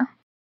madder.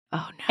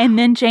 Oh, no. And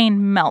then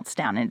Jane melts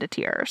down into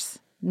tears.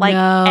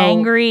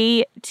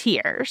 Angry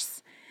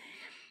tears.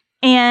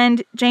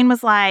 And Jane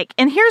was like,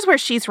 and here's where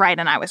she's right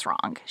and I was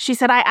wrong. She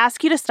said, I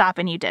asked you to stop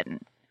and you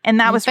didn't. And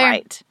that was fair.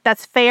 Right.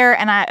 That's fair,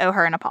 and I owe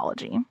her an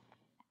apology.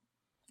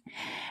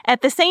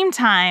 At the same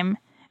time,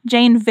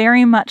 Jane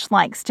very much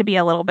likes to be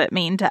a little bit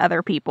mean to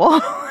other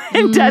people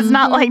and does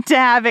not like to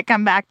have it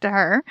come back to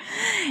her.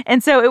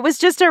 And so it was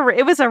just a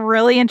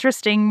really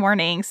interesting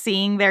morning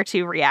seeing their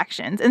two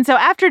reactions. And so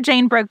after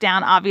Jane broke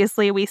down,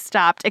 obviously we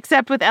stopped,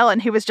 except with Ellen,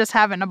 who was just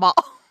having a ball.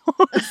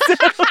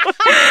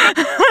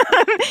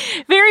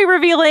 Very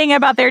revealing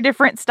about their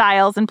different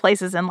styles and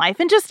places in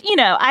life. And just,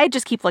 I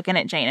just keep looking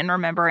at Jane and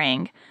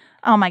remembering,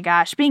 oh my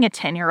gosh, being a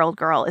 10-year-old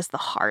girl is the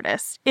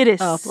hardest. It is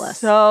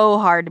so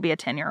hard to be a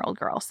 10-year-old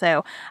girl.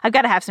 So I've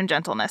got to have some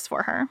gentleness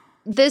for her.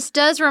 This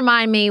does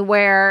remind me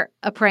where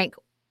a prank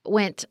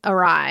went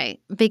awry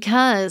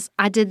because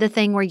I did the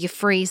thing where you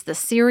freeze the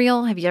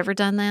cereal. Have you ever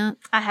done that?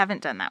 I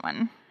haven't done that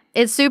one.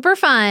 It's super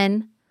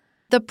fun.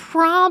 The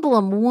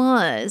problem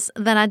was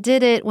that I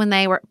did it when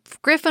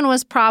Griffin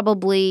was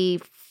probably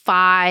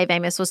 5,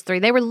 Amos was 3.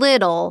 They were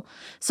little,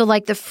 so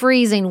the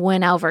freezing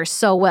went over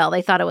so well.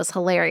 They thought it was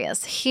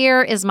hilarious.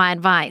 Here is my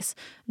advice.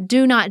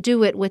 Do not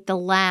do it with the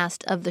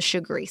last of the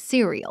sugary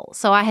cereal.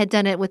 So I had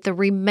done it with the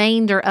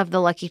remainder of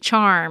the Lucky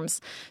Charms.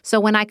 So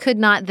when I could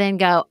not then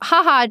go,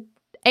 haha,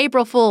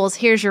 April Fools,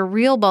 here's your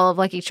real bowl of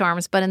Lucky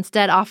Charms, but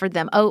instead offered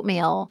them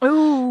oatmeal.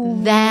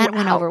 Ooh, that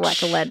went over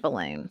like a lead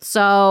balloon.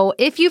 So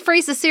if you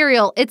freeze the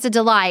cereal, it's a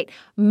delight.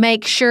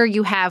 Make sure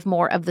you have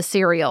more of the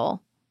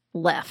cereal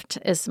left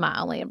is my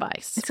only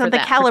advice. So the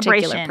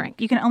calibration, prank.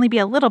 You can only be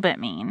a little bit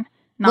mean,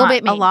 not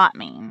a lot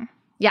mean.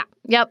 Yeah.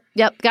 Yep.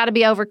 Got to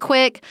be over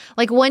quick.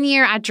 One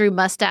year I drew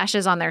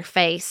mustaches on their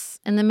face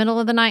in the middle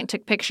of the night and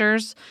took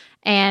pictures.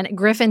 And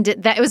Griffin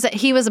did that.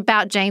 He was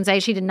about Jane's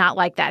age. He did not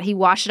like that. He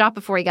washed it off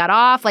before he got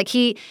off.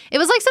 It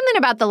was something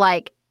about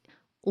the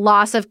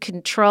loss of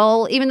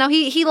control, even though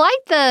he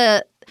liked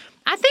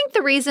I think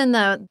the reason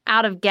the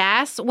out of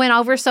gas went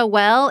over so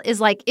well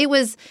is it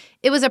was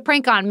a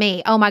prank on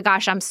me. Oh my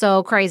gosh, I'm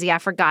so crazy. I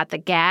forgot the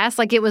gas.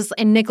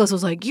 And Nicholas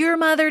was like, your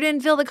mother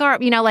didn't fill the car.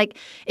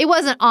 It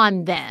wasn't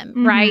on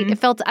them, right?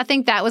 I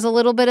think that was a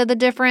little bit of the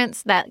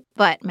difference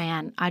but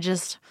man, I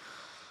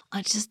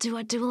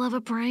do love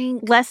a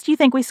prank. Lest you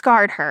think we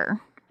scarred her.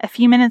 A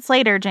few minutes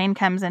later, Jane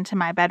comes into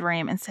my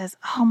bedroom and says,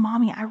 oh,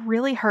 Mommy, I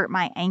really hurt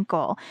my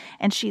ankle.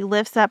 And she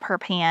lifts up her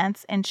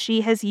pants and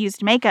she has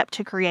used makeup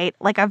to create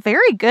a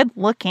very good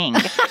looking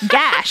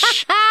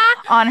gash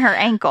on her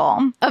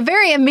ankle. A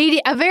very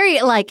immediate,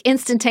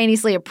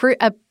 instantaneously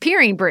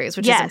appearing bruise,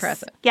 which is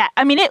impressive. Yeah.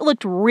 I mean, it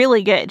looked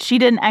really good. She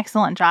did an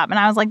excellent job. And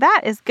I was like,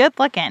 that is good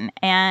looking.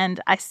 And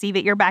I see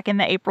that you're back in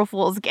the April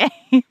Fool's game.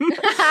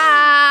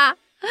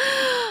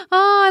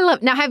 Oh, I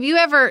love. Now, have you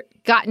ever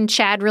gotten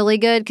Chad really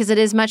good? Because it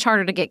is much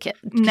harder to get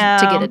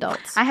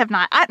adults. I have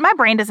not. My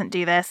brain doesn't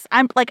do this.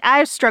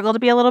 I struggle to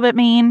be a little bit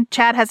mean.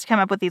 Chad has to come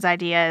up with these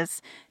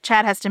ideas.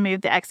 Chad has to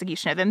move the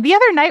execution of them. The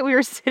other night we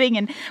were sitting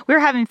and we were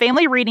having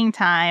family reading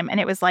time,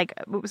 and it was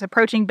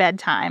approaching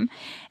bedtime.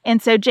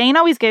 And so Jane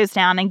always goes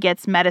down and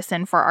gets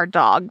medicine for our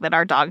dog that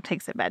our dog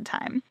takes at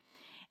bedtime.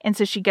 And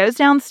so she goes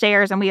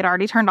downstairs, and we had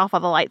already turned off all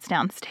the lights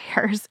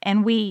downstairs,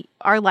 and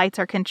our lights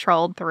are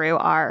controlled through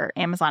our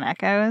Amazon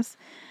Echoes.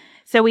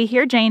 So we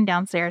hear Jane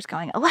downstairs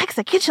going,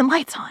 Alexa, kitchen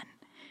lights on.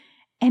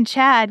 And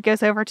Chad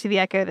goes over to the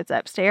Echo that's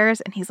upstairs,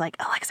 and he's like,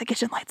 Alexa,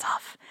 kitchen lights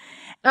off.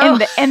 Oh.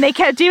 And they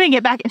kept doing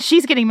it back, and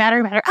she's getting madder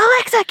and madder.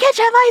 Alexa,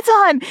 kitchen lights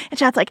on. And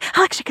Chad's like,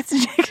 Alexa,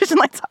 kitchen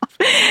lights off.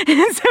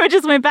 And so it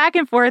just went back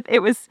and forth.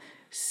 It was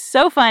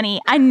so funny.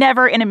 I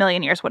never in a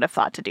million years would have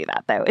thought to do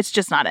that, though. It's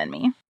just not in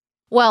me.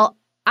 Well,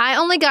 I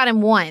only got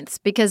him once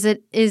because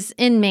it is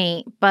in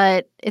me,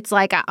 but it's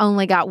like I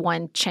only got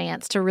one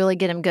chance to really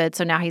get him good.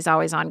 So now he's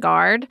always on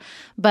guard.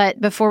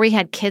 But before we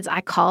had kids, I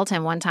called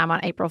him one time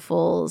on April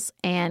Fool's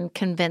and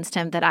convinced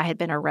him that I had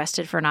been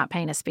arrested for not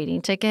paying a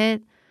speeding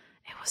ticket.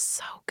 It was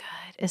so good.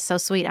 It's so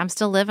sweet. I'm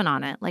still living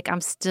on it. Like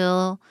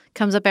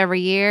comes up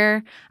every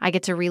year. I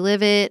get to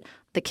relive it.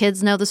 The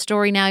kids know the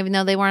story now, even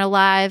though they weren't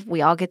alive.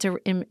 We all get to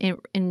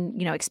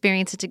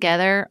experience it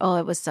together. Oh,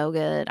 it was so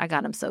good. I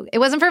got him so good. It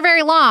wasn't for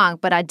very long,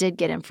 but I did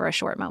get him for a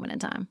short moment in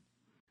time.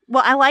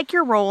 Well, I like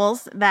your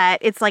roles that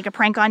it's like a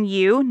prank on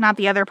you, not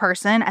the other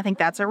person. I think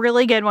that's a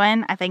really good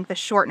one. I think the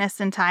shortness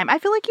in time. I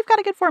feel like you've got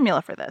a good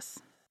formula for this.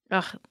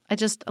 Ugh, I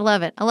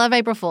love it. I love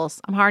April Fool's.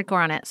 I'm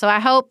hardcore on it. So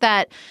I hope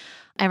that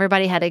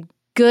everybody had a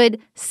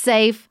good,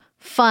 safe,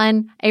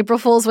 fun April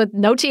Fool's with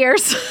no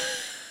tears,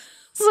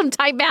 some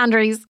tight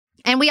boundaries.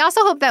 And we also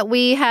hope that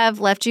we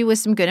have left you with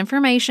some good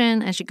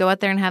information as you go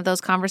out there and have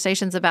those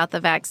conversations about the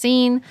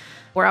vaccine.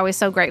 We're always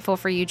so grateful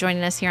for you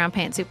joining us here on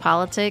Pantsuit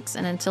Politics.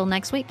 And until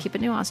next week, keep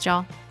it nuanced,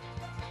 y'all.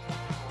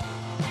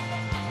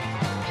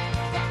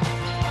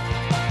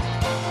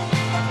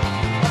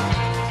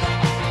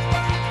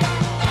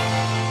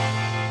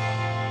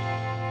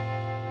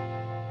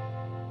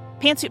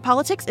 Pantsuit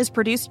Politics is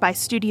produced by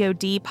Studio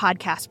D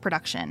Podcast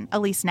Production.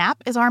 Elise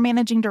Knapp is our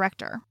managing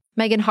director.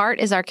 Megan Hart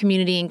is our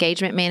community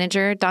engagement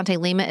manager. Dante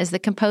Lima is the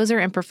composer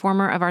and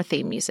performer of our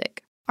theme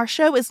music. Our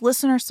show is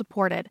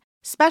listener-supported.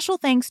 Special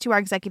thanks to our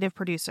executive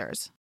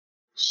producers.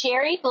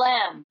 Sherry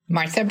Blam,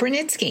 Martha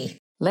Brunitsky,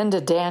 Linda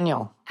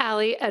Daniel,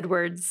 Allie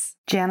Edwards,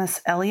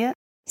 Janice Elliott,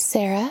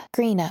 Sarah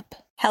Greenup,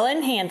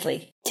 Helen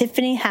Handley,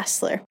 Tiffany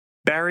Hassler,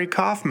 Barry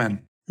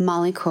Kaufman,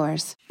 Molly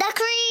Kors, The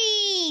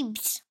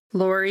Creeps,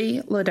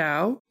 Lori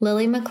Ladow,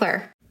 Lily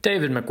McClure,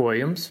 David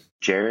McWilliams,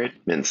 Jared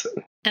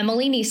Minson,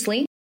 Emily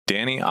Neasley,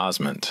 Danny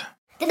Osmond,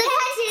 The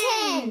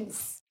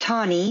Cousins,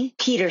 Tawny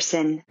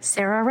Peterson,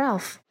 Sarah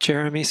Ralph,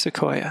 Jeremy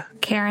Sequoia,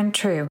 Karen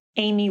True,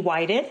 Amy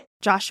Whited,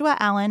 Joshua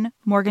Allen,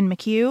 Morgan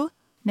McHugh,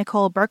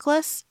 Nicole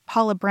Berkless,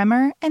 Paula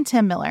Bremer, and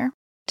Tim Miller.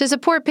 To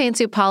support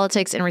Pantsuit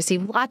Politics and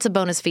receive lots of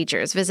bonus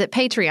features, visit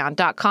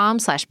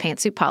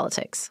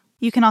patreon.com/pantsuitpolitics.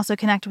 You can also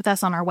connect with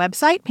us on our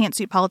website,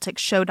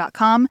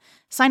 pantsuitpoliticsshow.com,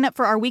 sign up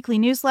for our weekly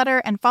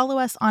newsletter, and follow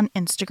us on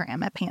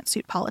Instagram at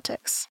Pantsuit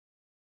Politics.